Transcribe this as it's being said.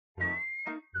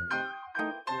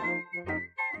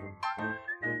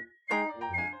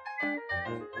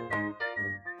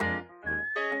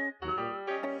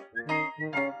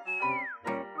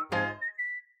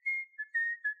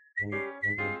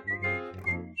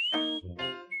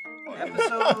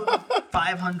Episode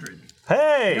 500.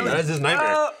 Hey! That's his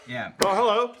nightmare. Yeah. Oh,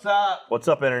 hello. What's up? What's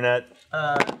up, Internet?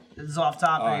 This is off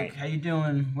topic. right. How you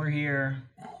doing? We're here.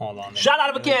 Hold on. Shot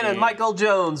out of a cannon, Michael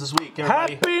Jones this week,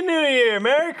 everybody. Happy New Year!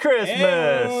 Merry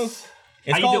Christmas!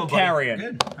 It's How you called doing, buddy? carrying.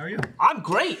 Good. How are you? I'm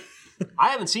great. I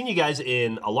haven't seen you guys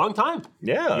in a long time.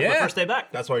 Yeah. Yeah. My first day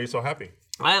back. That's why you're so happy.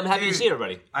 I am happy to see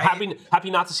everybody.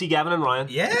 Happy not to see Gavin and Ryan.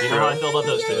 Yeah. You know how I feel about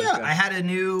those two. I had a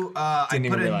new. I Didn't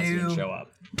put even a realize he didn't show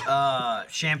new up.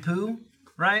 shampoo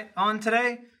on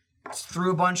today. Just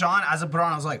threw a bunch on. As I put it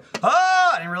on, I was like,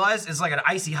 oh! I didn't realize it's like an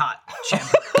icy hot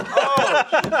shampoo.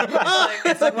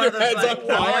 It's like one of those, like, I'm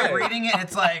like reading it,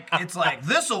 it's like,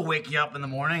 this'll wake you up in the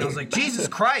morning. I was like, Jesus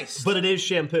Christ. But it is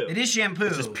shampoo. It is shampoo.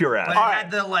 It's just pure ass. But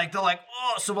it had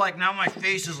so like now my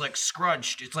face is like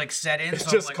scrunched. It's like set in. It's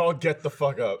so just like, called Get the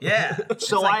Fuck Up. Yeah. So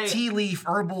it's like tea leaf,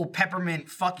 herbal, peppermint,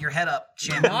 fuck your head up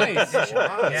shampoo. Nice.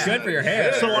 It's good for your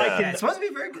hair. So I Yeah, can. it's supposed to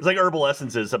be very good. It's like herbal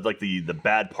essences, like the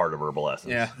bad part of herbal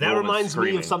essence. Yeah. The That woman reminds me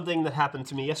screaming. of something that happened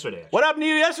to me yesterday. What happened to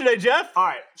you yesterday, Jeff? All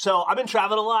right, so I've been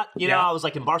traveling a lot. You know, I was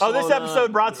like in Oh, Barcelona. this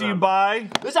episode brought to you by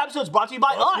This episode's brought to you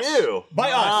by us. you.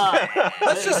 By us.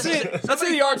 Let's just see. Let's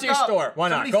see the RT store. Why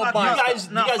not? Somebody Go fucked buy up.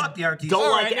 it. No, you guys fuck the RT. don't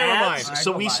All like right, never ads, mind.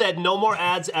 so All right, we go buy said no more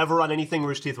ads ever on anything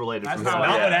Rooster Teeth related. That's from not now what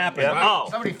on. Not what happened. Yep. Oh,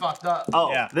 Somebody fucked up.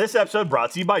 oh, Yeah. This episode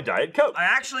brought to you by Diet Coke. I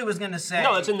actually was gonna say.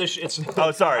 no, it's in the. It's.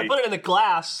 Oh, sorry. I put it in the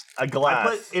glass. A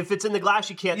glass. If it's in the glass,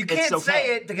 you can't. You can't it's okay.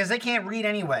 say it because they can't read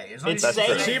anyway. As long It's as you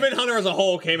saying- say it. Achievement Hunter as a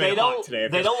whole came They in hot don't. today.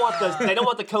 They don't want the. They don't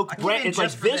want the Coke came brand. in It's like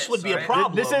just for this this, would be a alright?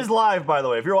 problem. This is live, by the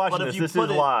way. If you're watching But if this, you this put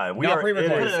is it- live. Not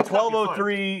pre-recorded. It is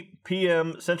 12:03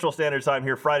 p.m. Central Standard Time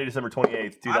here, Friday, December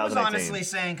 28th, 2018. I was honestly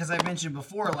saying, because I mentioned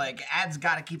before, like, ads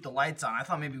got to keep the lights on. I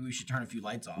thought maybe we should turn a few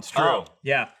lights off. It's true. Oh.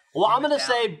 Yeah. Well, I'm gonna down.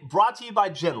 say brought to you by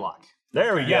Genlock.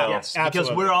 There we go. Yes, because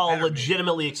absolutely. we're all Better be.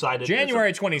 legitimately excited.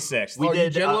 January 26th. We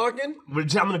did. Genlocking? I'm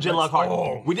gonna Genlock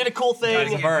hard. We did a cool Gotta thing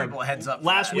give confirmed. people a heads up. for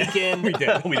last that. weekend. We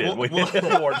did. We did.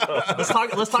 Let's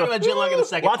talk about Genlock in a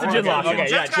second. Lots of Genlock. Okay,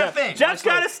 Jeff's got a thing. Jeff's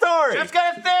got a story. Jeff's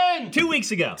got a thing. 2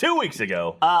 weeks ago. 2 weeks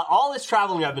ago. All this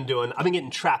traveling I've been doing, I've been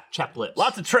getting chapped lips.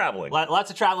 Lots of traveling.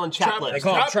 Lots of traveling chapped They lips.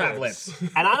 call it Trap trap lips.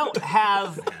 lips. And I don't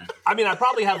have. I mean, I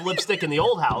probably have lipstick in the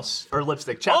old house or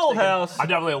chapstick. Old house. I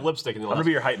definitely have lipstick in the old I'm house. gonna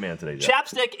be your hype man today, Jeff.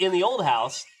 Chapstick in the old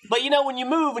house, but you know when you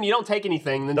move and you don't take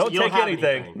anything, then Don't you take don't have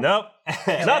anything. Nope.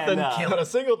 Nothing. Not a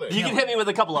single thing. You can hit me with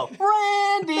a couple of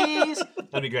Randy's.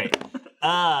 That'd be great.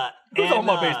 Who's on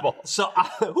my baseball? Who's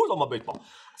on my baseball?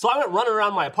 So I went running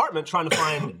around my apartment trying to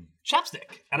find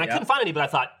chapstick, and I couldn't find any. But I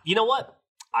thought, you know what?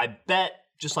 I bet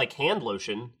just like hand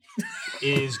lotion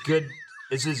is good.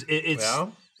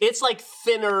 It's like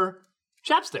thinner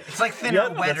chapstick. It's like thinner,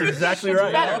 Yep, wetter. that's exactly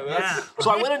right. better. Yeah.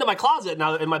 So I went into my closet,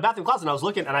 in my bathroom closet, and I was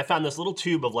looking, and I found this little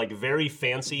tube of like very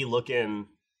fancy looking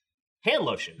hand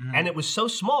lotion. And it was so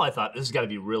small, I thought, this has got to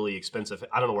be really expensive.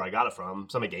 I don't know where I got it from.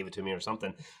 Somebody gave it to me or something.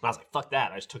 And I was like, fuck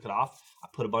that. I just took it off. I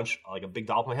put a big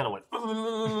dollop in my hand. I went,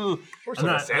 We're and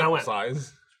I sample went,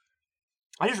 size.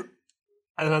 and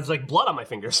I was like, blood on my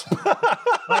fingers. And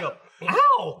I go,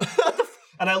 ow!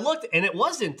 And I looked, and it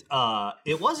wasn't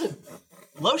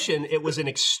lotion. It was an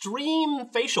extreme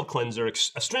facial cleanser,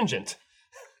 astringent.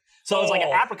 So it was like an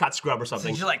apricot scrub or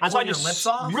something. Did you, like, and so pull I your just lips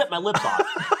off? ripped my lips off.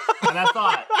 And I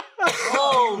thought,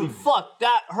 holy fuck,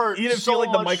 that hurt. You didn't so feel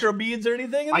like the much. microbeads or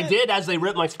anything? In I it? did as they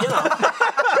ripped my skin off.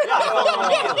 Yeah, I felt it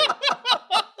immediately.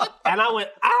 And I went,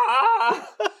 ah.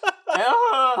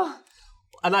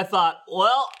 And I thought,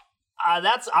 well, I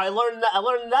learned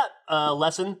that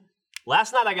lesson.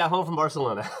 Last night I got home from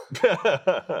Barcelona.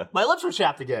 My lips were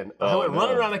chapped again. I went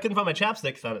running around. I couldn't find my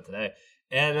chapstick. Found it today.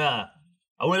 And I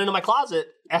went into my closet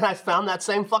and I found that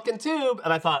same fucking tube.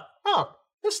 And I thought, oh,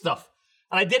 this stuff.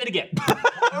 And I did it again.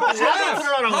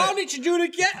 How did you do it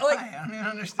again? Like, I don't even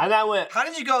understand. And I went, How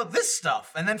did you go this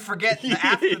stuff and then forget the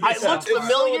after this I stuff? looked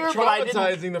familiar, so but I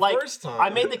traumatizing didn't. the Like, first time. I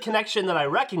made the connection that I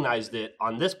recognized it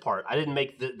on this part. I didn't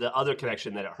make the other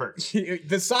connection that it hurts.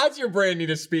 the sides of your brain need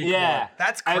to speak. Yeah,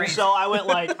 That's And crazy. so I went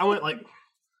like,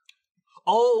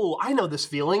 oh, I know this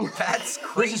feeling. That's This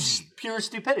crazy. is pure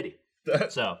stupidity.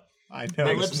 So I my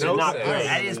know. lips no are not sense. great.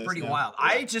 That is pretty wild.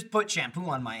 I just put shampoo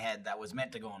on my head that was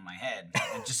meant to go on my head.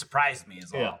 It just surprised me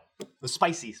as all. Yeah, it was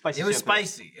spicy. It was shampoo.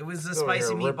 spicy. It was a Over here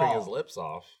spicy ripping his meatball. lips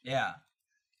off. Yeah.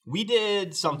 We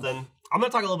did something. I'm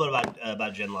gonna talk a little bit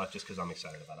about Genlock just because I'm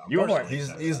excited about it. You Go are for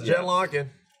it. He's genlocking.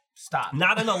 Stop.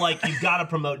 Not in a like you've got to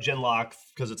promote Genlock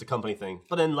because it's a company thing,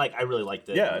 but then like I really liked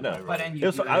it. Yeah, no. But then It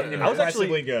was, I was actually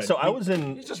Impressively good. So I was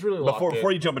in He's just really locked in.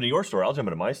 before you jump into your story. I'll jump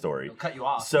into my story. cut you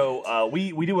off. So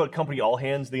we do a company all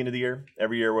hands at the end of the year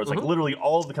every year, where it's like literally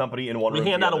all of the company in one We room.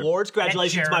 hand out together. awards.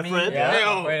 Congratulations, my Jeremy. friend. Yeah. Hey,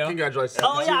 oh, Wait, congratulations.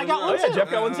 Oh yeah, I got one Oh yeah, too.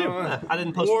 Jeff got one too. I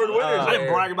didn't post Award it. winners I didn't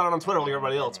there. brag about it on Twitter like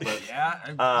everybody else, but Yeah,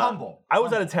 humble. I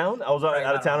was out of town. I was out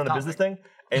of town on a topic. business thing,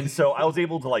 and so I was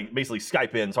able to like basically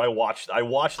Skype in. So I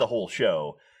watched the whole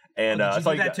show, and did you I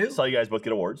saw do that too? saw you guys both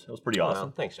get awards. It was pretty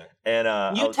awesome. thanks, Jack. And You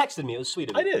I was- texted me. It was sweet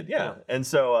of you. I did, yeah. And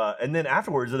so, and then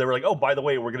afterwards, they were like, "Oh, by the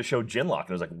way, we're going to show Genlock." And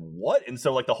I was like, "What?" And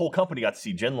so, like, the whole company got to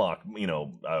see Genlock,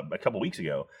 a couple weeks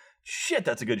ago. Shit,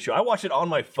 that's a good show. I watched it on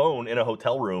my phone in a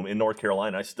hotel room in North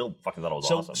Carolina. I still fucking thought it was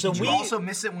awesome. So Did we you also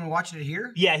miss it when we watched it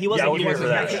here? Yeah, he wasn't I was here here for for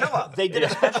that. that. Show up. They did a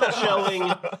special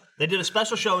showing. They did a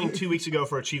special showing 2 weeks ago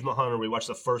for Achievement Hunter. We watched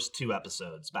the first 2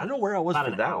 episodes. I don't know where I was about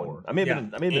for an that hour. one. I may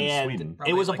have been in And Sweden.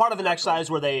 it was a Probably part of an like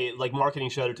exercise where they like marketing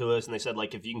showed it to us, and they said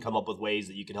like if you can come up with ways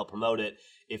that you can help promote it,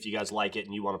 if you guys like it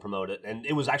and you want to promote it, and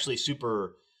it was actually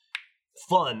super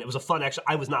fun. It was a fun exercise.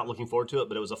 I was not looking forward to it,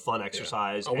 but it was a fun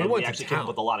exercise, Oh, we and went we to actually came up town.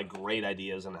 with a lot of great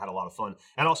ideas and had a lot of fun,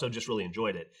 and also just really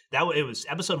enjoyed it. It was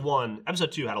episode 1.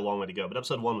 Episode 2 had a long way to go, but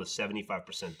episode 1 was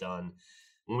 75% done.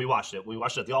 When we watched it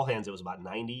at the All Hands, it was about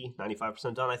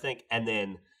 95% done, I think. And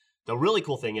then the really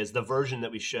cool thing is the version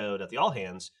that we showed at the All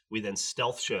Hands, we then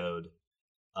stealth showed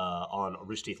on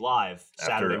Rooster Teeth Live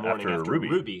Saturday morning after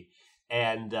Ruby.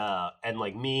 And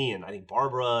like me and I think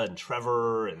Barbara and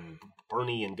Trevor and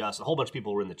Bernie and Gus, a whole bunch of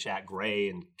people were in the chat, Gray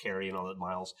and Carrie and all that,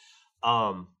 Miles.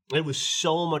 It was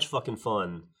so much fucking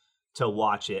fun to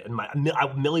watch it. And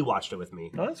Millie watched it with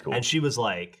me. Oh, that's cool. And she was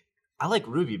like, I like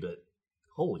Ruby, but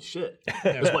holy shit.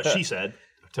 Is what she said.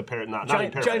 To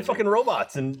Giant fucking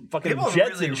robots and fucking People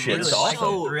jets really, and shit. really It's liked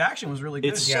awesome. it. The reaction was really good.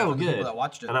 It's Yeah, so from the people good. that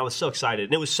watched it. And I was so excited.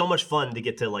 And it was so much fun to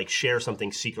get to like share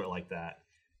something secret like that.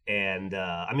 And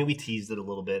I mean, we teased it a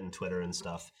little bit in Twitter and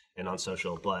stuff and on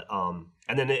social. But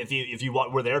and then if you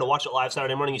were there to watch it live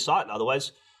Saturday morning, you saw it. And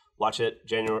otherwise, watch it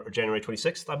January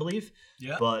 26th, I believe.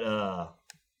 Yeah. But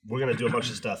we're gonna do a bunch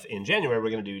of stuff in January.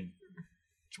 We're gonna do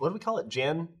what do we call it?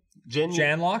 Janlock.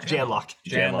 Janlock?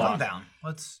 Calm down.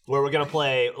 Let's. Where we're gonna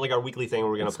play like our weekly thing. Where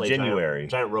we're gonna play January.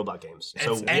 giant robot games. So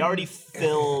It's- we and- already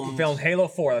filmed Filmed Halo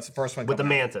 4. That's the first one. with the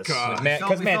coming out. Mantis. Because we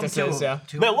filmed Mantises, two- yeah.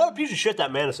 two- Man, what a piece of shit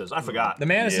that Mantis is. I forgot. The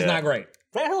Mantis is Yeah. not great.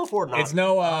 Halo 4 not. It's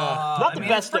no. Not the I mean,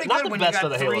 best- it's pretty not good the when best you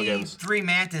got of the Halo games. 3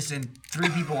 Mantis and 3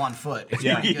 people on foot. It's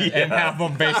Yeah, pretty good. and half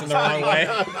of them facing the wrong way.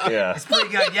 Yeah. It's pretty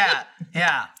good, yeah.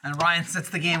 And Ryan sets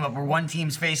the game up where one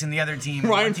team's facing the other team. and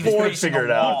Ryan one team's Ford facing figured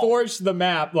a it out. wall. Forged the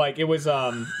map like it was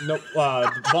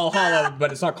Valhalla,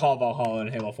 but it's not called Valhalla in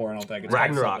Halo 4. I don't think it's called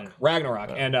Ragnarok. something.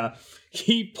 Ragnarok, and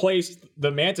he placed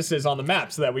the mantises on the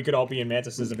map so that we could all be in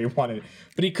mantises if we wanted.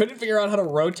 But he couldn't figure out how to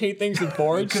rotate things in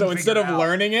Forge, so couldn't instead of figure it out.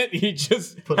 learning it, he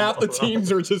just half the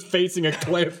teams were just facing a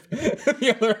cliff, and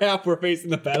the other half were facing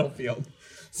the battlefield.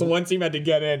 So one team had to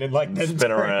get in and like then Spin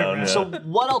turn around, yeah. So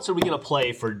what else are we gonna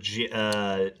play for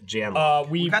Janlock?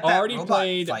 We've Got that already robot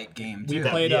played. fight game We too.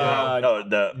 played Oh,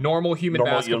 the normal human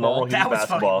basketball. normal human That was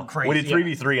basketball. fucking We did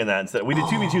crazy. 3v3 in that instead. We did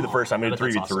 2v2 the first time. We did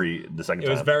That's 3v3 the second It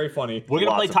time. was very funny. We're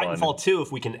gonna play lots of fun. Titanfall 2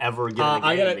 if we can ever get in a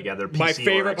I game gotta, together. my PC or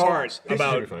favorite Xbox. part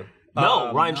about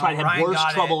No, Ryan tried had Ryan worse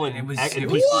got it, trouble and in it was- in it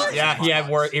PC. was- yeah, he had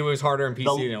work. It was harder in PC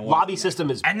The than it was. lobby system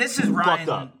is And this is fucked Ryan.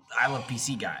 up. I love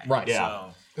PC guy. Right. Yeah. So.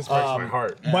 This breaks my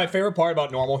heart. My favorite part about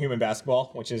normal human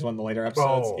basketball, which is one of the later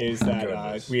episodes, Oh, is that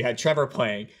goodness. we had Trevor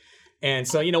playing. And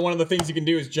so, one of the things you can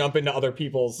do is jump into other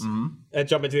people's,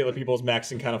 jump into the other people's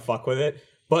mechs and kind of fuck with it.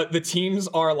 But the teams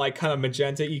are like kind of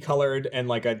magenta-y colored and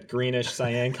like a greenish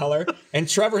cyan color. And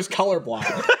Trevor's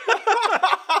colorblind.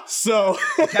 So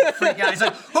Kept freaking out. He's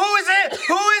like, "Who is it?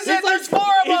 Who is it? There's 4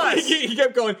 of us." he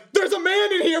kept going, "There's a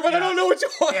man in here, but I don't know which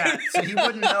one." Yeah, so he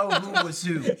wouldn't know who was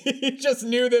who. He just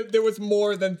knew that there was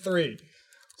more than 3.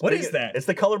 What is that? It's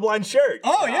the colorblind shirt.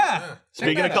 Oh, yeah.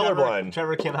 Speaking of colorblind.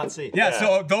 Trevor cannot see. Yeah,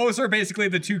 so those are basically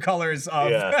the 2 colors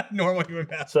of Yeah. normal human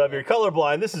basketball. So if you're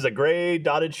colorblind, this is a gray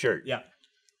dotted shirt. Yeah.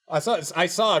 I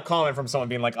saw a comment from someone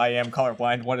being like, "I am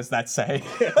colorblind." What does that say?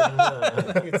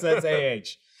 It says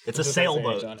AH. It's a It says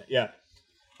sailboat. AH on it. Yeah.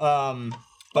 But I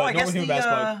normal guess human the,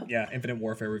 basketball, yeah, Infinite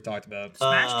Warfare we've talked about.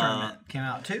 Smash tournament came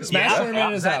out too. Smash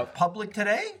Tournament Is is that out. public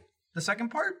today? The second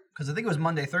part? Because I think it was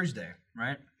Monday, Thursday,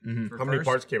 right? For How many first?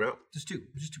 parts came out? Just 2.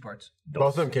 Just 2 parts.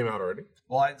 Both of them came out already.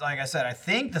 Well, like I said, I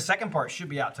think the second part should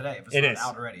be out today. If it's It not is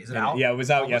out already, is it out? Yeah, it was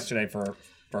out Public? yesterday for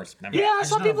first. Remember? Yeah, I just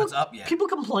saw don't know if people it's up yet. people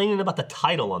complaining about the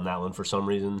title on that one for some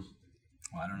reason.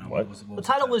 Well, I don't know. What? The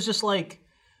title was just like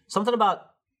something about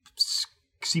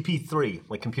CP3,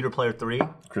 like Computer Player 3.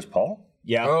 Chris Paul?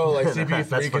 Yeah. Oh, like That's CP3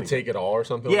 funny. could take it all or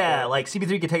something. Yeah, like like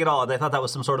CP3 could take it all, and they thought that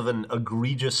was some sort of an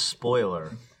egregious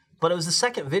spoiler. But it was the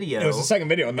second video. It was the second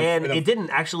video, and it didn't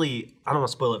actually. I don't want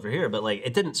to spoil it for here, but like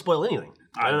it didn't spoil anything.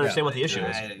 I don't understand what the issue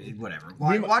is. Whatever.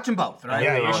 Watch them both, right?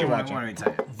 Yeah, you should What watch do I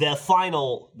tell you? The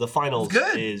finals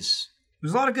good. is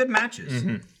There's a lot of good matches.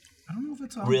 I don't know if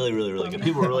it's all really, really, really good.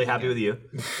 People were really happy with you.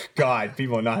 God,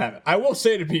 people are not having. I will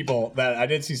say to people that I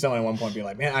did see someone at one point be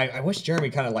like, "Man, I wish Jeremy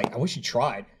kind of like. I wish he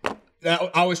tried."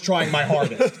 I was trying my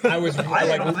hardest. I was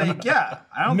I don't think, I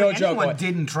don't No think joke, anyone what?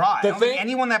 didn't try. I The don't think thing-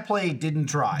 anyone that played didn't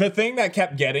try. The thing that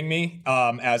kept getting me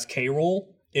as K-Rool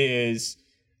is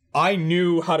I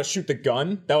knew how to shoot the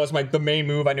gun. That was the main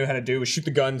move I knew how to do was shoot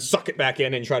the gun, suck it back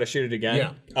in, and try to shoot it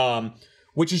again.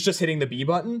 Which is just hitting the B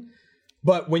button.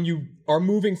 But when you are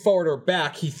moving forward or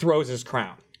back, he throws his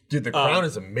crown. dude, the crown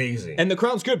is amazing. And the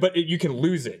crown's good, but you can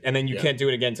lose it, and then you can't do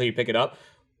it again until you pick it up.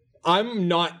 I'm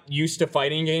not used to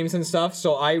fighting games and stuff,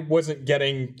 so I wasn't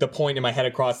getting the point in my head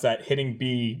across that hitting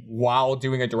B while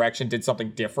doing a direction did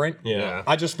something different. Yeah.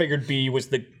 I just figured B was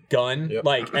the gun,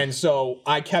 and so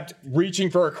I kept reaching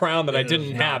for a crown that I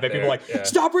didn't have, and people were like,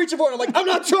 "Stop reaching for it!" I'm like, "I'm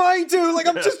not trying to, like,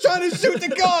 I'm just trying to shoot the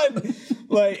gun."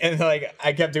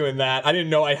 I kept doing that. I didn't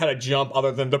know I had a jump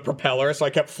other than the propeller, so I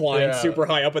kept flying super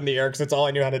high up in the air because that's all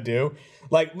I knew how to do.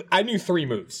 Like, I knew 3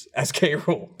 moves as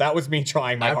K-Rool. That was me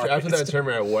trying my hardest. After that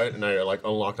tournament, I went and I like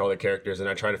unlocked all the characters and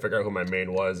I tried to figure out who my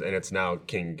main was, and it's now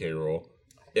King K-Rool.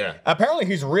 Yeah. Apparently,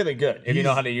 he's really good if you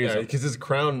know how to use it. Because his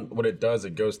crown, what it does,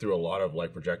 it goes through a lot of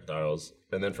like projectiles,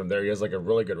 and then from there he has like a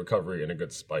really good recovery and a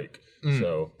good spike.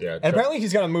 So yeah. And apparently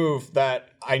he's got a move that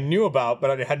I knew about, but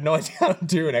I had no idea how to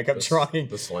do, and I kept trying.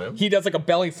 the slam? He does like a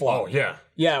belly flop. Oh yeah.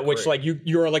 Yeah, which like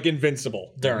you're like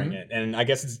invincible during it, and I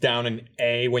guess it's down in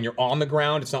A when you're on the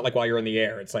ground. It's not like while you're in the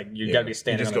air. It's like you gotta be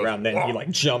standing on just the goes, ground. Then he like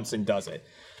jumps and does it.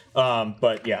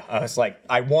 But yeah, I was like,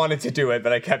 I wanted to do it,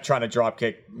 but I kept trying to drop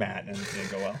kick Matt, and it didn't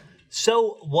go well.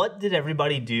 So, what did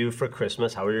everybody do for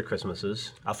Christmas? How were your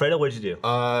Christmases? Alfredo, what did you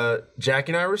do?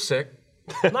 Jackie and I were sick.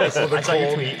 Nice. I saw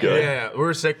your tweet. Yeah, we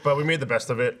were sick, but we made the best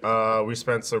of it. We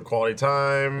spent some quality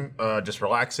time, just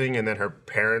relaxing, and then her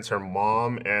parents, her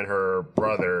mom, and her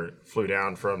brother flew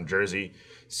down from Jersey.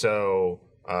 So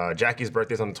Jackie's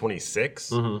birthday's on the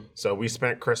 26th. So we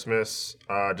spent Christmas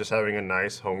just having a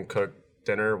nice home cooked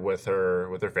dinner with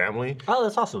her family. Oh,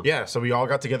 that's awesome. Yeah, so we all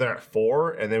got together at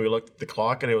 4, and then we looked at the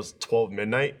clock, and it was 12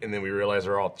 midnight, and then we realized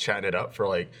we were all chatting it up for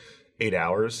like 8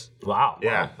 hours. Wow.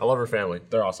 Yeah, I love her family.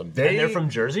 They're awesome. And they're from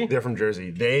Jersey? They're from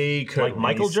Jersey. They could Like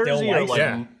Michael still Jersey? Or like like,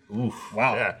 Yeah. oof.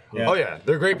 Wow. Yeah. Oh yeah,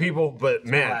 they're great people, but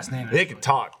man, last name they is. could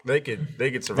talk. They could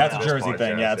survive. That's a this Jersey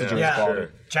thing. podcast. Yeah, it's a Jersey Yeah, quality.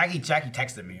 Jackie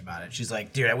texted me about it. She's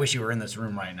like, "Dude, I wish you were in this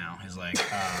room right now." He's like,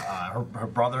 her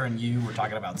brother and you were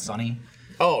talking about Sunny.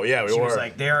 Oh yeah, we She were. was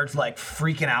like, they're like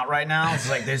freaking out right now. It's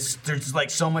like there's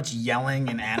like so much yelling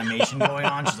and animation going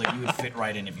on. She's like, you would fit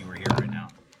right in if you were here right now.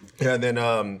 Yeah, and then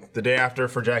the day after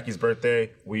for Jackie's birthday,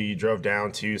 we drove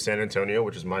down to San Antonio,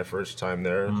 which is my first time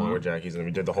there, along with Jackie's, and we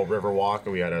did the whole river walk,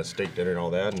 and we had a steak dinner and all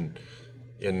that, and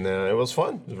it was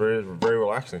fun. It was very, very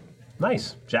relaxing.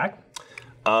 Nice. Jack?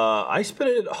 I spent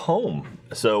it at home.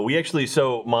 So we actually,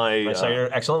 my I saw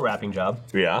your excellent rapping job.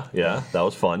 yeah, that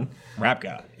was fun. Rap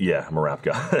guy. Yeah, I'm a rap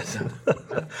guy.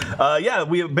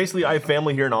 I have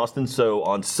family here in Austin. So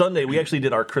on Sunday, we actually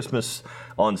did our Christmas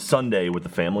on Sunday with the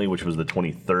family, which was the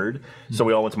 23rd. So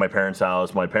we all went to my parents'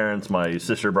 house, my parents, my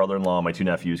sister, brother-in-law, my 2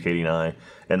 nephews, Katie and I,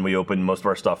 and we opened most of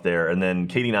our stuff there. And then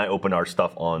Katie and I opened our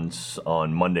stuff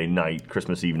on Monday night,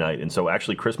 Christmas Eve night. And so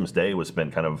actually Christmas Day was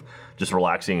spent kind of just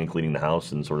relaxing and cleaning the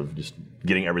house and sort of just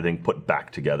getting everything put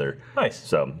back together. Nice.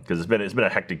 So because it's been a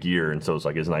hectic year, and so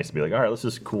it's nice to be like, all right, let's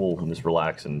just cool and just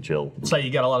relax and chill. So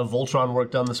you got a lot of Voltron work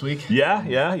done this week? Yeah.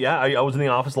 I was in the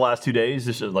office the last 2 days,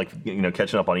 just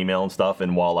catching up on email and stuff.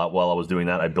 And while I was doing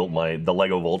that, I built the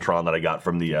Lego Voltron that I got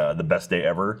from the Best Day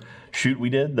Ever shoot we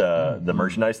did, the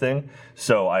merchandise thing.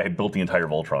 So I built the entire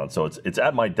Voltron. So it's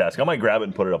at my desk. I might grab it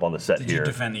and put it up on the set Did here. you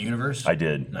defend the universe? I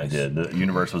did. Nice. I did. The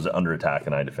universe was under attack,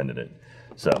 and I defended it.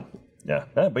 So yeah,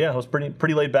 but yeah, I was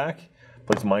pretty laid back.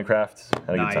 Played some Minecraft.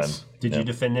 Had a good time. Did you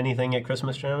defend anything at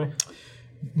Christmas, Jeremy?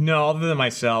 No, other than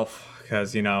myself,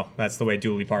 because that's the way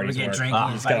duelie parties get work. drinking You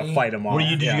and just gotta fighting? fight them all.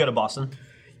 Did you go to Boston?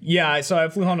 Yeah, so I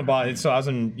flew home to Boston. So I was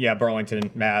in Burlington,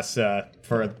 Mass,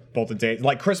 for both the days.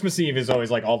 Like Christmas Eve is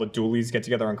always like all the dualies get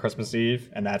together on Christmas Eve,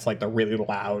 and that's like the really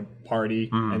loud party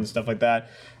and stuff like that.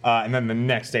 And then the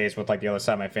next day is with like the other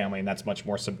side of my family, and that's much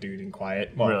more subdued and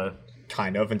quiet. Well, Really?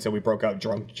 kind of until we broke out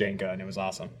drunk Jenga, and it was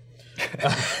awesome.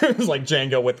 It was like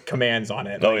Django with commands on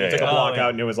it. Oh, Like, yeah, you took yeah. a block Oh, yeah. out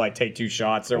and it was like take 2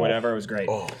 shots or whatever. It was great.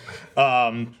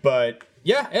 But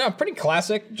yeah, pretty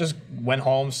classic. Just went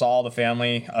home, saw all the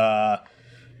family.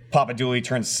 Papa Dooley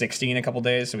turned 60 in a couple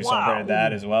days, so we celebrated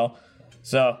that as well.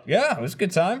 So yeah, it was a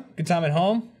good time. Good time at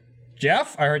home.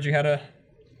 Jeff, I heard you had a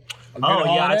good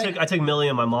holiday. I took Millie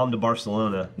and my mom to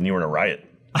Barcelona. And you were in a riot.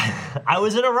 I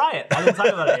was in a riot. I didn't talk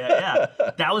about it yet.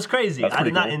 Yeah, that was crazy. That's I did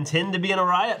pretty not cool. intend to be in a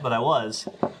riot, but I was.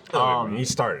 He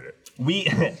started it. We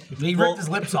He ripped his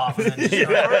lips off. And then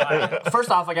just First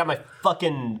off, I got my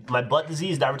butt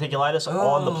disease, diverticulitis,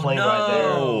 on the plane right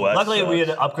there. Oh, that Luckily, we had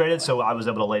sucks. upgraded, so I was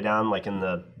able to lay down like in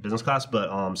the business class.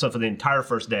 But so for the entire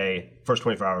first day, first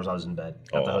 24 hours, I was in bed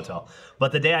at the hotel.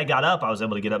 But the day I got up, I was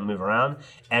able to get up and move around.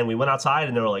 And we went outside,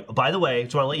 and they were like, oh, by the way,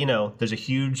 just want to let you know, there's a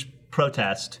huge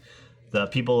protest. The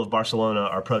people of Barcelona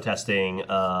are protesting.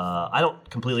 I don't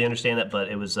completely understand it, but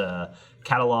it was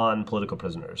Catalan political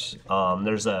prisoners.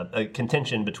 There's a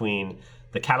contention between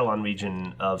the Catalan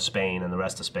region of Spain and the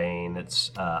rest of Spain. It's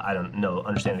I don't know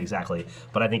understand it exactly,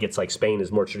 but I think it's like Spain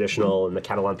is more traditional, and the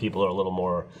Catalan people are a little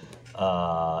more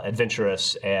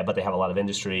adventurous, but they have a lot of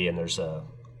industry, and there's I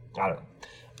don't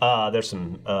know. There's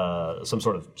some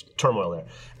sort of turmoil there.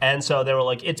 And so they were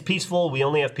like, it's peaceful. We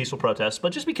only have peaceful protests,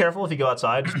 but just be careful if you go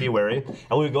outside. Just be wary.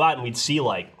 And we would go out and we'd see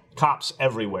like cops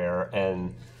everywhere,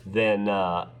 and then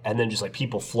just like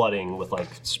people flooding with like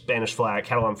Spanish flag,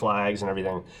 Catalan flags and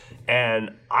everything.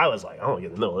 And I was like, I don't want to get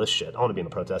in the middle of this shit. I want to be in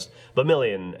a protest. But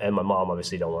Millie and my mom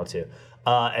obviously don't want to.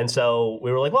 And so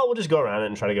we were like, well, we'll just go around it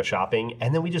and try to go shopping.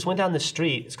 And then we just went down this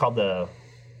street. It's called the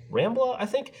Rambla, I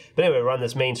think. But anyway, we're on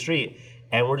this main street.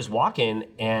 And we're just walking,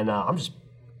 and I'm just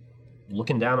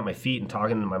looking down at my feet and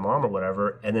talking to my mom or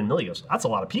whatever. And then Millie goes, that's a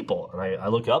lot of people. And I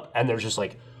look up, and there's just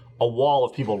like a wall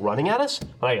of people running at us.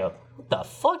 And I go, what the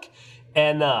fuck?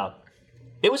 And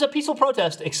it was a peaceful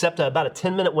protest, except about a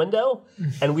 10-minute window.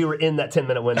 And we were in that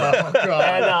 10-minute window. Oh, God.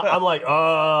 And I'm like,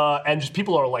 and just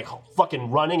people are like fucking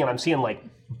running, and I'm seeing like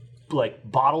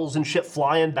bottles and shit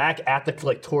flying back at the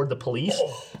toward the police,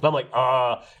 and I'm like,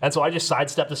 and so I just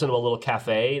sidestepped us into a little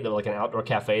cafe, that like an outdoor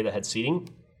cafe that had seating,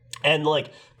 and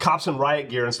like cops in riot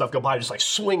gear and stuff go by, just like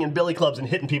swinging billy clubs and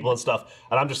hitting people and stuff,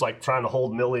 and I'm just like trying to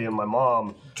hold Millie and my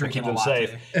mom, Drinking keep them a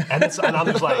latte. safe, and I'm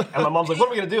just like, and my mom's like, what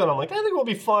are we gonna do? And I'm like, I think we'll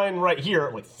be fine right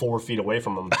here, like 4 feet away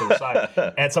from them to the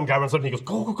side, and some guy runs up and he goes,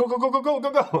 go,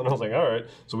 and I was like, all right,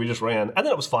 so we just ran, and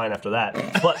then it was fine after that,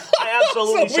 but I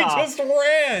absolutely So we just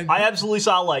ran. I absolutely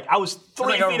saw, like, I was 3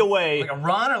 like feet away. Like a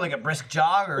run or like a brisk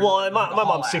jog? Or Well, like my a haul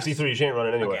mom's ass? 63. She ain't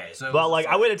running anyway. Okay, so it but, was like,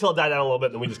 I waited till it died down a little bit,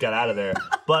 and then we just got out of there.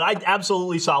 But I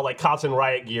absolutely saw, like, cops in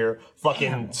riot gear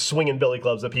fucking swinging billy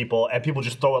clubs at people, and people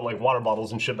just throwing, like, water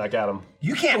bottles and shit back at them.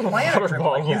 You can't plan a trip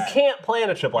like You that. can't plan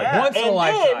a trip like that. Once in a And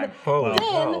lifetime. Holy Then,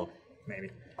 cow.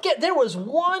 Maybe. there was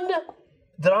one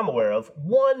that I'm aware of,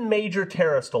 one major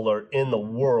terrorist alert in the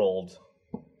world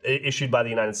issued by the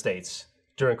United States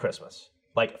during Christmas.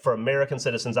 Like, for American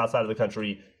citizens outside of the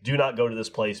country, do not go to this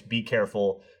place. Be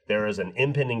careful. There is an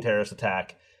impending terrorist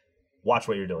attack. Watch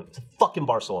what you're doing. It's fucking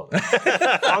Barcelona.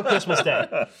 On Christmas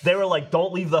Day. They were like,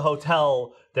 don't leave the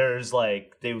hotel. There's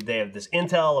like, they have this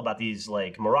intel about these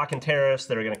like Moroccan terrorists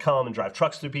that are going to come and drive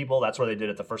trucks through people. That's where they did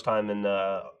it the first time, and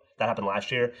that happened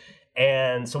last year.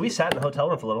 And so we sat in the hotel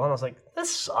room for a little while, and I was like,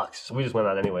 this sucks. So we just went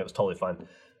out anyway. It was totally fun.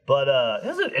 But it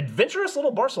was an adventurous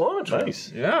little Barcelona trip.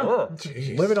 Nice. Yeah.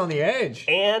 Living on the edge.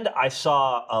 And I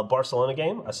saw a Barcelona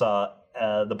game. I saw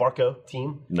the Barco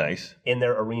team Nice. in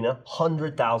their arena.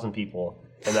 100,000 people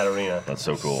in that arena. That's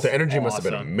so cool. The energy must have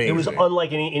been Awesome. amazing. It was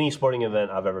unlike any sporting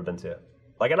event I've ever been to.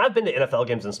 Like, and I've been to NFL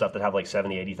games and stuff that have like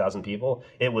 70, 80,000 people.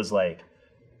 It was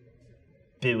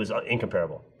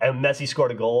incomparable. And Messi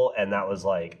scored a goal, and that was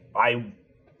like,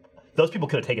 those people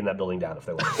could have taken that building down if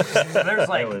they wanted. There's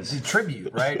like It was- the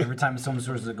tribute, right? Every time someone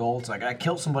scores a goal, it's like, I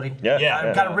killed somebody. Yeah.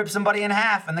 Yeah. I gotta rip somebody in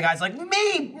half. And the guy's like,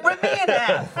 me! Rip me in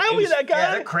half. I'll be that guy.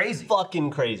 Yeah, they're crazy.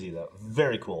 Fucking crazy, though.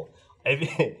 Very cool.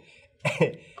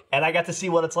 And I got to see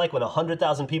what it's like when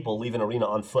 100,000 people leave an arena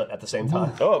on foot at the same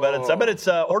time. Oh, I bet it's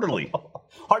orderly.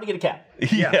 Hard to get a cab.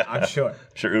 Yeah, I'm sure.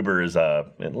 Sure, Uber is a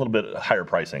little bit higher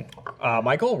pricing.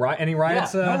 Michael, any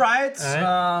riots? No riots.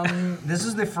 all right. This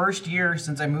is the first year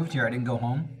since I moved here I didn't go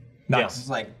home. Nice. It's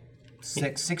like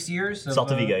six years of,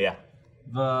 Salta Viga, yeah.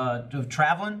 of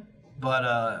traveling,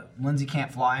 but Lindsay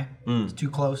can't fly. It's too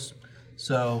close.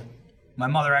 So my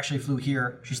mother actually flew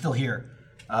here. She's still here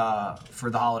for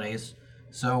the holidays.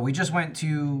 So we just went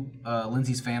to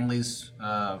Lindsay's family's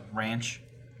ranch,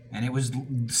 and it was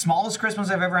the smallest Christmas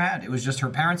I've ever had. It was just her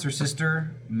parents, her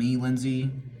sister, me, Lindsay,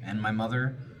 and my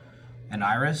mother, and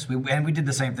Iris. We did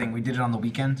the same thing. We did it on the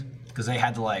weekend because they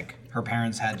had to like her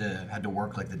parents had to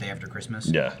work like the day after Christmas.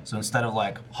 Yeah. So instead of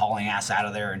like hauling ass out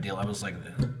of there and deal, I was like,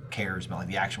 who cares about like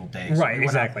the actual day? So Right, we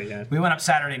went up- exactly, yeah. We went up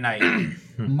Saturday night,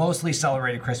 mostly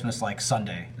celebrated Christmas like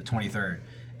Sunday, the 23rd,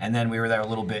 and then we were there a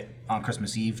little bit on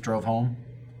Christmas Eve. Drove home,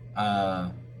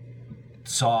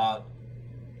 saw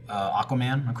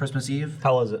Aquaman on Christmas Eve.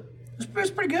 How was it? It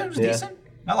was pretty good. It was decent.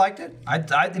 I liked it.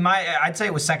 I'd say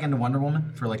it was second to Wonder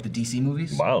Woman for like the DC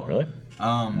movies. Wow, really?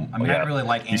 I mean, I Yeah. didn't really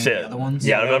like any You of said the other ones.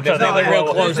 Yeah, I'm trying to There's think. nothing real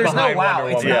Well, close There's no behind wow. Wonder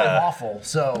It's Woman. not Yeah. awful.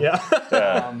 So,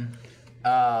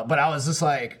 but I was just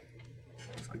like,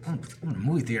 I'm in a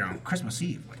movie theater on Christmas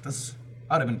Eve. Like this,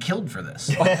 I would have been killed for this.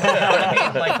 You know what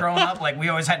I mean? Like growing up, like we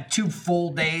always had 2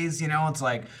 full days. You know, it's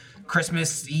like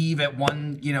Christmas Eve at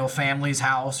one, family's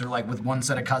house or like with one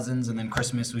set of cousins, and then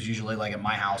Christmas was usually like at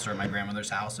my house or at my grandmother's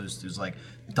house. It was like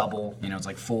double. It's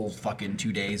like full fucking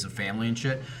 2 days of family and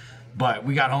shit. But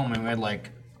we got home and we had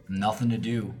like nothing to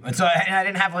do, and so I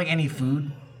didn't have like any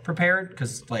food prepared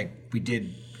because like we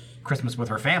did Christmas with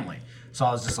her family. So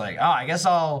I was just like,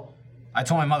 I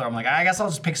told my mother, I'm like, I guess I'll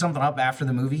just pick something up after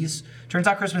the movies. Turns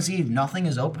out Christmas Eve, nothing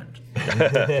is opened.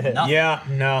 Nothing. Yeah,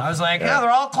 no. I was like, they're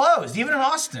all closed, even in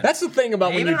Austin. That's the thing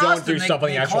about when Even you in don't Austin, do they- stuff on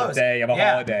the they actual close. day of a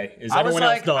Yeah. holiday. Is I was everyone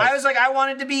else like, does. I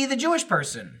wanted to be the Jewish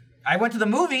person. I went to the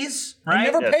movies, It right?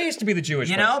 never pays to be the Jewish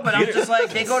person. But I'm just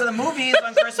like, they go to the movies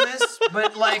on Christmas,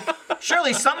 but like,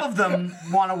 surely some of them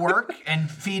want to work and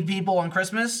feed people on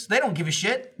Christmas. They don't give a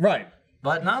shit. Right.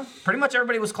 But no, pretty much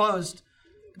everybody was closed.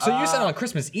 So you said on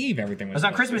Christmas Eve everything was It was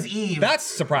on closed. Christmas Eve. That's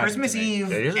surprising Christmas to me. Eve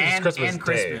Yeah, usually it's and Christmas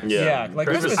Christmas. Day. Yeah, like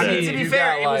Christmas I mean, Eve. to be you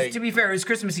fair, got, it was like- to be fair, it was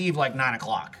Christmas Eve like 9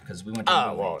 o'clock because we went to the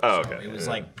movie. well, Oh, So okay. it was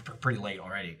like pretty late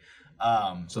already.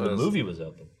 So the movie was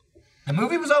open. The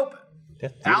movie was open.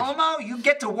 Alamo, you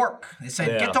get to work. They said,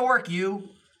 Yeah. get to work, you.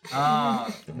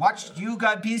 Watch,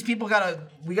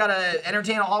 we gotta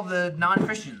entertain all the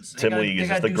non-Christians. They Tim gotta- League they is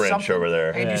gotta just the do Grinch something. over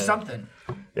there. They do something.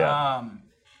 Yeah.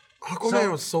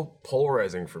 Aquaman was so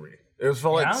polarizing for me. It was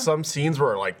felt Yeah? like some scenes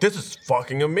were like, this is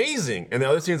fucking amazing. And the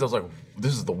other scenes I was like,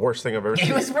 this is the worst thing I've ever It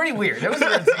seen. was pretty weird. It was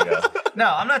weird. No,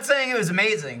 I'm not saying it was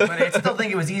amazing, but I still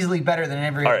think it was easily better than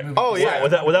every All other right. movie. Oh,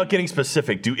 yeah. Without getting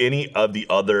specific, do any of the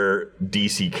other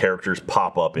DC characters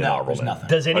pop up in No, Honorable there's nothing.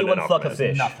 Does anyone no, fuck no, a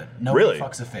fish? Nothing. Nobody Really?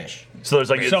 fucks a fish. So there's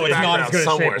like So it's not as good as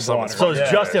somewhere, Shape of Water. somewhere. so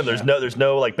it's just him. There's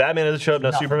no like Batman doesn't show up, no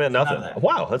Nothing. Superman, None nothing. of that.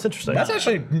 Wow, that's interesting. That's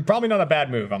actually probably not a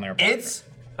bad move on their part. It's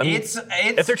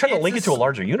if they're trying to link it to a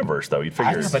larger universe, though, you'd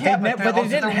figure. But yeah, they but didn't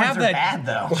the other have ones are that- bad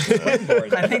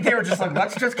though. I think they were just like,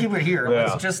 let's just keep it here.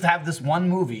 Let's just have this one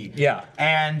movie. Yeah.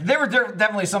 And there were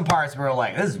definitely some parts where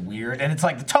like, this is weird, and it's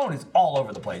like the tone is all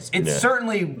over the place. It's Yeah.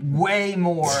 certainly way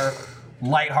more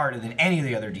lighthearted than any of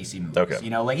the other DC movies. Okay.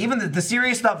 Like even the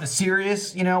serious stuff is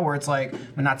serious. Where it's like,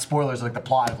 not spoilers, like the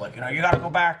plot of like, you got to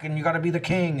go back and you got to be the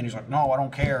king, and he's like, no, I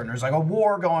don't care, and there's like a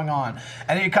war going on,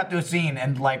 and then you cut to a scene,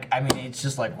 and like, I mean, it's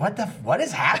just like, what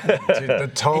is happening? Dude, the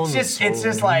tone It's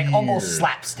just like almost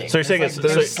slapstick. So you're saying like,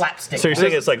 there's slapstick. So you're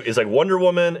saying it's like Wonder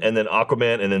Woman and then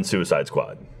Aquaman and then Suicide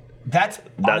Squad. That's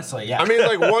honestly, yeah. I mean,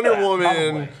 it's like Wonder Woman,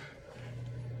 Probably.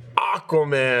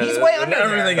 Aquaman, He's way and under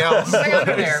everything there. else. He's way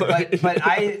under there, but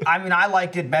I mean, I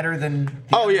liked it better than the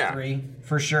Oh, other yeah. 3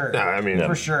 for sure. Yeah, I mean,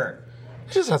 for sure.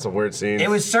 It just had some weird scenes. It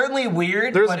was certainly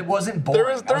weird, but it wasn't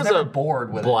boring. I was never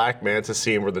bored with Black Manta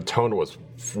scene where the tone was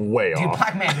way it. Dude, off.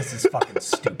 Black Mantis is fucking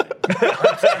stupid.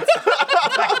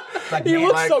 Black He Manta.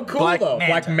 looks so cool Black though.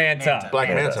 Black Manta. Black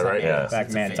Manta, right? Yeah. It's Black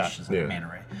a Manta. fish, it's a Yeah. manta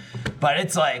ray. But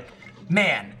it's like,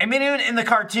 man, I mean, even in the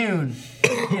cartoon,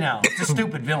 it's a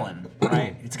stupid villain,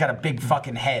 right? It's got a big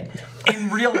fucking head. In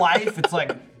real life, it's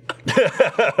like.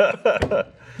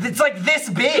 It's like this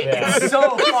big. It's so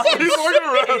fucking. He's looking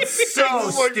around. It's so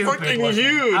It's like stupid. fucking looking.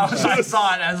 huge. I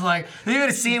saw it. I was like, there's even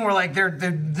a scene where like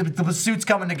the suits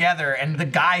coming together, and the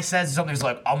guy says something. He's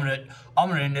like, I'm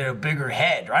gonna need a bigger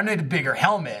head, or I need a bigger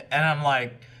helmet, and I'm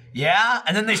like, yeah.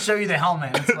 And then they show you the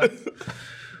helmet. And it's like.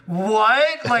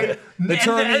 What? Like The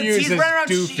term you use he's is running around,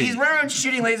 doofy. he's running around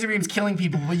shooting laser beams, killing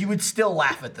people, but you would still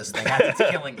laugh at this thing as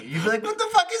it's killing you. You'd be like, "What the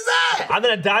fuck is that? I'm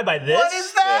gonna die by this. What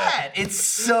is that?" It's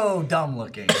so dumb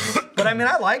looking. But I mean,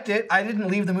 I liked it. I didn't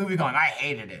leave the movie going, I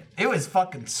hated it. It was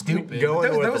fucking stupid. Go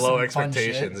There in was with some low fun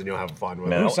expectations shit. and you'll have fun with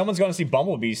Man, it. Ooh, someone's going to see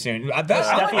Bumblebee soon. I'm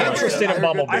definitely interested in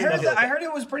Bumblebee. I heard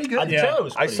it was pretty good. Yeah.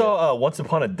 I saw Once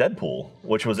Upon a Deadpool,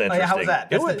 which was interesting. yeah, how was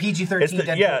that? That's the PG-13 it's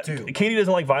Deadpool yeah, 2. Katie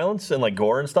doesn't like violence and like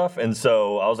gore and stuff, and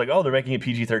so I was like, oh, they're making a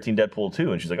PG-13 Deadpool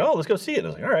 2, and she's like, oh, let's go see it. And I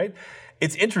was like, all right.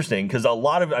 It's interesting because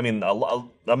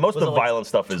most of the violent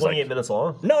stuff is 28 like minutes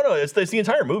long. No, it's the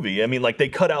entire movie. I mean, like they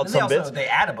cut out some bits. They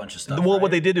add a bunch of stuff. Well, right? what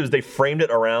they did is they framed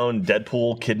it around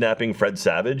Deadpool kidnapping Fred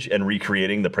Savage and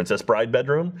recreating the Princess Bride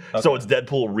bedroom. Okay. So it's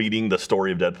Deadpool reading the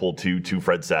story of Deadpool 2 to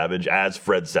Fred Savage as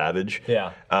Fred Savage.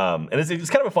 Yeah. And it's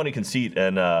kind of a funny conceit.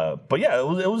 And but yeah,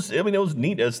 it was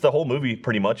neat. It's the whole movie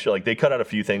pretty much. Like they cut out a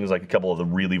few things, like a couple of the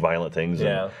really violent things.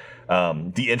 Yeah.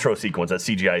 And, the intro sequence, that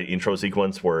CGI intro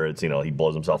sequence where it's he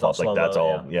blows himself up, like that's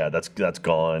all. Yeah, that's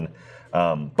gone.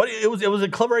 But it was a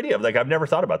clever idea. Like I've never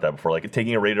thought about that before. Like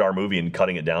taking a rated R movie and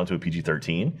cutting it down to a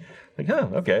PG-13. Like,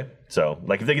 okay. So,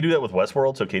 like, if they could do that with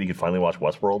Westworld, so Katie could finally watch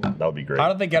Westworld, that would be great. How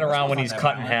did they get around when he's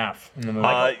cut in half in the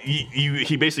movie?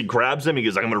 He basically grabs him. He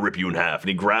goes, "I'm going to rip you in half," and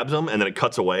he grabs him, and then it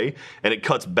cuts away, and it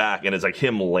cuts back, and it's like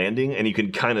him landing, and you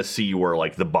can kind of see where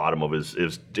like the bottom of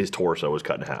his torso was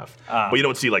cut in half, but you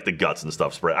don't see like the guts and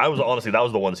stuff spread. That was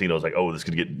the one scene I was like, oh, this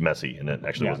could get messy, and it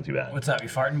actually wasn't too bad. What's up? You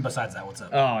farting? Besides that, what's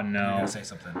up? Oh no! You're gonna say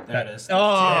something. There it is. Oh,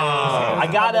 I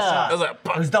got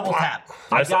It was double tap.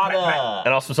 And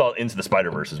I also saw Into the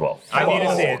Spider-Verse as well. I need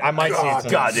to see it. I might see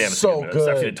it. God damn, it's so good.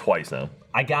 I've seen it twice now.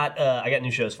 I got new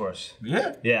shows for us.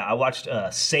 Yeah. Yeah, I watched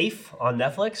Safe on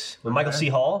Netflix with Michael C.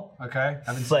 Hall. Okay.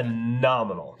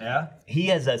 Phenomenal. Yeah. He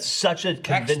has such a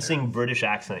convincing British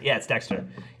accent. Yeah, it's Dexter.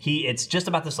 It's just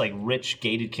about this like rich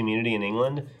gated community in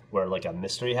England where like a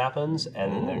mystery happens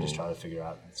and then they're just trying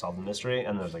to solve the mystery,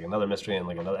 and there's like another mystery and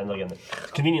like another, and like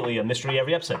conveniently a mystery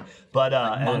every episode. But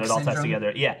and then it all ties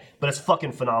together. Yeah, but it's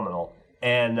fucking phenomenal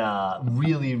and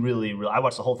really, really, really. I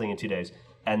watched the whole thing in 2 days,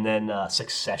 and then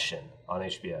Succession on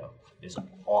HBO is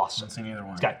awesome. Haven't seen either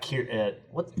one. It's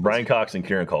got Brian Cox and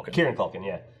Kieran Culkin. Kieran Culkin,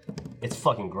 yeah. It's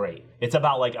fucking great. It's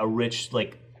about like a rich,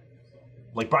 like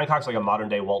Brian Cox, like a modern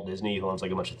day Walt Disney who owns like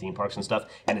a bunch of theme parks and stuff,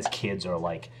 and his kids are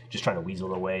like just trying to weasel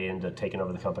their way into taking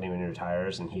over the company when he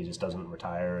retires, and he just doesn't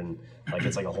retire, and like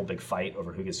it's like a whole big fight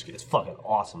over who gets. It's fucking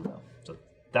awesome though. So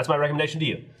that's my recommendation to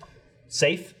you: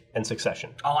 Safe and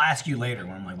Succession. I'll ask you later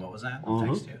when I'm like, what was that? I'll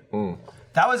text you.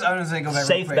 That was, I was going to go back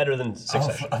Safe better than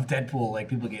Succession. Of Deadpool, like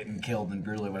people getting killed and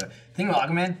brutally, whatever. Think about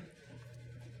Aquaman.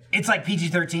 It's like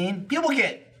PG-13. People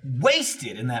get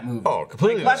wasted in that movie. Oh,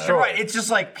 completely. Like, left and right. It's just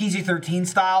like PG-13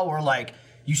 style where like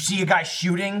you see a guy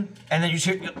shooting and then you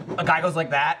see a guy goes like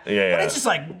that. Yeah. But it's just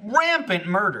like rampant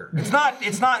murder. It's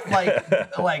not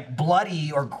like like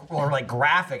bloody or like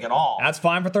graphic at all. That's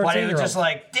fine for 13-year-olds. But it was just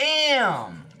like,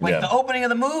 damn. Like the opening of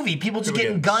the movie, people just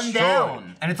getting gunned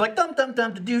down, and it's like dum dum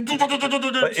dum do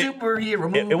superhero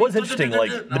movie. It was interesting,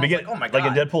 like the beginning, oh my like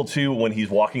in God. Deadpool 2 when he's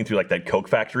walking through like that coke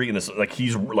factory, and it's like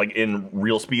he's like in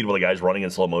real speed while the guy's running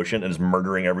in slow motion and is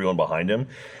murdering everyone behind him.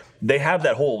 They have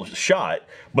that whole shot,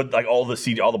 but like all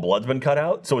the blood's been cut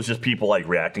out, so it's just people like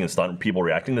reacting and stunt people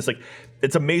reacting. It's like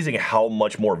it's amazing how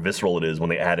much more visceral it is when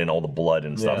they add in all the blood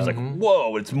and stuff. It's like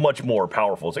whoa, it's much more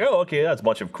powerful. It's like oh okay, that's a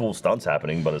bunch of cool stunts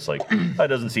happening, but it's like that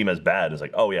doesn't seem as bad. It's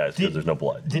like oh yeah, it's because there's no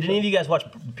blood. Did any of you guys watch?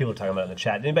 People are talking about it in the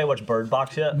chat. Did anybody watch Bird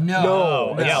Box yet?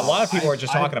 No. Yeah, a lot of people are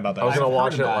just talking about that. I was gonna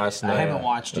watch it last night. I haven't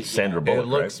watched it. It's Sandra yet. Bullock, It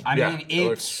looks. right? I mean, it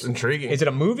looks intriguing. Is it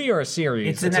a movie or a series?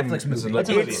 It's a Netflix movie. It's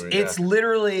a Netflix movie, It's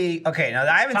literally okay. Now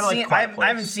I haven't kinda like seen. Quiet I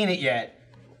haven't Place. seen it yet.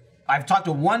 I've talked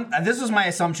to one. This was my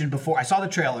assumption before I saw the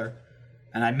trailer,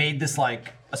 and I made this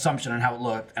like assumption on how it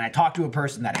looked. And I talked to a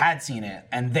person that had seen it,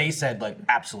 and they said like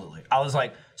absolutely. I was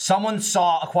like, someone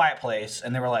saw A Quiet Place,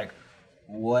 and they were like,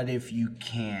 "What if you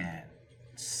can't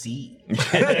see?"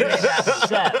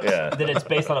 That it's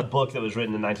based on a book that was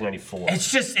written in 1994.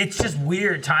 It's just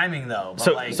weird timing though.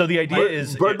 But So the idea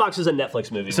is Bird Box is a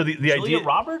Netflix movie. So the Julia idea-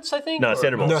 Roberts, I think. No, Or-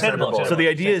 Sandra Bullock. No, Sandra Bullock. So the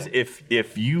idea is Same thing.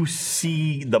 if you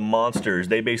see the monsters,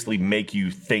 they basically make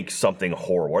you think something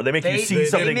horrible, or they make you see they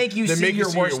something. make you they see make you your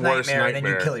see worst your worst nightmare, and then you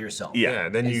nightmare. kill yourself. Yeah.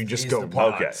 Then you just is go the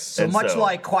plot. Okay. So And much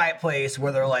like Quiet Place,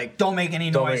 where they're like, "Don't make any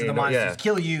Don't noise, make and the any no- monsters yeah.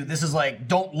 kill you." This is like,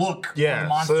 "Don't look, or the Yeah, so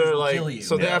monsters they're will like, kill you."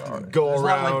 so they have to go There's a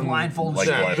lot of, like, around, blindfold Like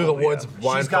shit. blindfold, through the woods,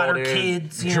 yeah. She's got her blindfolded,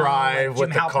 kids, you know, drive like with Jim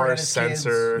the Halpert car and his kids.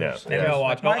 sensor. Yeah. Maybe I'll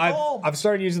watch. No, Michael. I've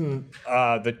started using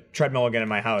the treadmill again in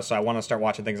my house, so I want to start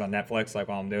watching things on Netflix like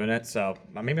while I'm doing it. So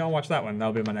maybe I'll watch that one.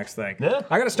 That'll be my next thing. Yeah.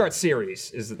 I got to start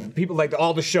series. Is that people like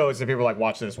all the shows that people are like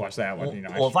watch this, watch that one. You know,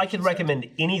 Well, if I could recommend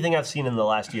anything I've seen in the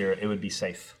last year, it would be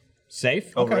Safe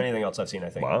Safe over okay. anything else I've seen. I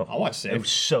think. Wow. I'll watch It was Safe.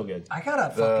 so good. I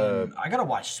gotta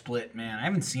watch Split, man. I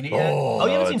haven't seen it yet. Oh,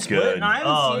 you haven't seen it's Split? good. No, I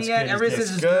haven't seen it yet. Everyone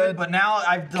says it's good, but now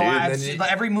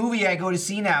every movie I go to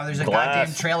see now, there's a Glass.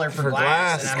 goddamn trailer for For Glass.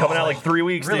 Glass. and It's I'm coming out like, like 3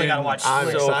 weeks. Really dude. gotta watch I'm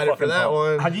Split. excited for fucking that pumped.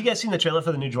 one. Have you guys seen the trailer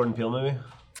for the new Jordan Peele movie?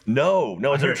 No,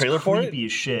 is there a It's trailer for it? creepy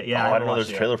as shit. Yeah, Oh, I haven't don't know. There's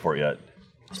watched a it trailer yet. for it yet.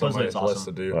 Supposedly it's Less to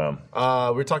awesome. do.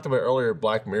 Wow. We talked about earlier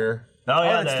Black Mirror. Oh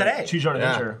yeah, it's the today. Choose Your Own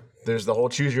Yeah. Adventure. there's the whole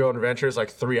choose your own adventure. It's like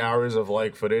 3 hours of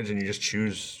like footage, and you just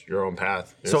choose your own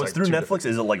path. So it's like through 2 Netflix.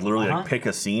 Is it like literally like pick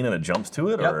a scene and it jumps to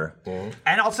it, or?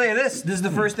 And I'll say this is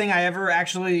the first thing I ever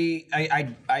actually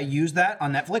I used that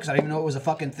on Netflix. I didn't even know it was a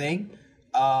fucking thing.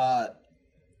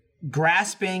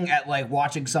 Grasping at like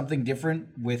watching something different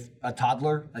with a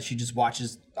toddler. She just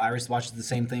watches. Iris watches the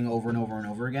same thing over and over and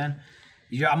over again.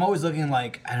 I'm always looking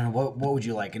like, I don't know, what would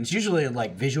you like? And it's usually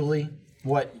like visually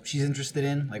what she's interested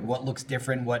in, like what looks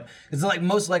different, what it's like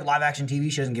most like live action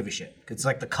TV, she doesn't give a shit. It's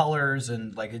like the colors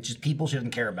and like it's just people she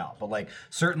doesn't care about. But like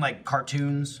certain like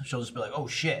cartoons, she'll just be like, oh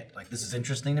shit, like this is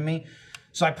interesting to me.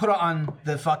 So I put on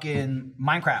the fucking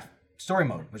Minecraft story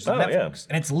mode, which is on Netflix.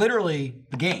 And it's literally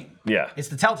the game. Yeah. It's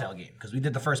the Telltale game, because we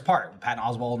did the first part with Patton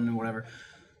Oswalt and whatever.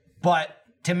 But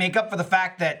to make up for the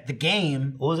fact that the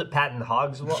game, What was it, Patton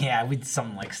Hogs? yeah, we did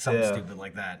something stupid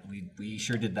like that. We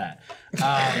sure did that.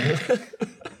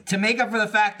 To make up for the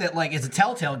fact that like it's a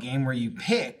Telltale game where you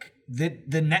pick, the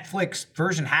Netflix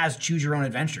version has choose your own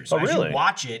adventure. So as really? you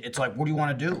watch it, it's like, what do you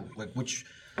want to do?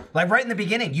 Like right in the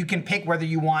beginning, you can pick whether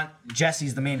you want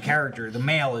Jesse's the main character. The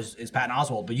male is Patton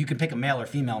Oswalt, but you can pick a male or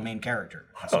female main character.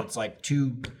 So it's like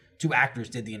two actors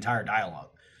did the entire dialogue.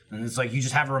 And it's like you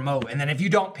just have a remote, and then if you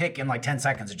don't pick in like 10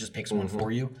 seconds, it just picks one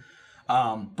for you.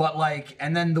 But like,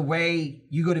 and then the way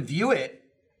you go to view it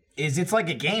is it's like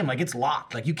a game, like it's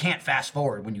locked. Like you can't fast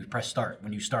forward when you press start,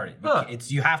 when you start it.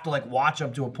 You have to like watch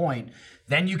up to a point,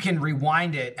 then you can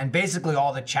rewind it, and basically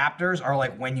all the chapters are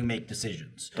like when you make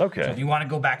decisions. Okay. So if you want to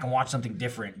go back and watch something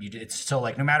different, it's still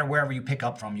like no matter wherever you pick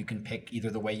up from, you can pick either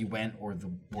the way you went or the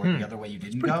other way you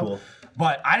didn't go. cool.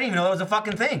 But I didn't even know that was a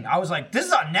fucking thing. I was like, this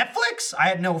is on Netflix? I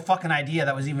had no fucking idea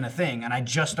that was even a thing. And I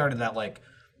just started that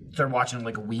started watching it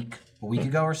like a week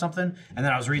ago or something. And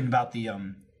then I was reading about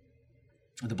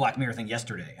the Black Mirror thing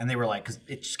yesterday. And they were like, because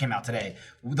it just came out today.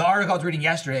 The article I was reading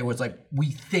yesterday was like, we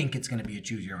think it's going to be a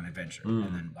choose your own adventure. And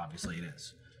then obviously it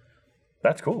is.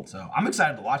 That's cool. So I'm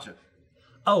excited to watch it.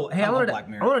 Oh, hey, I love wanted Black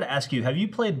to, Mirror. I wanted to ask you, have you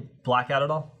played Blackout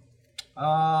at all?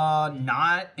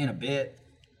 Not in a bit.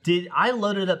 I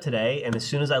loaded it up today, and as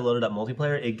soon as I loaded up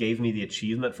multiplayer, it gave me the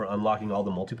achievement for unlocking all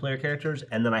the multiplayer characters,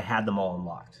 and then I had them all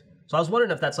unlocked. So I was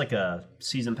wondering if that's like a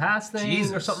season pass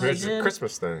thing or something they It's a did,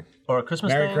 Christmas thing. or a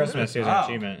Christmas Merry thing. Christmas is an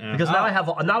achievement. Yeah. Because now I have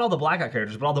not all the Blackout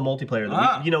characters, but all the multiplayer.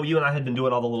 That you and I had been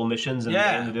doing all the little missions and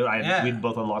to do it. We'd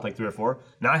both unlocked like 3 or 4.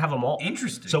 Now I have them all.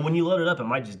 Interesting. So when you load it up, it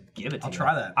might just give it to you. I'll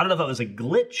try that. I don't know if it was a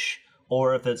glitch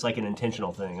or if it's like an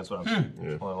intentional thing. That's what I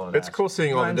wanted to It's ask. cool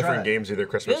seeing all the and different try it. games do their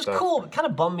Christmas It was stuff. cool. It kind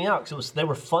of bummed me out because they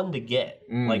were fun to get.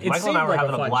 Like It Michael and I seemed were like a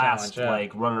having a fun blast, challenge, yeah.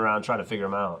 like running around trying to figure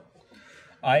them out.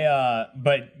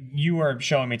 But you were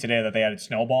showing me today that they added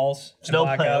snowballs. in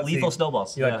Blackout. Lethal So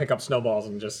snowballs. You like pick up snowballs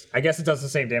and just, I guess it does the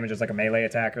same damage as like a melee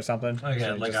attack or something. Like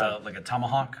So a, just like a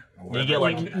tomahawk? Or You get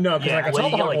like No, 'cause like a well,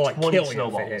 you get tomahawk will, like like, 20 kill you if it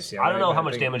snowballs. hits you, I don't know right? how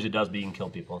much Like- damage it does, but you can kill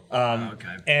people.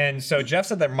 okay. And so Jeff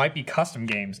said there might be custom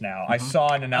games now. I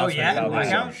saw an announcement yeah? about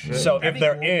Blackout? this. So That'd if be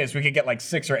there cool. is, we could get like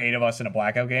 6 or 8 of us in a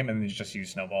Blackout game and then just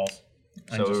use snowballs.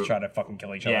 And So- just try to fucking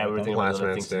kill each other. Yeah, we with were them. thinking about Last other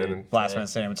man things to do. standing. Last man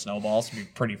standing with snowballs would be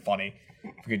pretty funny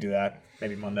if we could do that.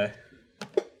 Maybe Monday.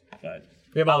 But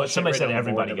we have all Oh, the shit somebody right said on the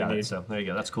everybody board that got we it, need. so there you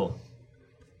go. That's cool.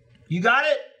 You got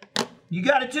it? You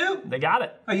got it too? They got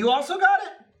it. Oh, you also got it?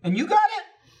 And you got it?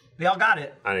 They all got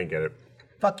it. I didn't get it.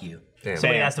 Fuck you. Damn.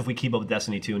 Somebody Damn. asked if we keep up with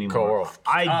Destiny 2 anymore. Cold World.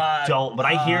 I don't, but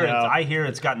I hear it. no. I hear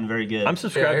it's gotten very good. I'm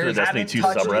subscribed to the here's- Destiny Haven't 2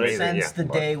 touched it subreddit. since Yeah, the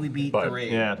day we beat but- the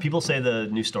raid. yeah, people say the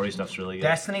new story stuff's really good.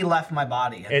 Destiny left my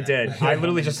body. It did. I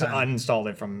literally just uninstalled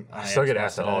it from. I still get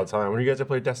asked that all the time. When you guys have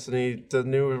played Destiny, the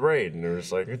new raid, and they're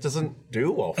just like, it doesn't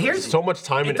do well. For Here's- us. So much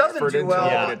time It and doesn't effort do into well.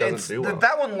 it, and it doesn't It's- do well.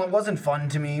 That one wasn't fun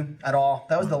to me at all.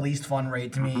 That was the least fun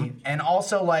raid to me. And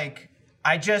also, like,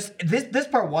 I just this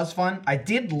part was fun. I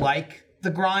did like the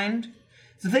grind.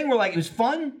 It's the thing where like it was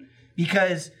fun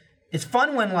because it's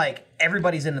fun when like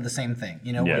everybody's into the same thing.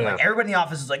 You know, when, Yeah. like everybody in the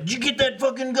office is like, "Did you get that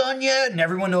fucking gun yet?" And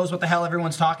everyone knows what the hell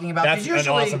everyone's talking about. That's 'Cause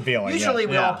an awesome feeling, Usually yeah.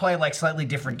 we Yeah. all play like slightly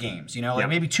different games. You know, like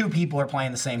maybe 2 people are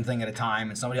playing the same thing at a time,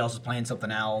 and somebody else is playing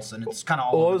something else, and it's kind of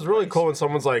all. Well, over it was the really place. cool when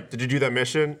someone's like, "Did you do that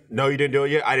mission? No, you didn't do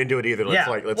it yet. I didn't do it either. Let's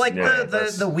Yeah,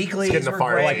 let's the weeklies get in the were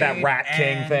fire. great, Like that Rat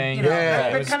King and, thing. You know, Yeah,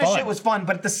 it that was kind of fun. shit was fun.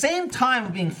 But at the same time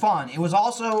of being fun, it was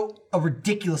also a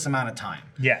ridiculous amount of time.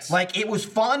 Yes. like it was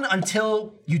fun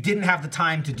until you didn't have the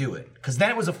time to do it, because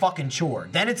then it was a fucking chore.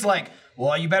 Then it's like,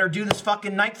 well, you better do this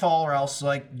fucking Nightfall, or else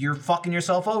like you're fucking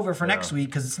yourself over for next week.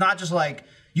 Because it's not just like.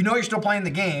 You know you're still playing the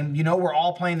game. You know we're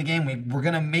all playing the game. We're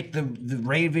gonna make the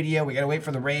raid video. We gotta wait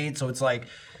for the raid. So it's like,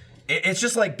 it's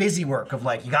just like busy work of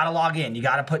like, you gotta log in, you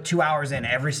gotta put 2 hours in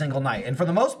every single night. And for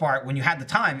the most part, when you had the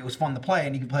time, it was fun to play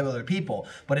and you could play with other people.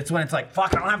 But it's when it's like,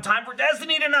 fuck, I don't have time for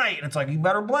Destiny tonight. And it's like, you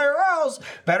better play or else.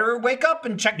 Better wake up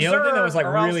and check The other thing that was like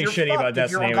or else really you're shitty fucked about if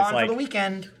Destiny you're was gone like for the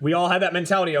weekend. we all had that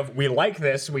mentality of we like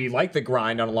this, we like the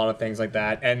grind on a lot of things like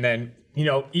that, and then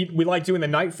we like doing the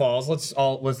nightfalls.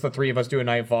 Let's the three of us do a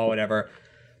nightfall, whatever.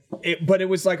 But it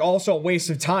was like also a waste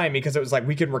of time because it was like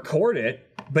we could record it,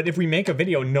 but if we make a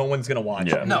video, no one's gonna watch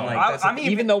it. No, Like,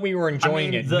 even though we were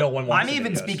enjoying it, no one watched I'm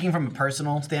even videos. speaking from a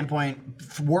personal standpoint.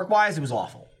 Work-wise, it was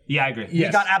awful. Yeah, I agree. We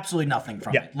got absolutely nothing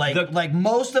from Yeah. it. Like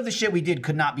most of the shit we did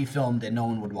could not be filmed and no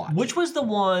one would watch. Which was the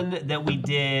one that we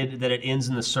did that it ends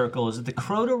in the circle? Is it the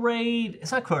Crota raid?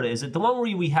 It's not Crota. Is it the one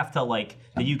where we have to like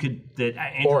that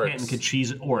Andrew Oryx. Hinton could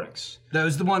cheese Oryx? That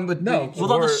was the one with With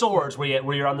all the swords where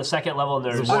you're on the second level and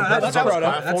there's Oh, no, that's Crota.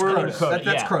 Crota. That's Forward Crota. and Crota, That's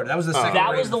yeah. Crota. That was the second.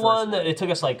 that raid was the first one that it took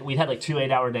us like we'd had like 2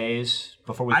 8-hour days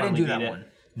before we I didn't finally do that beat one. it.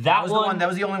 That was the one. That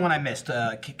was the only one I missed.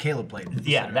 Caleb played.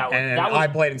 Yeah, that one. and That I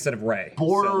was played instead of Ray.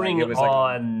 bordering So, like, it was like a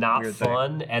on not weird thing.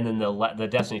 fun, and then the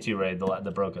Destiny 2 raid,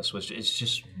 the broke us, was it's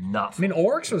just not I fun. mean,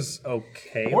 Oryx was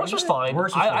okay. Oryx was fine.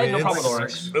 Oryx was I had no fine. problem with It's-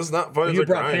 Oryx. It's not fun. It's You a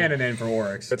brought grind. Cannon in for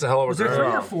Oryx. It's a hell of a Was there 3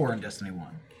 grind. or 4 in Destiny 1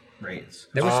 raids?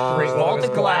 There was three.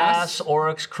 Vault Glass,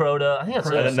 Oryx, Crota. I think that's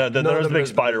And it. then there was the big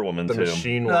Spider Woman The too.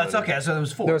 machine No, one. that's okay. So there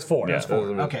was 4. There was 4.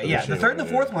 Yeah. Okay, yeah. The third and the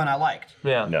fourth one I liked.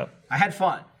 Yeah. No. I had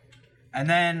fun. And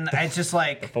then it's just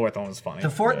like Fourth one was funny. the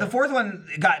fourth one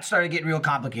started getting real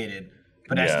complicated,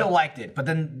 but I Yeah. still liked it. But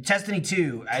then Destiny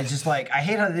 2, I just like I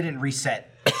hate how they didn't reset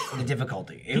the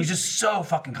difficulty. It was just so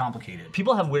fucking complicated.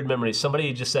 People have weird memories.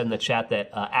 Somebody just said in the chat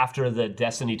that after the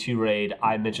Destiny 2 raid,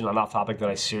 I mentioned on off topic that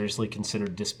I seriously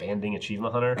considered disbanding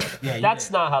Achievement Hunter. Yeah, you That's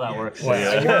did. not how that works. You might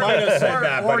have said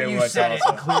that, Or but it you was said it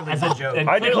also- clearly as a joke. and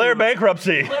I declare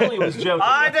bankruptcy. Clearly was joking.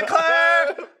 I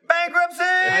declare bankruptcy.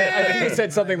 I think you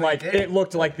said something like it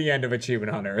looked like the end of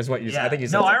Achievement Hunter is what you said. I think you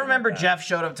said. No, I something remember like that. Jeff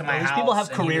showed up to my These house. people have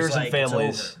and he was careers and like,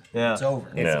 families. It's over. Yeah. It's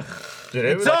over. Yeah. Dude,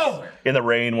 it was It's over. In the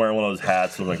rain, wearing one of those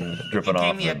hats with like dripping off.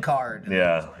 Gave me a and- card.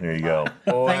 Yeah, there you go.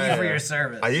 Thank you for your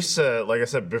service. I used to, like I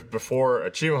said, before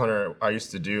Achievement Hunter, I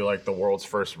used to do like the world's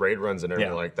first raid runs and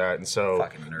everything Yeah. like that. And so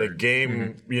Fucking nerd. the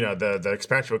game, the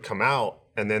expansion would come out,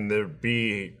 and then there'd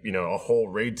be, a whole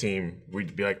raid team.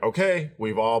 We'd be like, okay,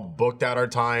 we've all booked out our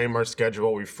time, our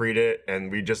schedule, we freed it, and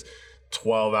we just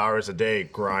 12 hours a day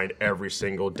grind every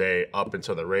single day up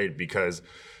until the raid, because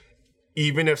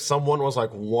even if someone was like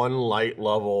one light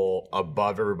level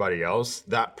above everybody else,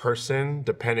 that person,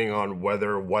 depending on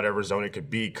whatever zone it could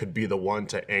be the one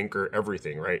to anchor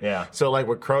everything, right? Yeah. So like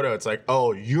with Crota, it's like,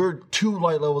 oh, you're 2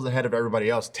 light levels ahead of everybody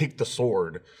else. Take the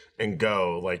sword and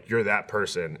go. Like, you're that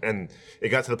person. And it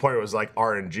got to the point where it was like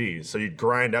RNG. So you'd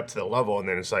grind up to the level, and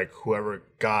then it's like whoever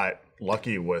got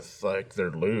lucky with like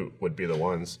their loot would be the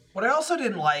ones. What I also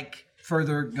didn't like,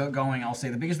 further going, I'll say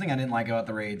the biggest thing I didn't like about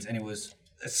the raids, and it was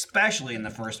especially in the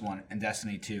first one in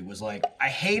Destiny 2, was like I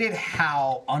hated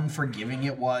how unforgiving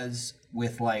it was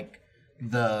with like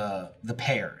the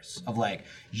pairs of like,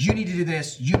 you need to do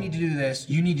this, you need to do this,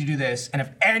 you need to do this, and if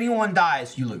anyone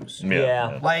dies, you lose.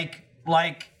 Yeah. Like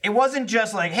it wasn't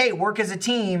just like, hey, work as a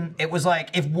team. It was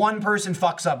like, if one person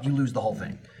fucks up, you lose the whole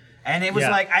thing. And it was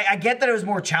like, I get that it was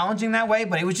more challenging that way,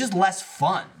 but it was just less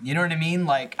fun. You know what I mean?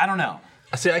 Like, I don't know.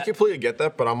 See, I completely get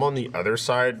that, but I'm on the other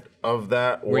side of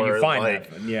that, Where you find like,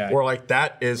 that fun, yeah. where like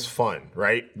that is fun,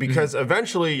 right? Because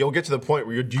eventually you'll get to the point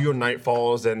where you do your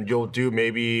nightfalls, and you'll do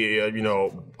maybe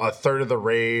a third of the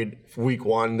raid week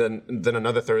 1, then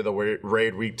another third of the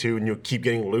raid week 2, and you'll keep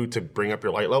getting loot to bring up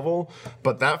your light level.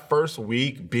 But that first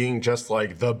week being just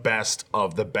like the best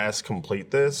of the best,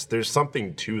 complete this. There's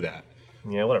something to that.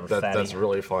 Yeah, whatever. fatty. That's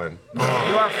really fun. You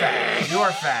are fat. You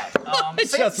are fat.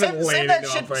 just been Save waiting that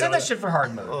on shit. for Save another- that shit for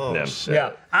hard mode. Yeah.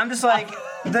 Yeah. I'm just like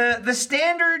the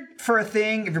standard for a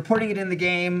thing. If you're putting it in the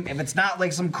game, if it's not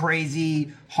like some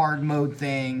crazy hard mode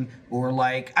thing, or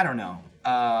like I don't know,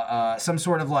 some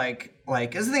sort of like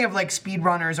this thing of like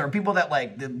speedrunners or people that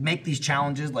like that make these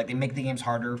challenges, like they make the games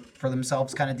harder for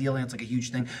themselves, kind of deal. And it's like a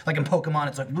huge thing. Like in Pokemon,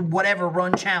 it's like whatever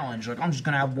run challenge. Like I'm just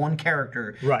gonna have one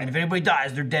character, Right. and if anybody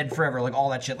dies, they're dead forever. Like all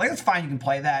that shit. Like that's fine, you can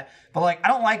play that. But like I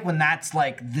don't like when that's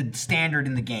like the standard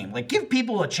in the game. Like give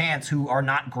people a chance who are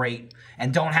not great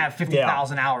and don't have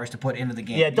 50,000 hours to put into the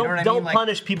game. Yeah, You know what I don't mean? Like,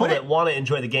 punish people put it- that want to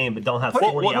enjoy the game but don't have Put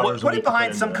it, 40 hours. a put week it to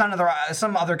behind put some into it.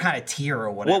 some other kind of tier or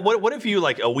whatever. Well, what if you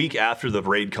like a week after the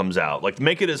raid comes out, like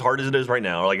make it as hard as it is right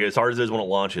now, or like as hard as it is when it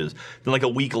launches, then like a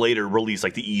week later release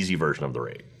like the easy version of the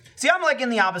raid. See, I'm like in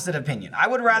the opposite opinion. I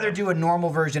would rather do a normal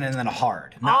version and then a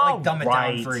hard, not like dumb it down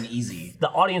Alright. for an easy. The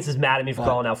audience is mad at me for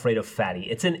calling Alfredo fatty.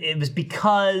 It was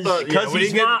because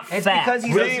he's not It's fat. because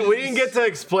he's We didn't get to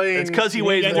explain. It's because he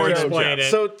weighs get more to than explain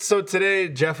Jeff. it. So today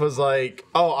Jeff was like,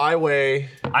 "Oh, I weigh,"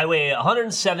 I weigh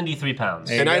 173 pounds.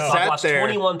 and I go. I've sat lost there.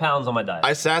 21 pounds on my diet.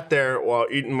 I sat there while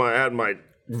eating my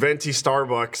venti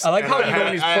Starbucks. I like and how even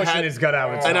when he's I pushing had- his gut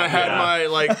out. It's And I like, had my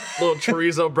like little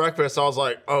chorizo breakfast. I was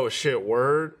like, "Oh shit,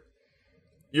 word,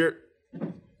 you're,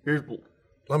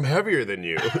 I'm heavier than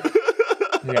you."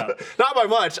 yeah. Not by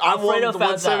much. I'm Alfredo found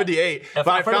 178. But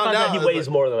I Alfredo found out he I was weighs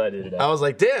like- more than I do today. I was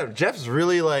like, damn, Jeff's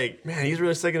really like, man, he's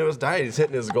really sticking to his diet. He's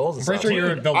hitting his goals and Pretty stuff. sure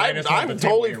you're the lightest one at I'm the table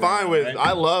totally here fine right with. now, right?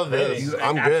 I love this. You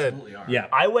I'm good. absolutely are. Yeah.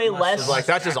 I weigh less. Like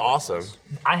that's just awesome.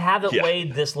 I haven't Yeah.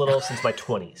 weighed this little since my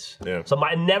 20s. Yeah. So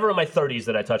never in my 30s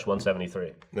did I touch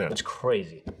 173. Yeah. It's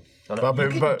crazy.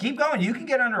 But Keep going. You can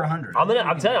get under 100. I'm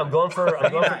telling you, I'm going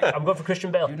for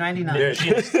Christian Bale. Do 99.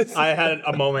 I had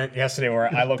a moment yesterday where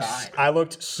I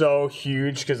looked so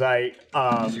huge because I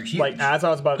You're huge. like as I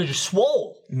was about Because you're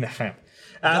swole.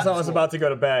 as I was about to go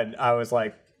to bed, I was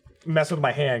like messing with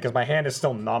my hand because my hand is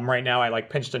still numb right now. I like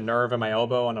pinched a nerve in my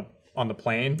elbow on the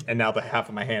plane, and now the half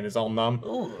of my hand is all numb.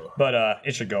 But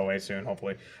it should go away soon,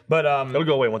 hopefully. But It'll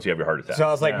go away once you have your heart attack. so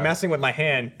I was like messing with my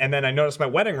hand, and then I noticed my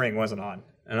wedding ring wasn't on,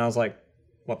 and I was like,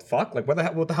 "What the fuck? Like, what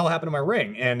the hell happened to my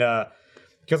ring?" And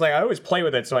because like I always play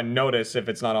with it, so I notice if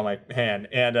it's not on my hand.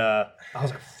 And I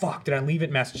was like, "Fuck! Did I leave it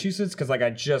in Massachusetts? Because like I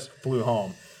just flew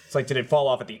home. It's like, did it fall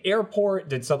off at the airport?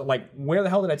 Did something like where the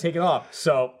hell did I take it off?"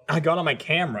 So I got on my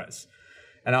cameras,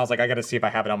 and I was like, I got to see if I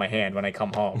have it on my hand when I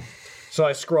come home. So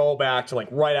I scroll back to like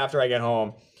right after I get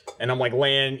home. And I'm like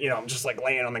laying, I'm just like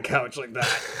laying on the couch like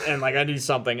that. And like I do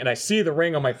something and I see the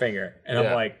ring on my finger. And I'm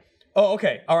Yeah. like, oh,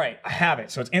 okay. All right. I have it.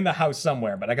 So it's in the house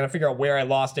somewhere, but I got to figure out where I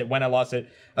lost it, when I lost it.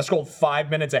 I scrolled 5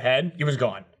 minutes ahead. It was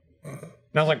gone. And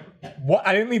I was like, what?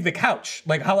 I didn't leave the couch.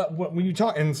 Like how, when you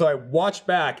talk. And so I watched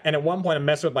back and at one point I'm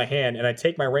messing with my hand and I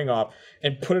take my ring off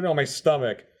and put it on my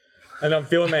stomach. And I'm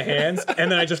feeling my hands,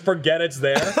 and then I just forget it's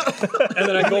there. And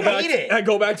then I go back. ate it. I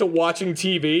go back to watching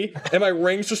TV, and my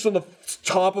ring's just on the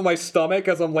top of my stomach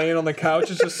as I'm laying on the couch.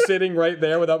 It's just sitting right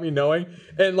there without me knowing.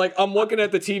 And like I'm looking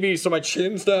at the TV, so my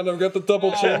chin's down. I've got the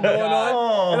double chin going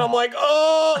on, and I'm like,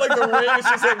 oh, like the ring is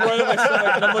just like right on my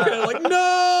stomach, and I'm looking at it like,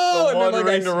 no. And then, One like,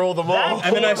 ring to rule them all.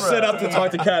 and then I sit up to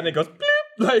talk to Kat, and it goes, bloop.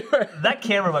 Like, That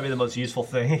camera might be the most useful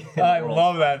thing. in the I world.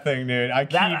 love that thing, dude. I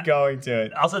keep going to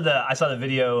it. Also, I saw the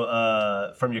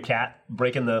video from your cat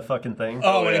breaking the fucking thing.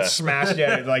 Oh, and yeah. it smashed.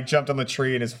 Yeah, it like jumped on the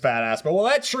tree in his fat ass. But well,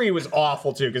 that tree was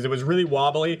awful too because it was really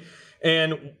wobbly,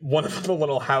 and one of the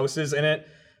little houses in it,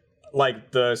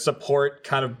 like the support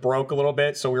kind of broke a little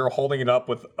bit. So we were holding it up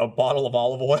with a bottle of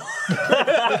olive oil. Just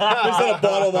had a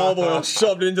bottle of olive oil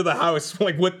shoved into the house,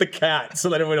 like with the cat, so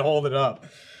that it would hold it up.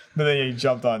 But then he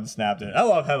jumped on and snapped it. I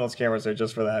love having those cameras there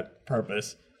just for that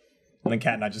purpose. And then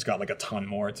Kat and I just got like a ton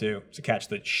more too to catch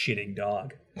the shitting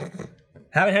dog.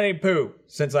 Haven't had any poo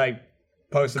since I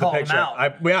posted Called the him picture. out.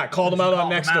 I called him out on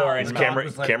Called him Nextdoor out. and His camera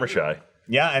was like- camera shy.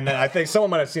 yeah, and then I think someone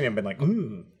might have seen him and been like,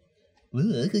 ooh,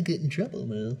 I could get in trouble,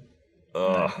 man.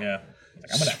 Yeah.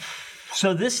 Like, I'm gonna.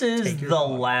 So this is the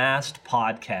last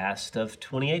podcast of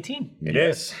 2018. It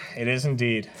is. It is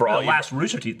indeed. For all The you, last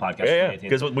Rooster Teeth podcast yeah, of 2018.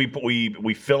 because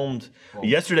we filmed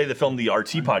yesterday. They filmed the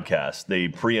RT podcast. They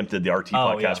preempted the RT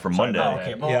podcast yeah. for Sorry Monday. about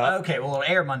Okay, well, Yeah. it'll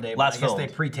air Monday, but Last I guess filmed.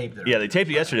 they pre-taped it. Yeah, they taped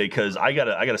it yesterday because I got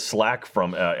a Slack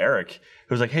from Eric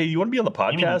who was like, "Hey, you want to be on the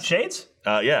You mean podcast?" Shades?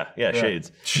 Yeah,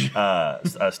 Shades.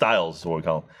 Styles is what we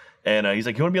call him. And he's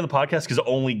like, "You want to be on the podcast?" Because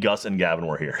only Gus and Gavin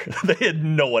were here. They had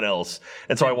no one else.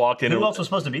 And so I walked in. Who and else was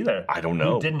supposed to be there? I don't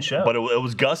know. Who didn't show? But it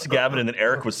was Gus, Gavin, and then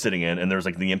Eric was sitting in, and there was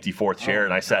like the empty fourth chair,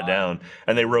 and I sat down,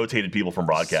 and they rotated people from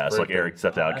broadcast. Like Eric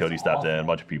stepped out, Cody stepped in, a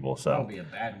bunch of people. That'll So be a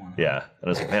bad one. yeah, and I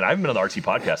was like, man, I haven't been on the RT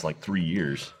podcast in like 3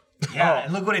 years. Yeah,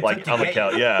 and look what it took Like to on the get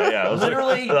couch. you. Yeah. I was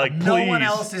Literally, like, no one please.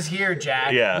 else is here,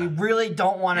 Jack. Yeah. We really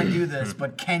don't want to do this,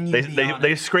 but can you be on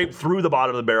They it? scraped through the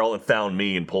bottom of the barrel and found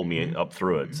me and pulled me up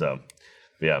through it. So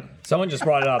yeah. Someone just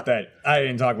brought it up that I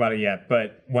didn't talk about it yet,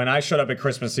 but when I showed up at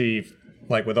Christmas Eve,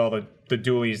 like with all the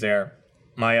doolies there,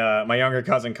 my younger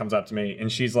cousin comes up to me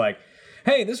and she's like,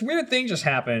 "Hey, this weird thing just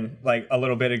happened like a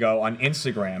little bit ago on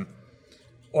Instagram."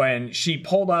 When she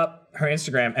pulled up her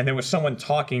Instagram and there was someone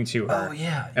talking to her. Oh,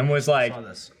 yeah. And was like, saw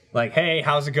this. "Hey,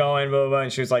 how's it going?" Blah, blah, blah.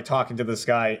 And she was like talking to this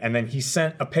guy, and then he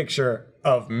sent a picture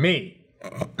of me.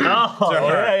 Oh,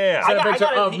 yeah. Sent a picture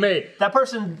of me. That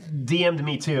person DM'd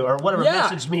me too, or whatever, Yeah.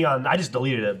 messaged me on. I just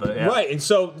deleted it, but yeah. Right, and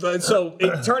so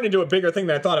it turned into a bigger thing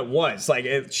than I thought it was. Like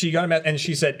she got him, and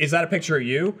she said, "Is that a picture of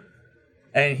you?"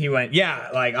 And he went, "Yeah,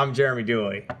 like I'm Jeremy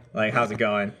Dooley. Like how's it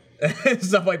going?"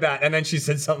 stuff like that. And then she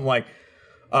said something like,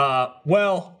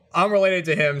 well, I'm related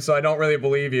to him, so I don't really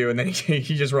believe you. And then he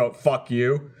just wrote, fuck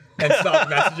you, and stopped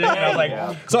messaging. And I was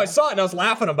like, so I saw it and I was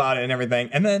laughing about it and everything.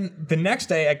 And then the next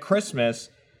day at Christmas,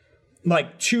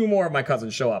 like 2 more of my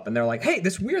cousins show up and they're like, hey,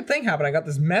 this weird thing happened. I got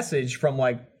this message from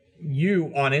like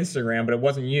you on Instagram, but it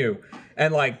wasn't you.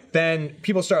 And like, then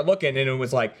people start looking and it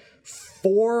was like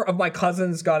 4 of my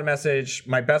cousins got a message.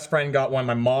 My best friend got one.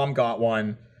 My mom got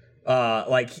one.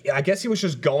 Like, I guess he was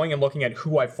just going and looking at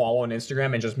who I follow on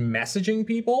Instagram and just messaging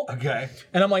people. Okay.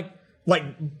 And I'm like,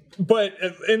 but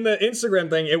in the Instagram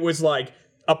thing, it was like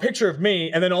a picture of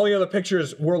me, and then all the other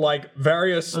pictures were like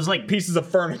various pieces of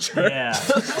furniture. Yeah,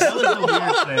 that was the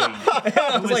weird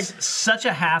thing. It was like such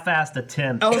a half-assed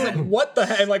attempt. I was like, what the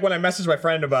heck? And like when I messaged my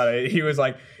friend about it, he was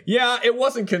like, yeah, it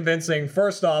wasn't convincing.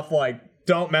 First off, like,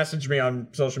 don't message me on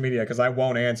social media because I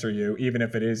won't answer you, even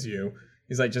if it is you.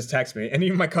 He's like, just text me. And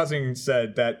even my cousin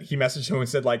said that he messaged him and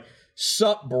said like,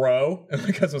 sup, bro? And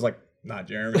my cousin was like, not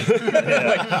Jeremy.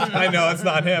 Like, I know it's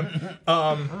not him.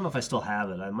 I don't know if I still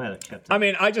have it. I might have kept it. I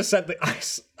mean, I just said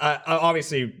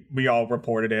obviously we all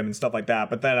reported him and stuff like that,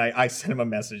 but then I sent him a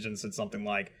message and said something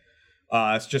like,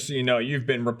 it's just so you know, you've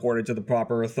been reported to the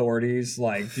proper authorities.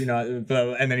 Like, you know,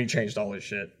 and then he changed all his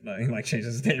shit. He like changed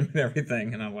his name and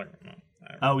everything, and I'm like,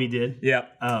 oh, he did? Yeah.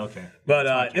 Oh, okay.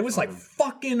 But it was like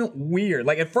fucking weird.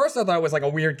 Like at first I thought it was like a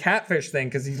weird catfish thing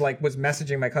because he like was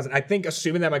messaging my cousin. I think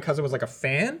assuming that my cousin was like a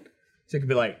fan. So it could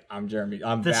be like, I'm Jeremy.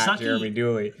 I'm Jeremy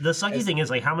Dooley. The sucky thing is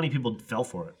like how many people fell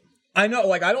for it? I know,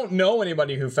 like I don't know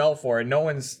anybody who fell for it.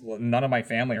 None of my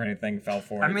family or anything fell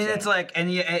for it. I mean, so. it's like, and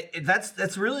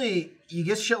that's really, you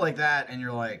get shit like that, and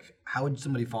you're like, how would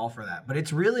somebody fall for that? But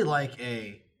it's really like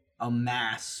a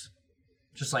mass,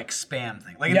 just like spam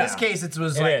thing. Like in this case,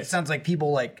 it sounds like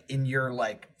people like in your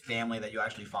like family that you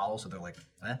actually follow, so they're like,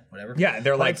 whatever. Yeah,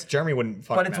 they're like, Jeremy wouldn't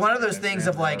fuck. But it's one of those things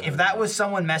of like, if that was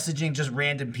someone messaging just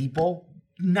random people,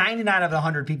 99 out of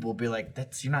 100 people would be like,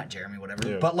 you're not Jeremy, whatever.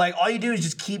 Yeah. But like, all you do is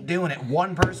just keep doing it.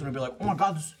 One person would be like, oh my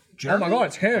God, this is Jeremy. Oh my God,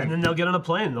 it's him. And then they'll get on a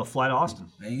plane and they'll fly to Austin.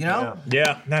 You know?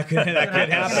 Yeah, that could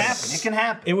happen. It can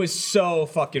happen. It was so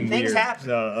fucking weird. Things happen.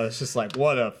 So it's just like,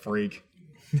 what a freak.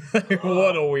 What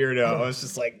a weirdo. I was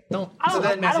just like, stop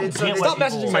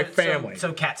messaging my family.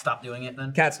 So Kat stopped doing it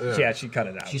then? Yeah, she cut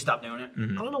it out. She stopped doing it?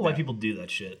 Mm-hmm. I don't know why people do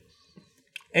that shit.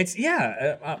 It's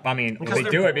I mean, they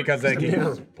do it because they're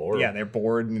bored. Yeah, they're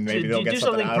bored and maybe they'll get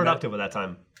something productive with that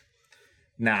time.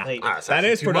 Nah, that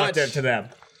is productive to them.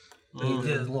 He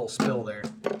did a little spill there.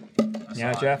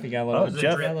 Yeah, Jeff, you got a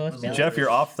little. Jeff, you're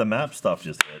off the map stuff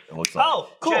just hit. It looks like. Oh,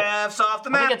 cool. Jeff's off the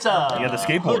map. I think it's a you got the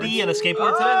skateboard. hoodie and a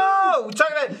skateboard today. Oh, we're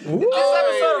talking about this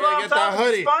episode of Off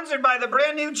Topic is sponsored by the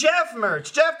brand new Jeff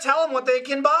merch. Jeff, tell them what they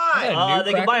can buy.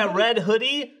 They can buy a red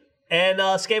hoodie and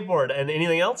a skateboard and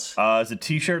anything else. It's a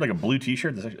T-shirt, like a blue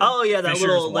T-shirt. Oh yeah, that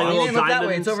little diamond. That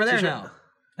way. It's over there now.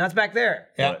 Now it's back there.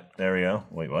 Yeah, there we go.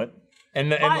 Wait, what? No,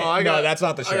 that's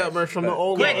not the shirt. I got merch from the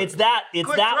old one. Yeah, it's that. It's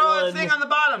Quick, that throw one. a thing on the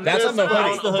bottom. That's on the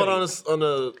hoodie. Put on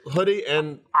a hoodie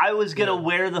and. I was gonna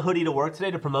wear the hoodie to work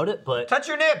today to promote it, but touch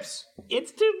your nips.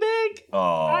 It's too big.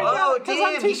 Oh,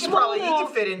 damn! He can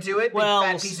fit into it. Well,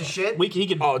 big fat piece of shit. He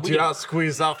could. Oh, dude, I'll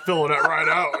squeeze out, filling it right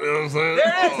out. You know what I'm saying?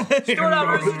 There it is.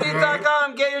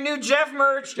 Store.versusdeep.com. Get your new Jeff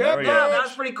merch. There That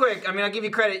was pretty quick. I mean, I'll give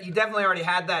you credit. You definitely already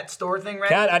had that store thing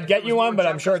ready. Kat, I'd get you one, but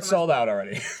I'm sure it's sold out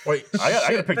already. Wait, I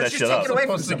gotta pick that shit up.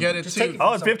 Supposed to get it too.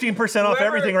 Oh, it's 15% off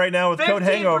everything right now with code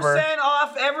Hangover. 15%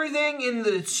 off everything in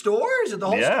the stores? At the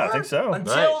whole store? Yeah, I think so.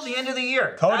 Until the end of the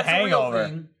year. Code That's Hangover. A real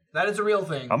thing. That is a real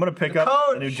thing. I'm gonna pick up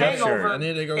a new Jeff shirt. I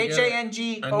need to go get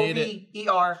it.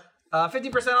 HANGOVER.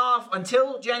 50% off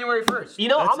until January 1st. You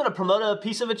know, I'm going to promote a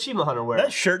piece of Achievement Hunter wear.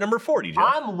 That's shirt number 40, Jeff.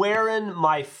 I'm wearing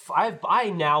my.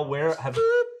 I now wear.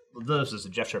 This is a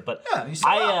Jeff shirt, but Yeah, you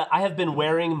saw I have been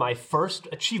wearing my first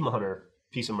Achievement Hunter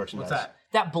piece of merchandise. What's that?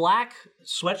 That black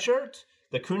sweatshirt,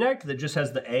 the crew-neck that just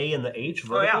has the A and the H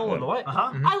vertical and the white.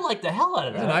 I like the hell out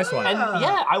of that. That's a nice one. And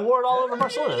yeah, I wore it all over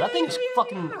Barcelona. That thing's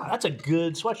fucking. That's a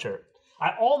good sweatshirt.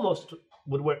 I almost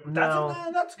would wear.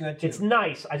 That's good too. It's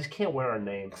nice. I just can't wear a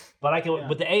name. But I can.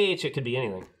 With the AH, it could be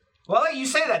anything. Well, you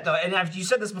say that though, and you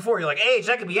said this before. You're like, "Age,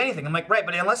 that could be anything." I'm like, right,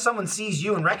 but unless someone sees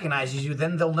you and recognizes you,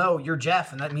 then they'll know you're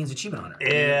Jeff, and that means Achievement Hunter.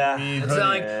 Yeah. It's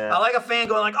like I like a fan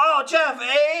going like, "Oh, Jeff,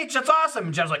 age, that's awesome."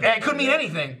 And Jeff's like, "Hey, it could mean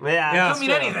anything." Yeah, it could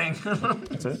mean anything.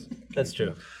 That's it. That's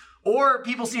true. Or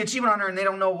people see Achievement Hunter and they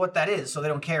don't know what that is, so they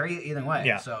don't care either way.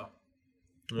 Yeah. So.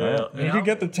 Yeah. You could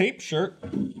get the tape shirt.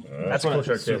 That's a cool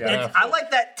shirt too. I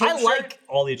like that tape shirt. I like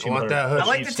all the Achievement Hunter. I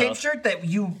like the tape shirt that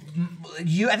you.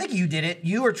 I think you did it.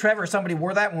 You or Trevor, somebody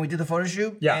wore that when we did the photo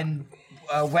shoot. Yeah. And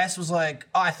Wes was like,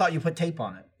 "Oh, I thought you put tape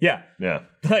on it." Yeah. Yeah.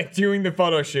 Like doing the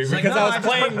photo shoot Like, because no, I was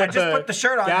playing I with just the put the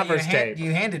shirt on that gaffer's tape.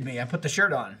 you handed me. I put the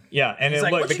shirt on. Yeah, and He's it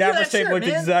like, looked, the "What'd you do to gaffer's that tape shirt, looked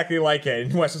man?" exactly like it.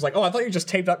 And Wes was like, "Oh, I thought you just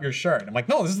taped up your shirt." I'm like,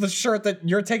 "No, this is the shirt that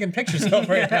you're taking pictures of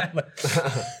right now."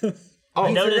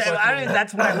 I noticed.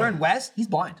 That's what I learned. Wes, he's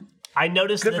blind. I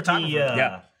noticed Good that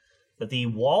photographer. that the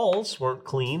walls weren't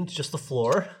cleaned, just the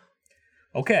floor.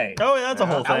 Okay. Oh, yeah, that's a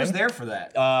whole thing. I was there for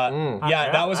that.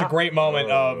 Yeah, that was a great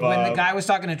moment of when the guy was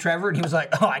talking to Trevor, and he was like,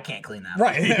 "Oh, I can't clean that."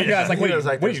 right. The guy's like, He "What are was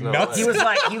you, like, what are "There's you no nuts?" way." He was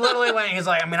like, he literally went. He's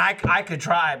like, I mean, I could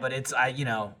try, but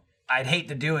I'd hate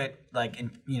to do it, like,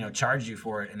 and charge you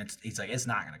for it, and he's like, it's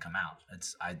not gonna come out.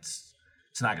 It's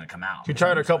not gonna come out. He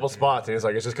tried a couple spots, and he's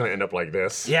like, it's just gonna end up like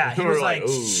this. Yeah, he We was were like,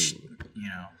 ooh. "Shh,"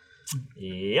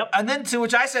 Yep. And then to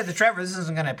which I said to Trevor, this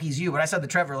isn't gonna appease you, but I said to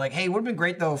Trevor, like, hey, it would have been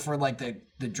great though for like the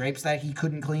drapes that he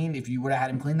couldn't clean if you would have had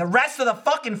him clean the rest of the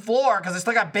fucking floor because I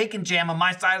still got bacon jam on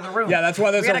my side of the room. Yeah, that's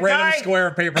why there's We had a random guy- square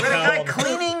of paper We had a guy towel.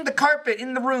 cleaning the carpet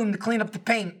in the room to clean up the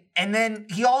paint, and then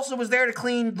he also was there to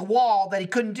clean the wall that he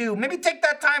couldn't do. Maybe take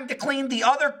that time to clean the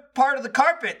other part of the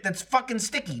carpet that's fucking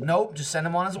sticky. Nope, just send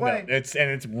him on his way. It's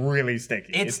really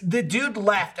sticky. It's the dude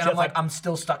left, and I'm Jeff, like, I'm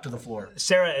still stuck to the floor.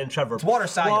 Sarah and Trevor water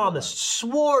soluble, promised,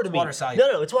 swore to me. water soluble.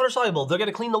 No, it's water soluble. They're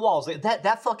gonna clean the walls.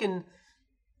 That fucking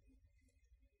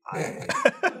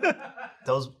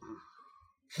those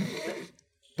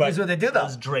Here's what they do though.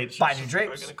 those drapes. Buy new are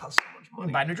drapes. gonna cost so much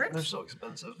money. Buy new drapes. They're so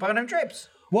expensive. Buy new drapes.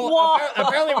 well, Whoa.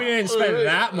 apparently we didn't spend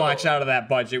that much out of that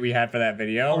budget we had for that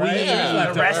video, right? yeah.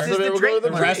 Left The rest over. is the drape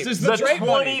The money. rest is The the drape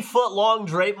money. 20-foot long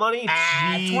drape money.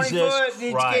 20 Jesus foot. Need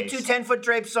to Christ. get 2 10-foot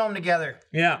drapes sewn together.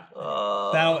 Yeah,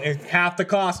 that'll it's half the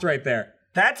cost right there.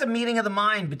 That's a meeting of the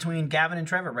mind between Gavin and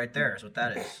Trevor right there is what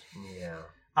that is. Yeah.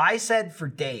 I said for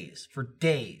days,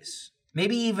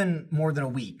 maybe even more than a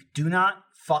week, do not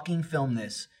fucking film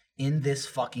this in this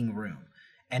fucking room.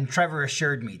 And Trevor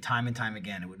assured me time and time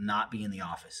again it would not be in the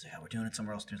office. Yeah, we're doing it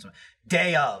somewhere else.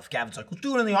 Day of, Gavin's like, let's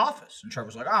do it in the office. And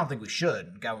Trevor's like, I don't think we should.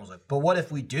 And Gavin was like, but what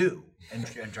if we do? And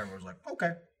Trevor was like,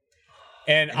 okay.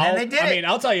 And then they did it.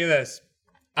 I'll tell you this: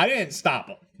 I didn't stop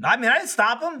them. I mean, I didn't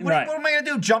stop him. What, Right. what am I going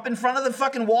to do? Jump in front of the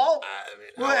fucking wall?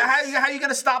 How are you going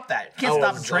to stop that? You can't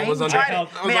stop a train. I was You under- tried it. I was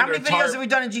I mean, how under many a tarp. videos have we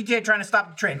done in GTA trying to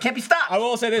stop the train? Can't be stopped. I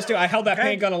will say this too: I held that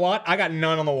paint gun a lot. I got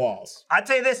none on the walls. I'd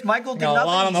say this, Michael did Got a nothing.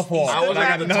 lot on the He floor. stood I was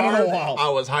back- under the none on the tarp. wall. I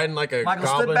was hiding like a Michael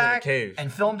stood goblin in a back cave.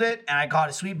 and filmed it, and I got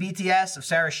a sweet BTS of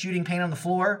Sarah shooting paint on the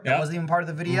floor. That Yep. wasn't even part of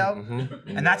the video.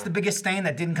 Mm-hmm. And that's the biggest stain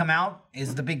that didn't come out,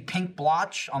 is the big pink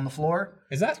blotch on the floor.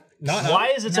 Is that not? Why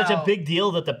is it such a No. big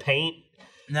deal that the paint,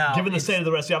 No. given the it's- state of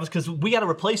the rest of the office, because we got to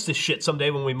replace this shit someday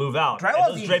when we move out. Drywall's And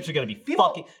those easy. drapes are going to be People-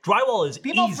 fucking. Drywall is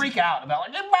People easy. freak out about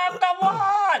like, come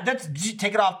on. That's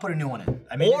take it off, put a new one in.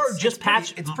 I mean, Or it's just pretty-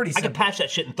 patch. It's pretty I simple. can patch that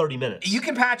shit in 30 minutes. You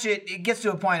can patch it. It gets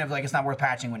to a point of like it's not worth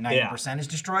patching when 90% is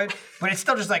destroyed, but it's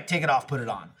still just like take it off, put it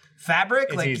on.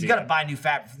 Fabric, like easy, you gotta yeah. buy new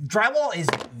fabric. Drywall is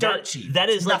dirt cheap. That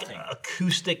It's is like nothing.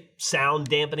 acoustic sound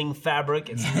dampening fabric.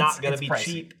 It's not going to it's be pricey.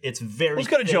 cheap. It's very. Let's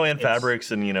go to thick. Joanne It's-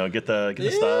 Fabrics and get the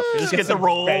stuff. Just get the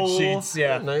roll. bed sheets?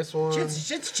 Yeah, Nice one.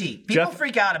 Shit's cheap. People Jeff-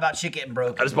 freak out about shit getting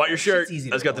broken. I just bought your shirt. Shit's easy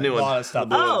I just to got the do. new a one. lot of stuff.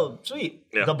 Oh, sweet.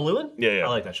 Yeah. The blue one? Yeah, yeah. I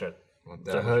like that shirt.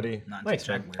 That hoodie. Not Thanks,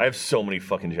 too Jack. weird. I have so many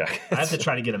fucking jackets. I have to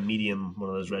try to get a medium one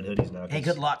of those red hoodies now. 'cause- Hey,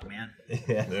 good luck, man.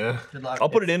 Yeah. Good luck. I'll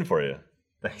put it in for you.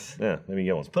 Thanks. Yeah, maybe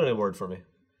get one. Put it in Word for me.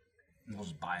 We'll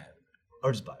just buy it.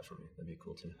 Or just buy it for me. That'd be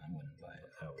cool too. I wouldn't buy it.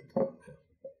 I would. Yeah.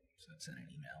 So I'd send an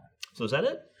email. So is that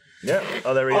it? Yeah.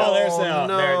 Oh, there we go. Oh, there's no.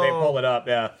 there they pulled it up.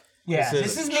 Yeah. Yeah, This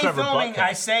this is is me Trevor filming. Butker.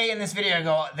 I say in this video, I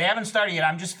go, they haven't started yet.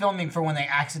 I'm just filming for when they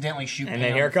accidentally shoot. And paint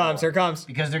then on here the floor. comes. Here comes.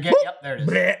 Because they're getting. Yep, there it is.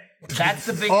 Blech. That's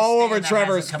the biggest. All stain over that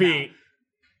Trevor's hasn't come out. feet.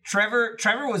 Trevor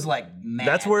was like mad.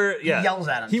 That's where- yeah. He yells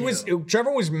at him. He too. was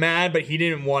Trevor was mad, but he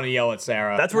didn't want to yell at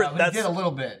Sarah. That's where Well, he did that's a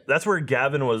little bit. that's where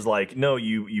Gavin was like, no,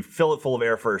 you fill it full of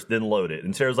air first, then load it.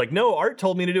 And Sarah's like, no, Art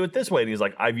told me to do it this way. And he's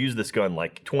like, I've used this gun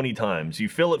like 20 times. You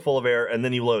fill it full of air and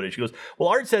then you load it. She goes, well,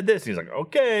 Art said this. And he's like,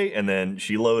 okay. And then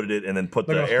she loaded it and then put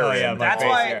the Look at- air oh, in. yeah, my That's face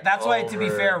why. here. That's why. To be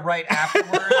Over. fair,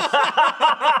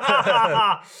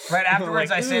 right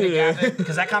afterwards, I say to Gavin,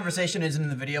 because that conversation isn't in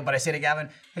the video, but I say to Gavin,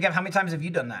 "Hey, Gavin, how many times have you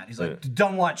done that?" He's like,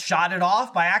 "Done what? Shot it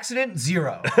off by accident?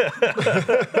 0."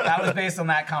 That was based on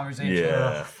that conversation.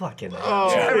 Yeah. Fucking.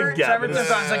 Trevor Gavin.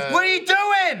 took on. He's like, "What are you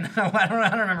doing?" I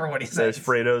don't remember what he said. There's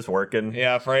Fredo's working.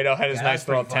 Yeah, Fredo had his Yeah, nice that's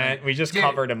little pretty funny. tent. We just Dude,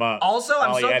 covered him up. Also,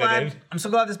 I'm while so he glad. edited. I'm so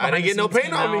glad this. I Behind didn't the get no scenes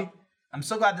paint came on out. me. I'm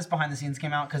so glad this behind the scenes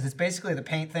came out because it's basically the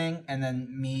paint thing and then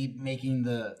me making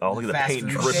the. Oh, look at the fast paint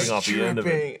food dripping shit. off the end of it.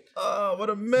 Tripping. Oh, what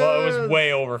a mess. Well, it was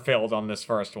way overfilled on this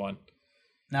first one.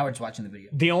 Now we're just watching the video.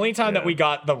 The only time that Yeah. we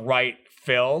got the right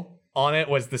fill on it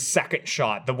was the second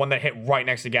shot, the one that hit right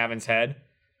next to Gavin's head.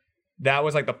 That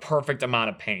was like the perfect amount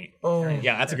of paint. Oh.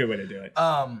 Yeah, that's a good way to do it.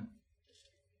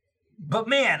 But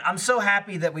man, I'm so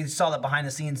happy that we saw the behind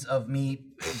the scenes of me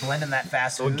blending that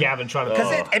fast food. With Gavin trying to.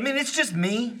 Because it's just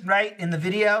me, right, in the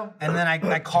video, and then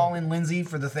I call in Lindsay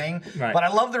for the thing. Right. But I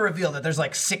love the reveal that there's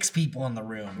like 6 people in the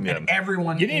room, and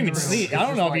everyone. You didn't in even the room see. is I don't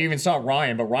just know if like- you even saw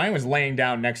Ryan, but Ryan was laying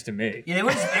down next to me. Yeah, it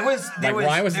was. Like,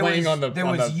 Ryan was laying on the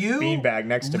you, beanbag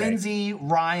next to me. Lindsay,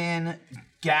 Ryan,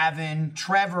 Gavin,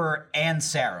 Trevor, and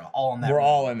Sarah all in that. We're room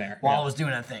all in there. while Yeah. I was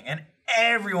doing that thing, and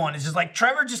everyone is just like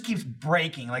Trevor just keeps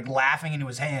breaking, like laughing into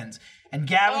his hands, and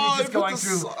Gavin is just going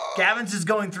through. Gavin's just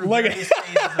going through Like- various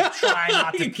phases of trying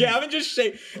not to. puke. Gavin just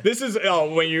shake. This is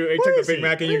when you took the Big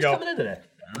Mac and you Who's go. coming in today?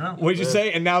 What'd you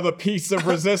say? And now the piece of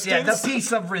resistance. Yeah, the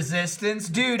piece of resistance,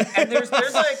 dude. And there's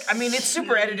like, I mean, it's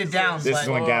super edited down. This but is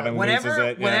when Gavin loses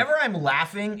it. Yeah. Whenever I'm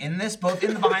laughing in this, both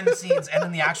in the behind the scenes and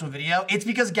in the actual video, it's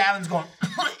because Gavin's going